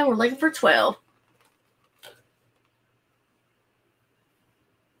 11. We're looking for 12.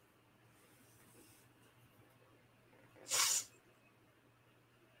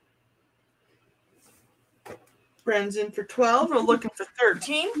 Bren's in for 12. We're looking for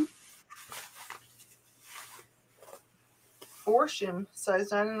 13. Florsham,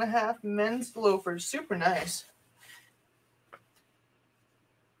 size 9.5, men's loafers. Super nice.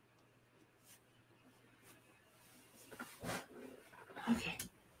 Okay.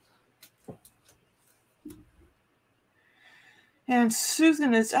 And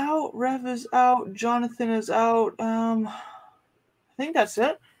Susan is out. Rev is out. Jonathan is out. I think that's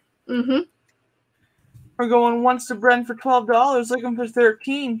it. Mm-hmm. We're going once to Bren for $12, looking for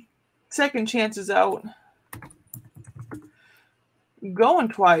 13. Second Chance is out. Going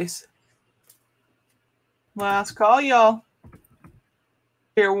twice. Last call, y'all.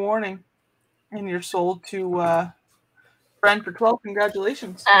 Fair warning. And you're sold to Bren for 12.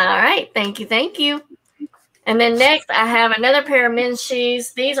 Congratulations. All right. Thank you. Thank you. And then next, I have another pair of men's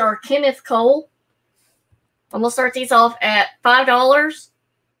shoes. These are Kenneth Cole. I'm going to start these off at $5.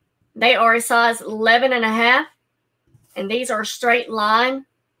 They are a size 11.5. And these are straight line.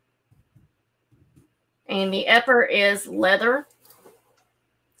 And the upper is leather.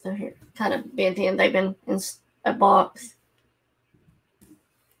 So here, kind of bent in. They've been in a box.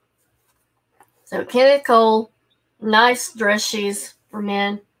 So Kenneth Cole, nice dress shoes for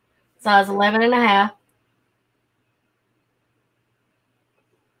men, size 11.5.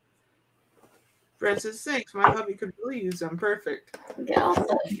 Dresses 6. My hubby could really use them. Perfect. Yeah.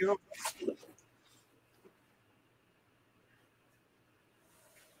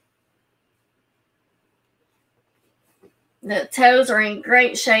 The toes are in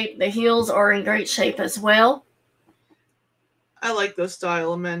great shape. The heels are in great shape as well. I like those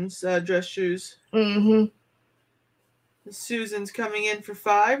style of men's dress shoes. Mm-hmm. Susan's coming in for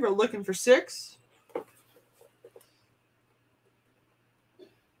 5. We're looking for 6.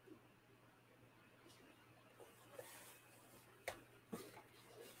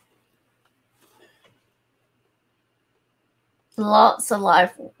 Lots of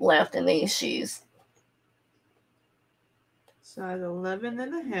life left in these shoes. Size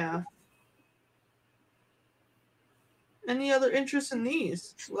 11.5. Any other interest in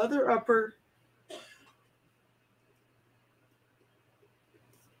these? Leather upper.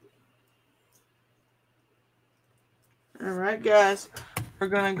 All right, guys. We're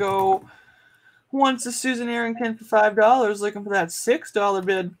going to go once to Susan Arrington for $5, looking for that $6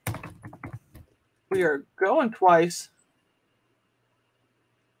 bid. We are going twice.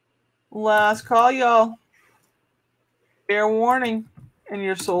 Last call, y'all. Fair warning. And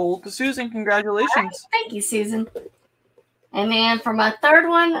you're sold to Susan. Congratulations. Right, thank you, Susan. And then for my third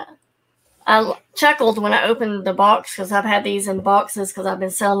one, I chuckled when I opened the box because I've had these in boxes because I've been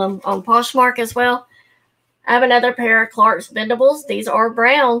selling them on Poshmark as well. I have another pair of Clark's Bendables. These are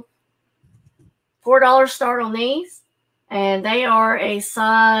brown. $4 start on these. And they are a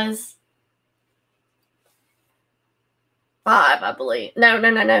size 5, I believe.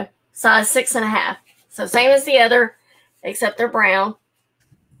 No. Size 6.5. So same as the other, except they're brown.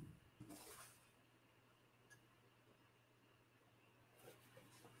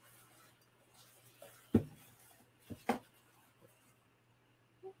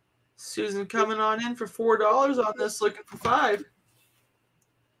 Susan coming on in for $4 on this, looking for 5.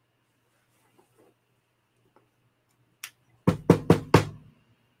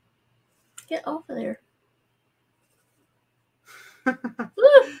 Get off of there.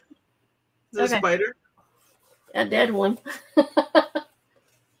 Is there a spider? A dead one.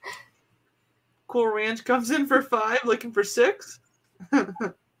 Cool Ranch comes in for 5, looking for 6.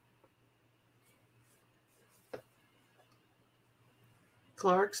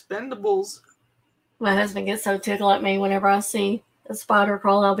 Clark's Bendables. My husband gets so tickled at me whenever I see a spider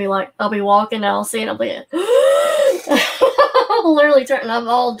crawling. I'll be walking and I'll see it and I'll be I'll literally I'm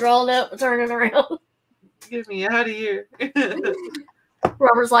all drawn up, turning around. Get me out of here.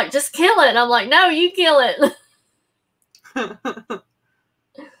 Robert's like, just kill it. And I'm like, no, you kill it.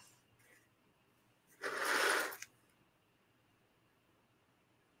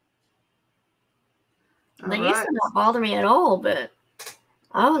 They used to not bother me at all, but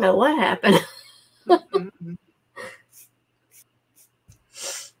I don't know what happened.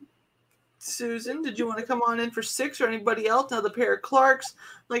 Susan, did you want to come on in for 6 or anybody else? Another pair of Clark's,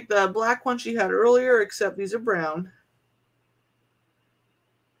 like the black one she had earlier, except these are brown.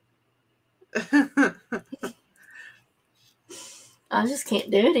 I just can't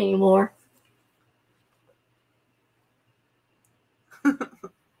do it anymore.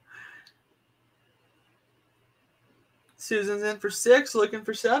 Susan's in for 6, looking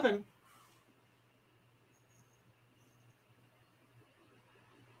for 7.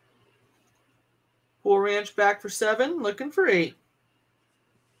 Cool Ranch back for 7, looking for 8.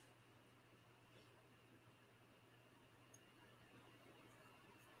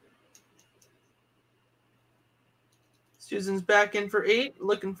 Susan's back in for 8,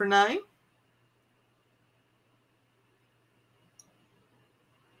 looking for 9.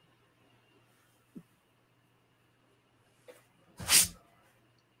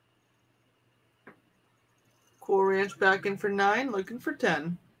 Cool Ranch back in for 9, looking for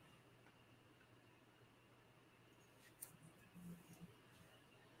 10.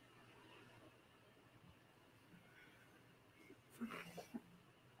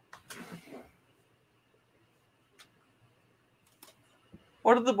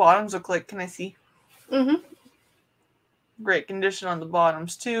 What do the bottoms look like? Can I see? Mm-hmm. Great condition on the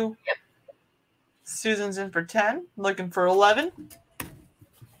bottoms, too. Yep. Susan's in for 10, looking for 11.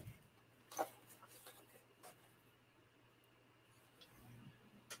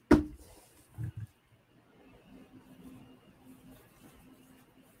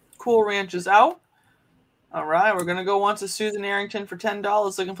 Cool Ranch is out. All right, we're going to go once to Susan Arrington for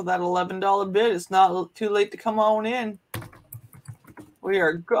 $10, looking for that $11 bid. It's not too late to come on in. We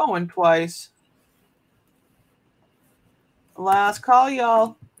are going twice. Last call,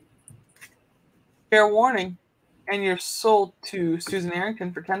 y'all. Fair warning. And you're sold to Susan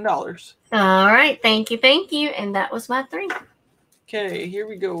Arrington for $10. All right, thank you. And that was my 3. Okay, here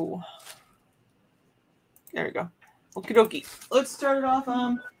we go. There we go. Okie dokie. Let's start it off.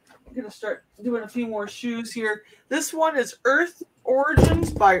 I'm going to start doing a few more shoes here. This one is Earth Origins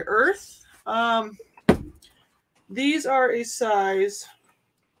by Earth. These are a size,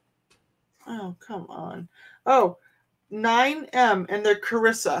 oh, come on. Oh, 9M, and they're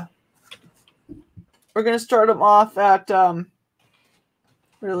Carissa. We're going to start them off at,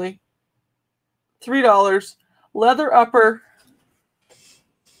 really, $3. Leather upper.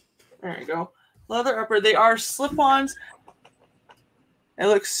 There you go. Leather upper. They are slip-ons. It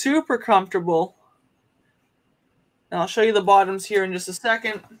looks super comfortable. And I'll show you the bottoms here in just a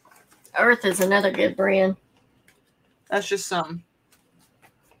second. Earth is another good brand. That's just some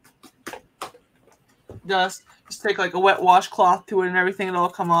dust. Just take like a wet washcloth to it and everything. It'll all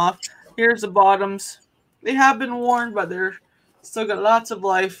come off. Here's the bottoms. They have been worn, but they're still got lots of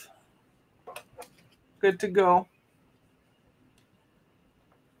life. Good to go.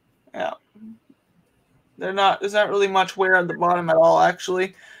 Yeah. There's not really much wear at the bottom at all,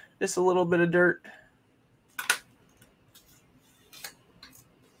 actually. Just a little bit of dirt.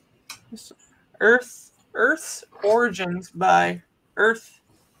 Earth's Origins by Earth.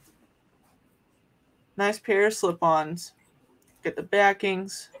 Nice pair of slip-ons. Get the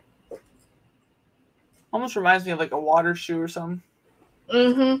backings. Almost reminds me of like a water shoe or something.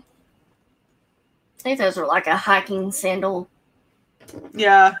 Mm-hmm. I think those are like a hiking sandal.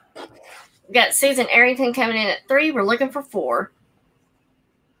 Yeah. We got Susan Arrington coming in at 3. We're looking for 4.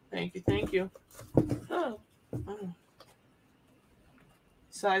 Thank you, thank you. Oh.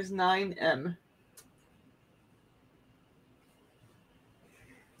 Size 9M.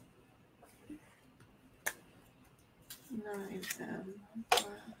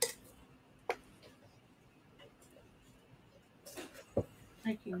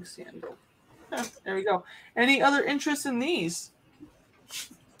 Hiking sandal. There we go. Any other interest in these?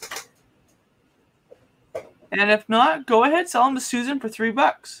 And if not, go ahead, sell them to Susan for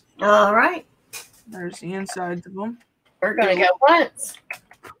 $3. All right. There's the insides of them. We're going to go once.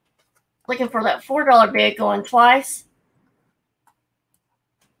 Looking for that $4 bid going twice.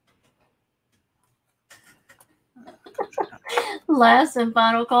 Last and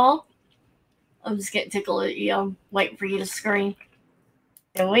final call. I'm just getting tickled at you. I'm waiting for you to scream.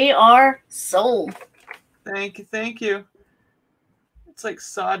 And we are sold. Thank you, thank you. It's like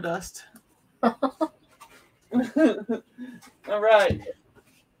sawdust. All right.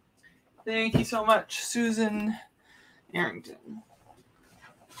 Thank you so much, Susan Arrington.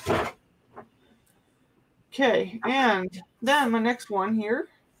 Okay, and then my next one here.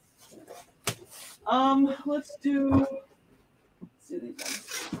 Let's see these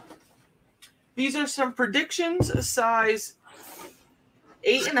ones. These are some predictions, size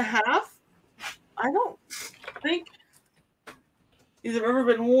 8.5. I don't think these have ever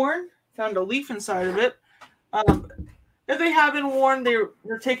been worn. Found a leaf inside of it. If they have been worn,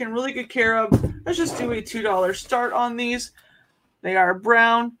 they're taken really good care of. Let's just do a $2 start on these. They are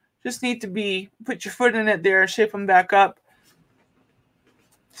brown. Just need to put your foot in it there, shape them back up.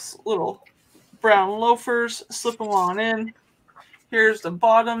 Just little brown loafers, slip them on in. Here's the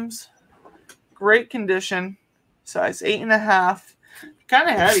bottoms. Great condition. Size 8.5. Kind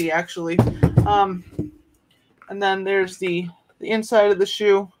of heavy, actually. And then there's the inside of the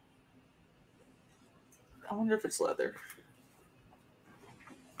shoe. I wonder if it's leather.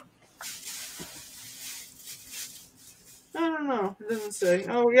 I don't know. It doesn't say.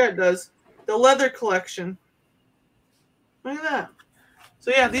 Oh, yeah, it does. The leather collection. Look at that.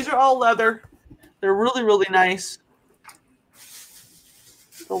 So, yeah, these are all leather. They're really, really nice.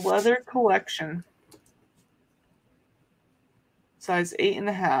 The leather collection. Size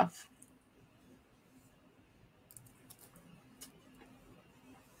 8.5.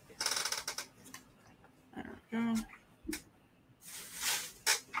 There we go.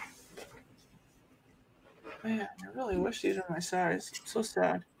 Man, I really wish these were my size. I'm so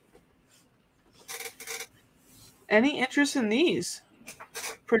sad. Any interest in these?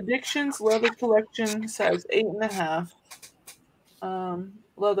 Predictions, leather collection, size 8.5.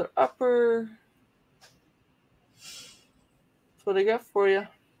 Leather upper. That's what I got for you.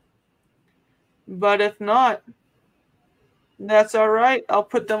 But if not, that's all right. I'll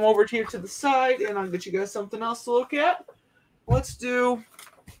put them over here to the side, and I'll get you guys something else to look at. Let's do.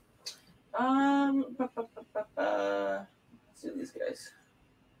 Let's do these guys.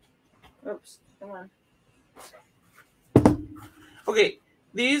 Oops, come on. Okay,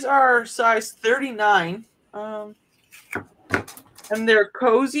 these are size 39. And they're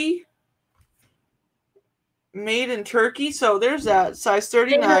cozy. Made in Turkey. So there's that. Size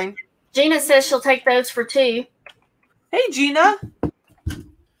 39. Gina says she'll take those for 2. Hey, Gina.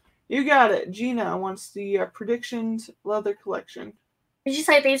 You got it. Gina wants the Predictions leather collection. Did you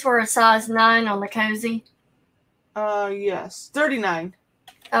say these were a size 9 on the cozy? Yes. 39.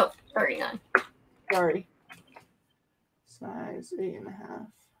 Oh, 39. Sorry. Size 8.5.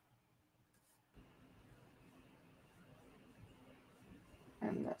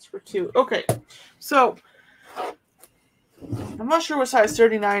 And that's for 2. Okay, so I'm not sure what size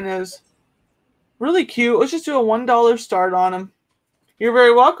 39 is. Really cute. Let's just do a $1 start on them. You're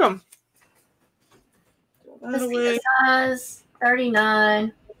very welcome. Let's see the size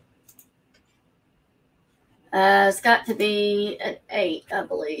 39. It's got to be an 8, I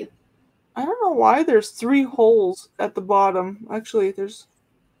believe. I don't know why there's 3 holes at the bottom. Actually,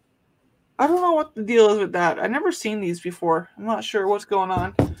 I don't know what the deal is with that. I've never seen these before. I'm not sure what's going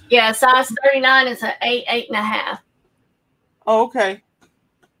on. Yeah, size 39 is an 8, 8.5. Oh, okay.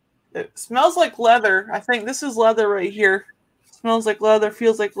 It smells like leather. I think this is leather right here. Smells like leather,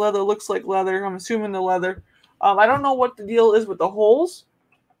 feels like leather, looks like leather. I'm assuming the leather. I don't know what the deal is with the holes.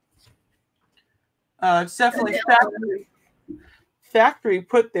 It's definitely factory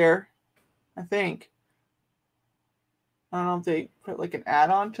put there, I think. I don't know if they put like an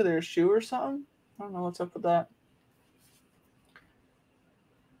add-on to their shoe or something. I don't know what's up with that.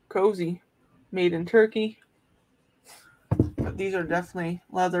 Cozy. Made in Turkey. But these are definitely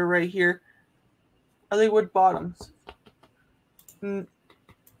leather right here. Are they wood bottoms?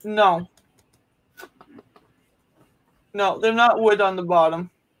 No. No, they're not wood on the bottom.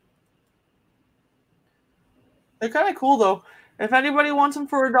 They're kind of cool though. If anybody wants them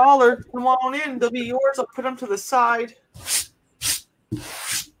for $1, come on in. They'll be yours. I'll put them to the side.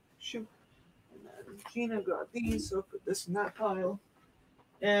 Shoot. Gina got these, so I'll put this in that pile.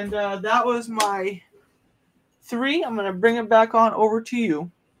 And that was my 3. I'm going to bring it back on over to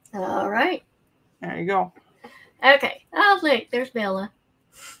you. All right. There you go. Okay. Oh, look, there's Bella.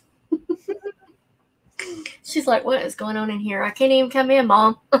 She's like, what is going on in here? I can't even come in,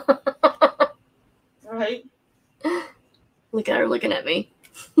 Mom. Right. Look at her looking at me.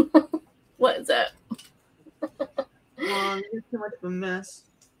 What is that? Mom, you're too much of a mess.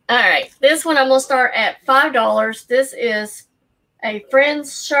 All right. This one I'm going to start at $5. This is a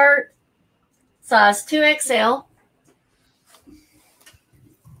Friends shirt, size 2XL.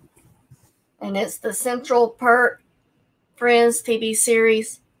 And it's the Central Perk Friends TV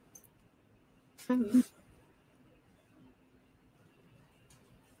series.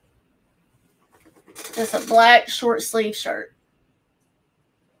 It's a black short sleeve shirt.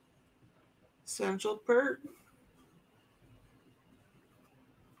 Central Perk.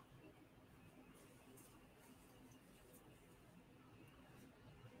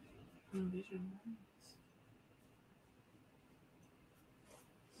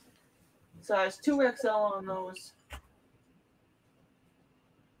 Size 2XL on those.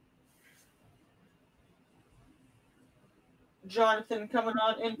 Jonathan coming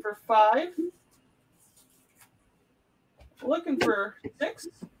on in for 5. Looking for 6.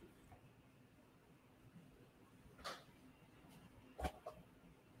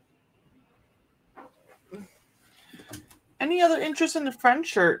 Any other interest in the Friend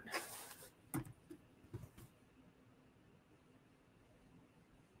shirt?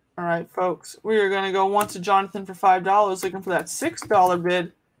 All right, folks. We are going to go once to Jonathan for $5, looking for that $6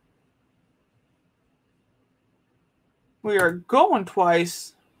 bid. We are going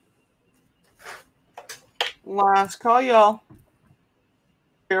twice. Last call, y'all.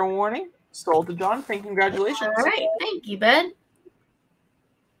 Fair warning. Sold to Jonathan. Congratulations. All right. Thank you, bud.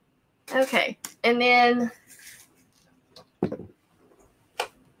 Okay. And then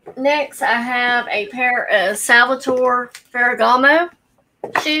next I have a pair of Salvatore Ferragamo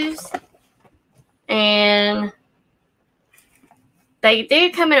shoes. And they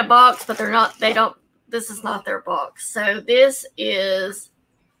do come in a box, but this is not their box. So this is,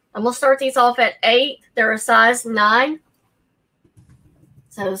 I'm going to start these off at 8. They're a size 9.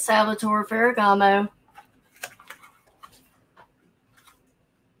 So Salvatore Ferragamo.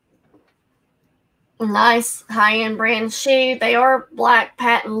 Nice high-end brand shoe. They are black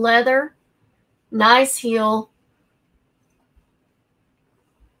patent leather. Nice heel.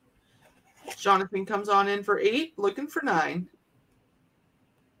 Jonathan comes on in for 8, looking for 9.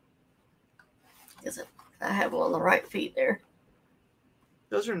 I have on the right feet there.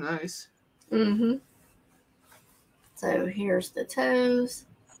 Those are nice. Mm-hmm. So here's the toes.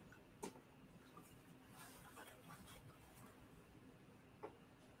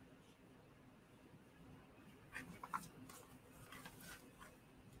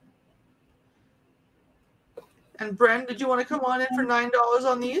 And Bren, did you want to come on in for $9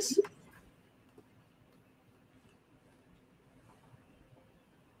 on these?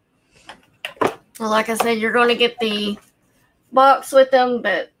 Well, like I said, you're going to get the box with them,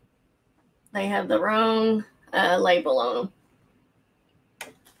 but they have the wrong label on them.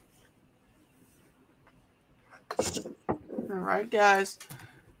 All right, guys.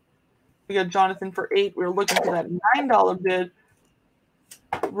 We got Jonathan for 8. We were looking for that $9 bid.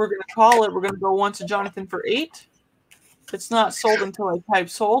 we're going to call it. We're going to go once to Jonathan for 8. It's not sold until I type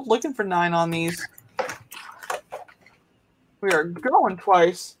sold. Looking for 9 on these. We are going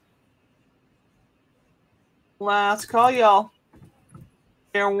twice. Last call, y'all.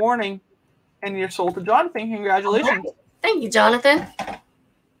 Fair warning. And you're sold to Jonathan. Congratulations. Right. Thank you, Jonathan.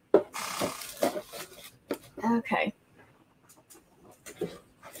 Okay.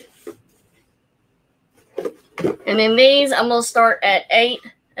 And then these, I'm going to start at 8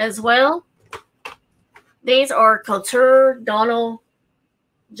 as well. These are Couture Donald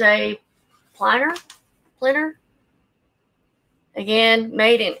J. Planner. Again,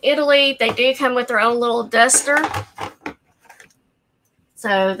 made in Italy. They do come with their own little duster.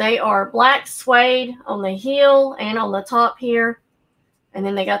 So they are black suede on the heel and on the top here. And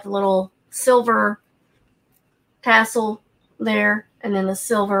then they got the little silver tassel there. And then the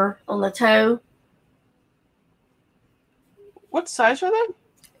silver on the toe. What size are they?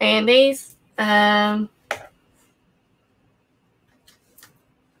 And these, sorry,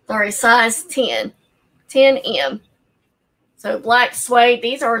 size 10. 10M. So black suede.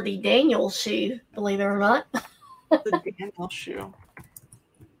 These are the Daniel shoe, believe it or not. The Daniel shoe.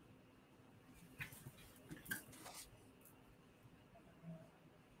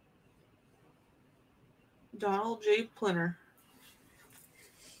 Donald J. Planner.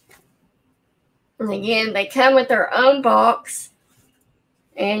 And again, they come with their own box.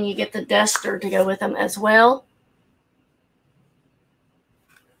 And you get the duster to go with them as well.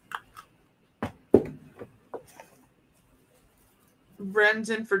 Bren's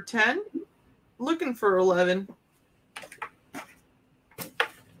in for 10. Looking for 11.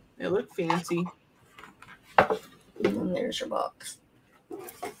 They look fancy. And then there's your box.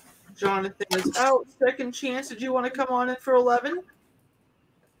 Jonathan is out. Second chance. Did you want to come on in for 11?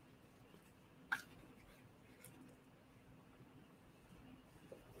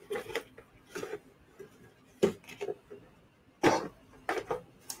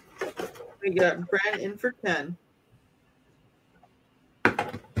 We got Bren in for 10.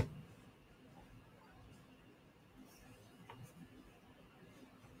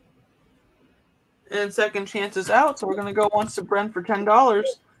 And second chance is out, so we're going to go once to Bren for $10.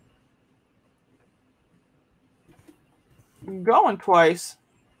 Going twice.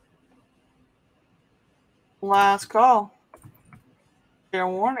 Last call. Fair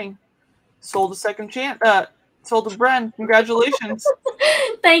warning. Sold a second chance. Sold to Bren. Congratulations.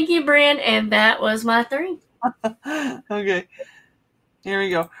 Thank you, Bren. And that was my 3. Okay. Here we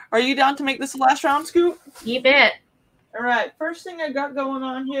go. Are you down to make this the last round, Scoop? You bet. All right. First thing I got going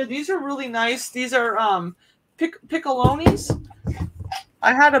on here. These are really nice. These are Piccolonis.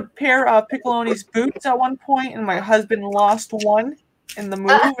 I had a pair of Piccolonis boots at one point, and my husband lost one in the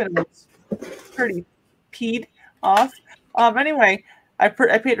move, and it was pretty peed off. Anyway, I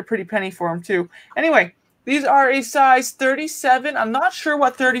paid a pretty penny for them too. Anyway, these are a size 37. I'm not sure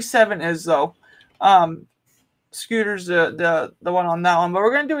what 37 is though. Scooter's the one on that one, but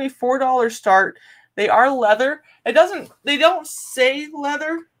we're gonna do a $4 start. They are leather. They don't say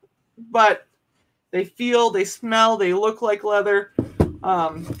leather, but they feel, they smell, they look like leather.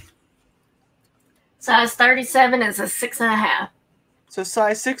 Size 37 is a 6.5. So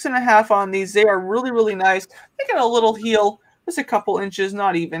size 6.5 on these. They are really, really nice. They got a little heel, just a couple inches,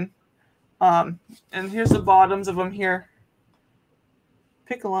 not even. And here's the bottoms of them here.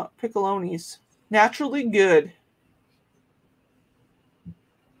 Piccolonis. Naturally good.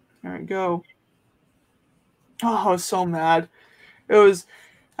 There we go. Oh, I was so mad. It was,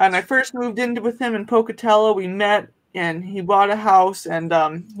 and I first moved in with him in Pocatello. We met, and he bought a house, and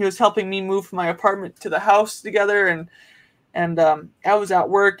he was helping me move from my apartment to the house together, and I was at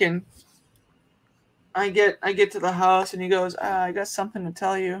work, and I get to the house, and he goes, I got something to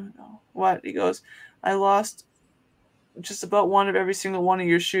tell you. What? He goes, I lost just about one of every single one of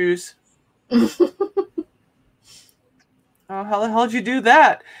your shoes. Oh, how the hell did you do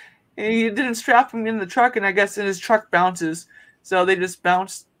that? And he didn't strap them in the truck, and I guess his truck bounces, so they just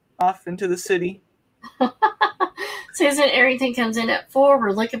bounced off into the city. Susan, everything comes in at 4.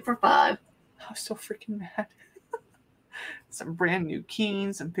 We're looking for 5. I was so freaking mad. Some brand new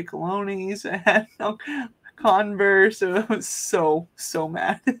Keens and Piccolonis and Converse. It was so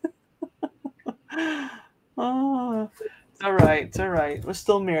mad. Oh, it's all right. It's all right. We're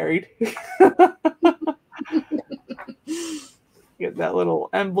still married. Get that little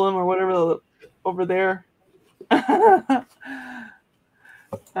emblem or whatever over there. All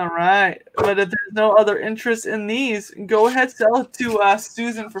right. But if there's no other interest in these, go ahead, sell it to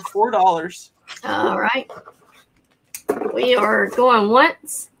Susan for $4. All right. We are going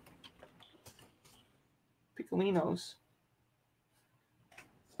once. Piccolinos.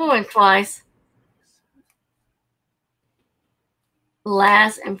 Going twice.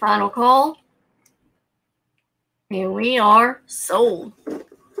 Last and final call. And we are sold.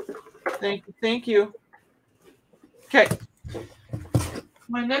 Thank you. Okay.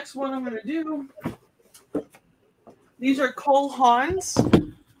 My next one I'm going to do, these are Cole Haans.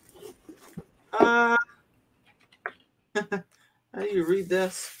 How do you read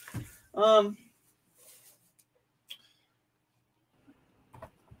this?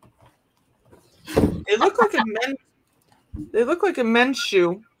 They look like a men's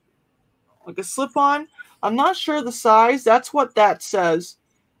shoe, like a slip-on. I'm not sure the size. That's what that says.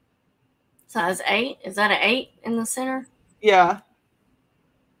 Size 8? Is that an 8 in the center? Yeah.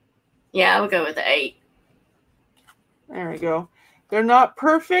 Yeah, I would go with the 8. There we go. They're not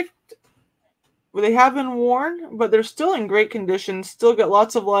perfect. They have been worn, but they're still in great condition. Still got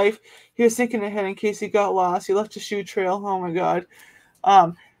lots of life. He was thinking ahead in case he got lost. He left a shoe trail. Oh my god.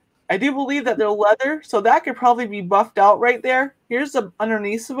 I do believe that they're leather, so that could probably be buffed out right there. Here's the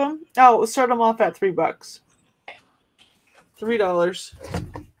underneath of them. Oh, we'll start them off at $3.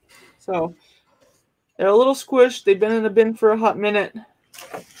 $3. So they're a little squished. They've been in the bin for a hot minute.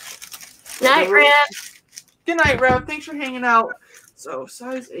 Night, Rev. Good night, Rev. Thanks for hanging out. So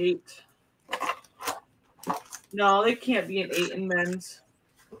size 8. No, they can't be an 8 in men's.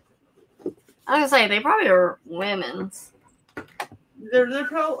 I was gonna say they probably are women's. They're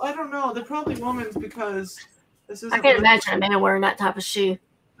probably, I don't know. They're probably women's because this is. I can't imagine a man wearing that type of shoe.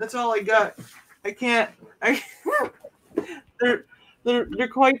 That's all I got. I can't. They're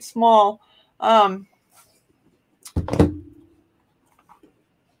quite small.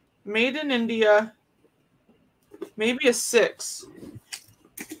 Made in India. Maybe a 6.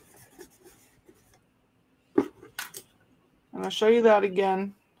 I'm gonna show you that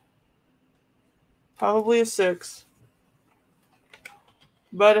again. Probably a 6.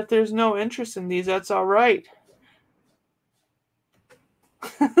 But if there's no interest in these, that's all right.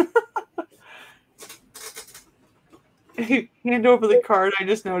 Hand over the card. I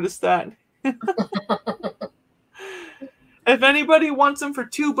just noticed that. If anybody wants them for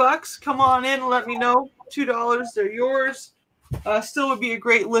 $2, come on in and let me know. $2, they're yours. Still would be a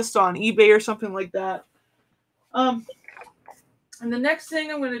great list on eBay or something like that. And the next thing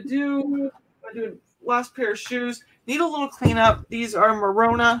I'm going to do last pair of shoes. Need a little cleanup. These are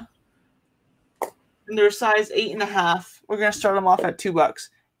Morona, and they're size 8.5. We're going to start them off at $2.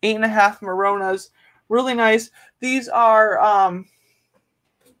 8.5 Moronas. Really nice. These are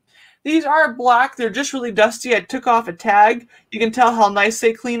black. They're just really dusty. I took off a tag. You can tell how nice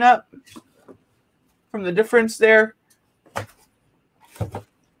they clean up from the difference there.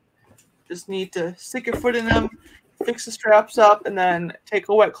 Just need to stick your foot in them, fix the straps up, and then take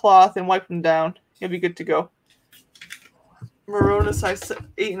a wet cloth and wipe them down. You'll be good to go. Morona size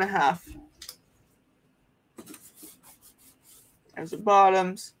 8.5. There's the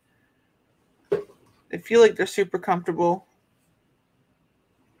bottoms. They feel like they're super comfortable.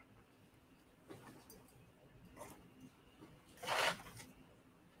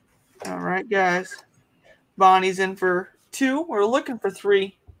 All right, guys. Bonnie's in for 2. We're looking for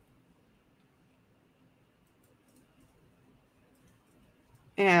 3.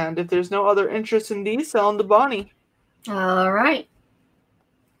 And if there's no other interest in these, sell them to Bonnie. All right.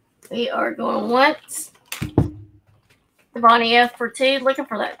 We are going once. The Bonnie F for 2, looking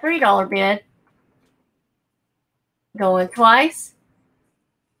for that $3 bid. Going twice.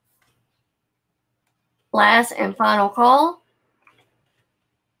 Last and final call.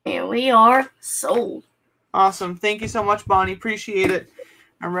 And we are sold. Awesome. Thank you so much, Bonnie. Appreciate it.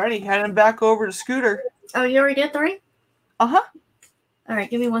 I'm ready. Heading back over to Scooter. Oh, you already did 3? Uh-huh. All right,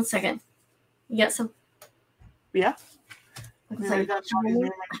 give me 1 second. You got some? Yeah. Like,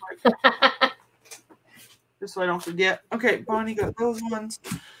 Just so I don't forget. Okay, Bonnie got those ones.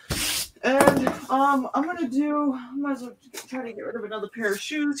 And I'm gonna do, I might as well try to get rid of another pair of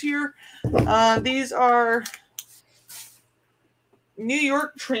shoes here. These are New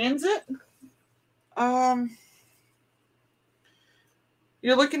York Transit.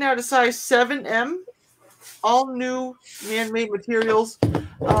 You're looking at a size 7M. All new man-made materials.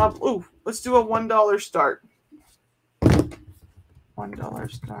 Let's do a $1 start.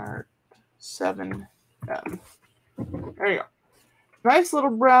 $1 start. 7M. There you go. Nice little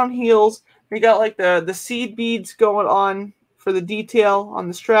brown heels. We got like the seed beads going on for the detail on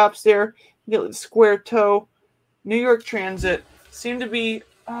the straps there. You get like the square toe. New York Transit. Seem to be,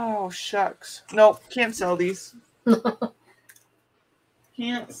 oh shucks. Nope, can't sell these.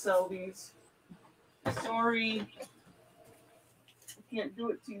 Can't sell these. Sorry. I can't do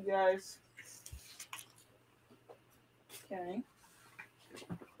it to you guys. Okay.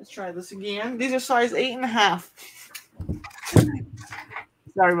 Let's try this again. These are size 8.5.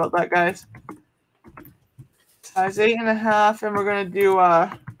 Sorry about that, guys. Size 8.5, and we're gonna do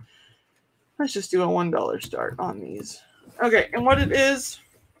let's just do a $1 start on these. Okay, and what it is,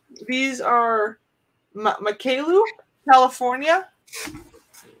 these are Makalu, California.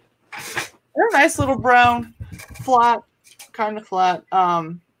 They're a nice little brown, flat, kind of flat,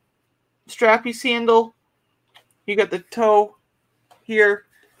 strappy sandal. You got the toe here.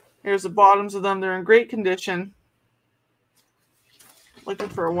 Here's the bottoms of them. They're in great condition. Looking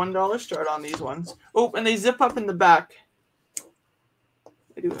for a $1 start on these ones. Oh, and they zip up in the back.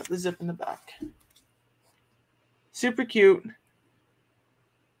 They do have the zip in the back. Super cute.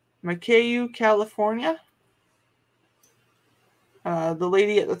 Makalu, California. The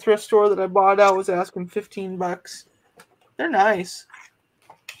lady at the thrift store that I bought out was asking $15. They're nice.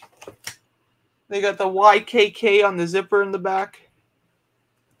 They got the YKK on the zipper in the back.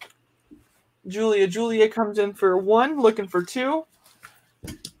 Julia comes in for 1, looking for 2.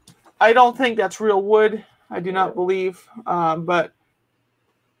 I don't think that's real wood. I do not believe, but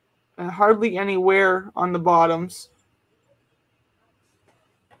hardly any wear on the bottoms.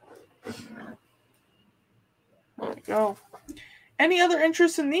 There we go. Any other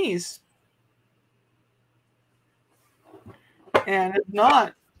interest in these? And if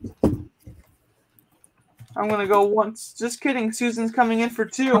not, I'm going to go once. Just kidding. Susan's coming in for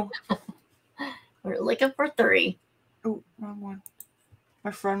 2. We're looking for 3. Oh, wrong one. My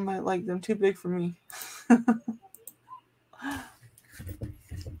friend might like them. Too big for me.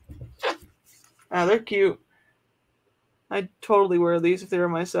 They're cute. I'd totally wear these if they were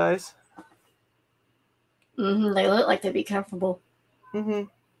my size. They look like they'd be comfortable.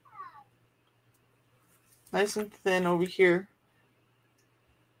 Nice and thin over here.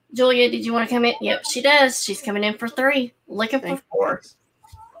 Julia, did you want to come in? Yep, she does. She's coming in for 3. Looking for 4.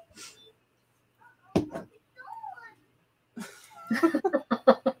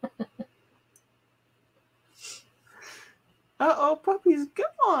 Uh-oh, puppies, come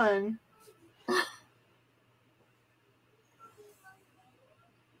on.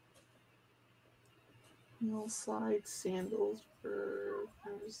 Hillside sandals for,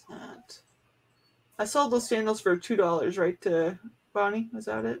 where's that? I sold those sandals for $2, right, to Bonnie? Was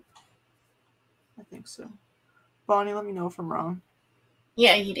that it? I think so. Bonnie, let me know if I'm wrong.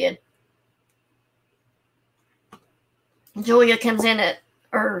 Yeah, you did. Julia comes in at,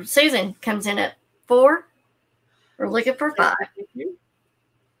 or Susan comes in at 4. We're looking for 5. Thank you.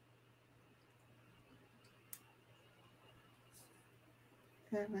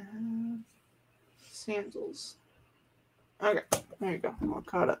 And I have sandals. Okay, there you go. I'm all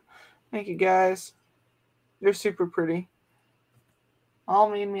caught up. Thank you, guys. They're super pretty. All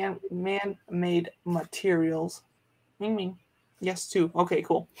man-made materials. Ming Ming. Yes, too. Okay,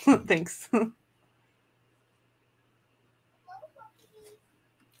 cool. Thanks.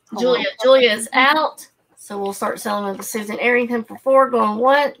 Julia is out, so we'll start selling them to Susan Arrington for 4, going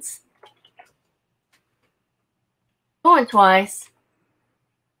once, going twice.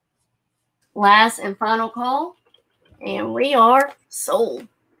 Last and final call, and we are sold.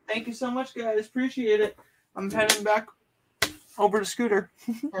 Thank you so much, guys. Appreciate it. I'm heading back over to Scooter.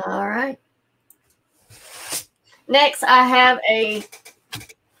 All right. Next, I have a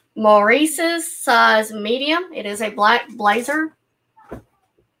Maurice's size medium. It is a black blazer.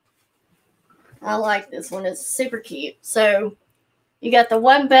 I like this one. It's super cute. So you got the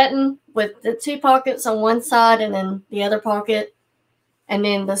one button with the 2 pockets on one side and then the other pocket. And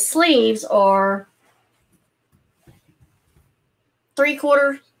then the sleeves are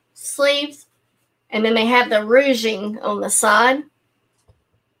 3/4 sleeves. And then they have the ruching on the side.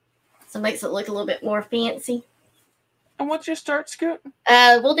 So it makes it look a little bit more fancy. And what's your start, Scoot?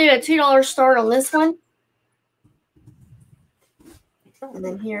 We'll do a $2 start on this one. And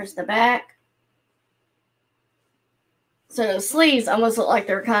then here's the back. So the sleeves almost look like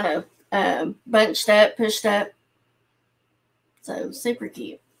they're kind of bunched up, pushed up. So super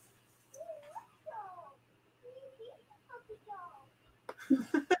cute.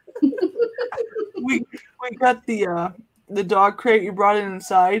 we got the dog crate you brought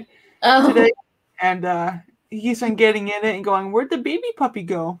inside today, and he's been getting in it and going, "Where'd the baby puppy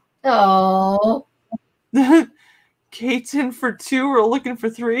go?" Oh. Kate's in for 2. We're looking for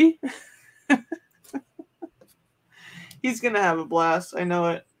 3. He's gonna have a blast. I know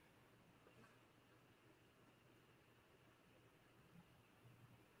it.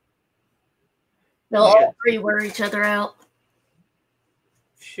 They'll all 3 wear each other out.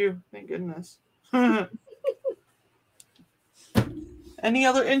 Phew, thank goodness. Any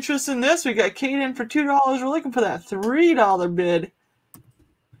other interest in this? We got Kate in for $2. We're looking for that $3 bid.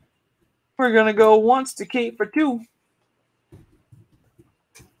 We're going to go once to Kate for 2.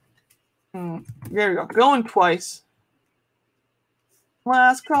 There we go. Going twice.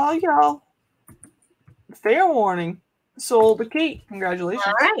 Last call, y'all. Fair warning. Sold to Kate. Congratulations.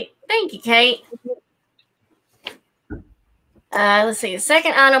 All right. Thank you, Kate. Let's see. The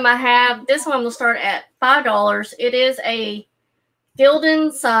second item I have, this one will start at $5. It is a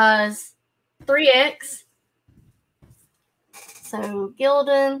Gildan size 3X. So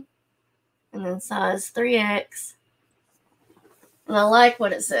Gildan and then size 3X. And I like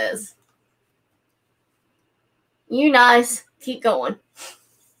what it says. You nice. Keep going.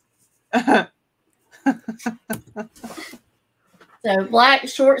 So black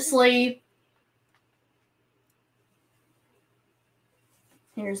short sleeve.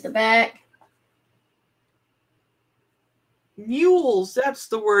 Here's the back. Mules. That's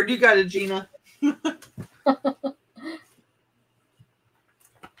the word. You got it, Gina.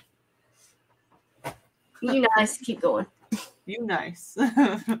 You nice. Keep going. You nice.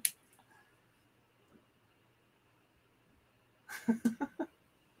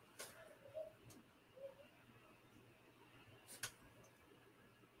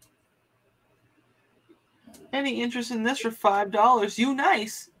 Any interest in this for $5? You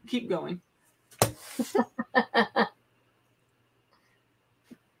nice. Keep going.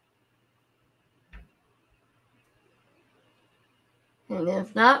 And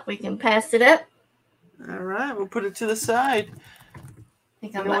if not, we can pass it up. All right, we'll put it to the side. I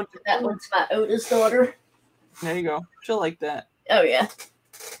think I might put that one to my oldest daughter. There you go. She'll like that. Oh, yeah.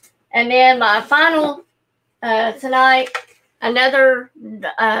 And then my final tonight, another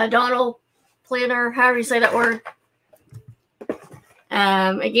Donald planner, however you say that word.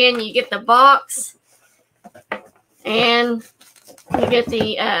 Again, you get the box and you get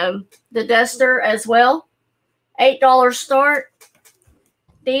the duster as well. $8 start.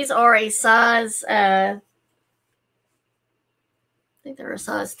 These are a size, I think they're a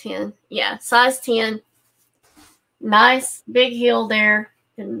size 10. Yeah, size 10. Nice big heel there.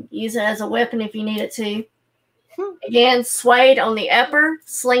 You can use it as a weapon if you need it to. Again, suede on the upper,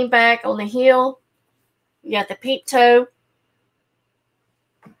 sling back on the heel. You got the peep toe.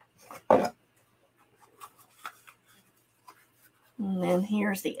 And then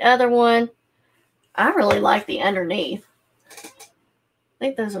here's the other one. I really like the underneath. I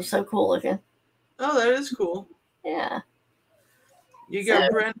think those are so cool looking. Oh, that is cool. Yeah. You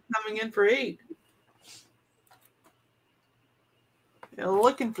got Brent coming in for 8. Yeah,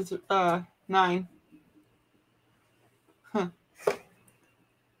 looking for 9. Huh.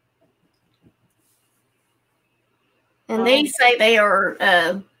 And these say they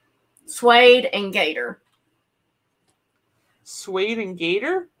are suede and gator. Suede and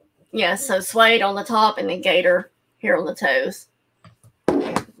gator? Yeah, so suede on the top and then gator here on the toes.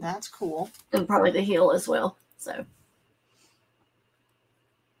 That's cool. And probably the heel as well. So.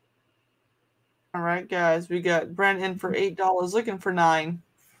 All right, guys. We got Brent in for $8, looking for 9.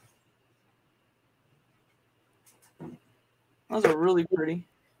 Those are really pretty.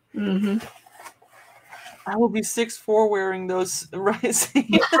 Mm-hmm. I will be 6'4" wearing those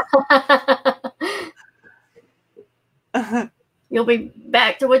rising. You'll be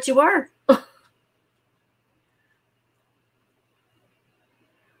back to what you were.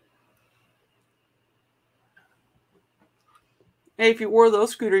 Hey, if you wore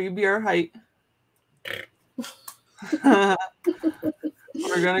those, Scooter, you'd be our height. We're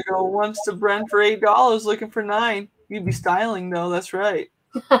going to go once to Brent for $8, looking for 9. You'd be styling, though. That's right.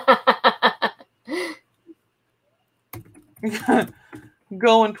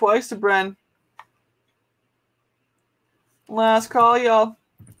 Going twice to Brent. Last call, y'all.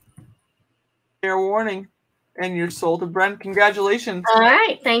 Fair warning. And you're sold to Brent. Congratulations. All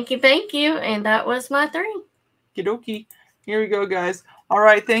right. Thank you. Thank you. And that was my 3. Okie. Here we go, guys. All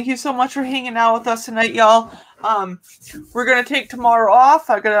right. Thank you so much for hanging out with us tonight, y'all. We're going to take tomorrow off.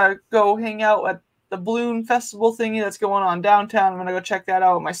 I'm going to go hang out at the balloon festival thingy that's going on downtown. I'm going to go check that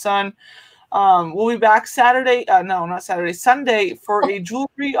out with my son. We'll be back Saturday. No, not Saturday. Sunday for a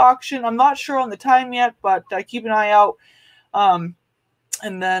jewelry auction. I'm not sure on the time yet, but keep an eye out. And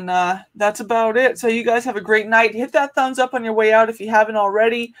then that's about it. So you guys have a great night. Hit that thumbs up on your way out if you haven't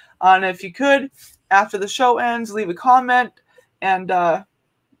already. And if you could, after the show ends, leave a comment. And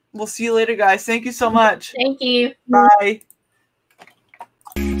we'll see you later, guys. Thank you so much. Thank you. Bye.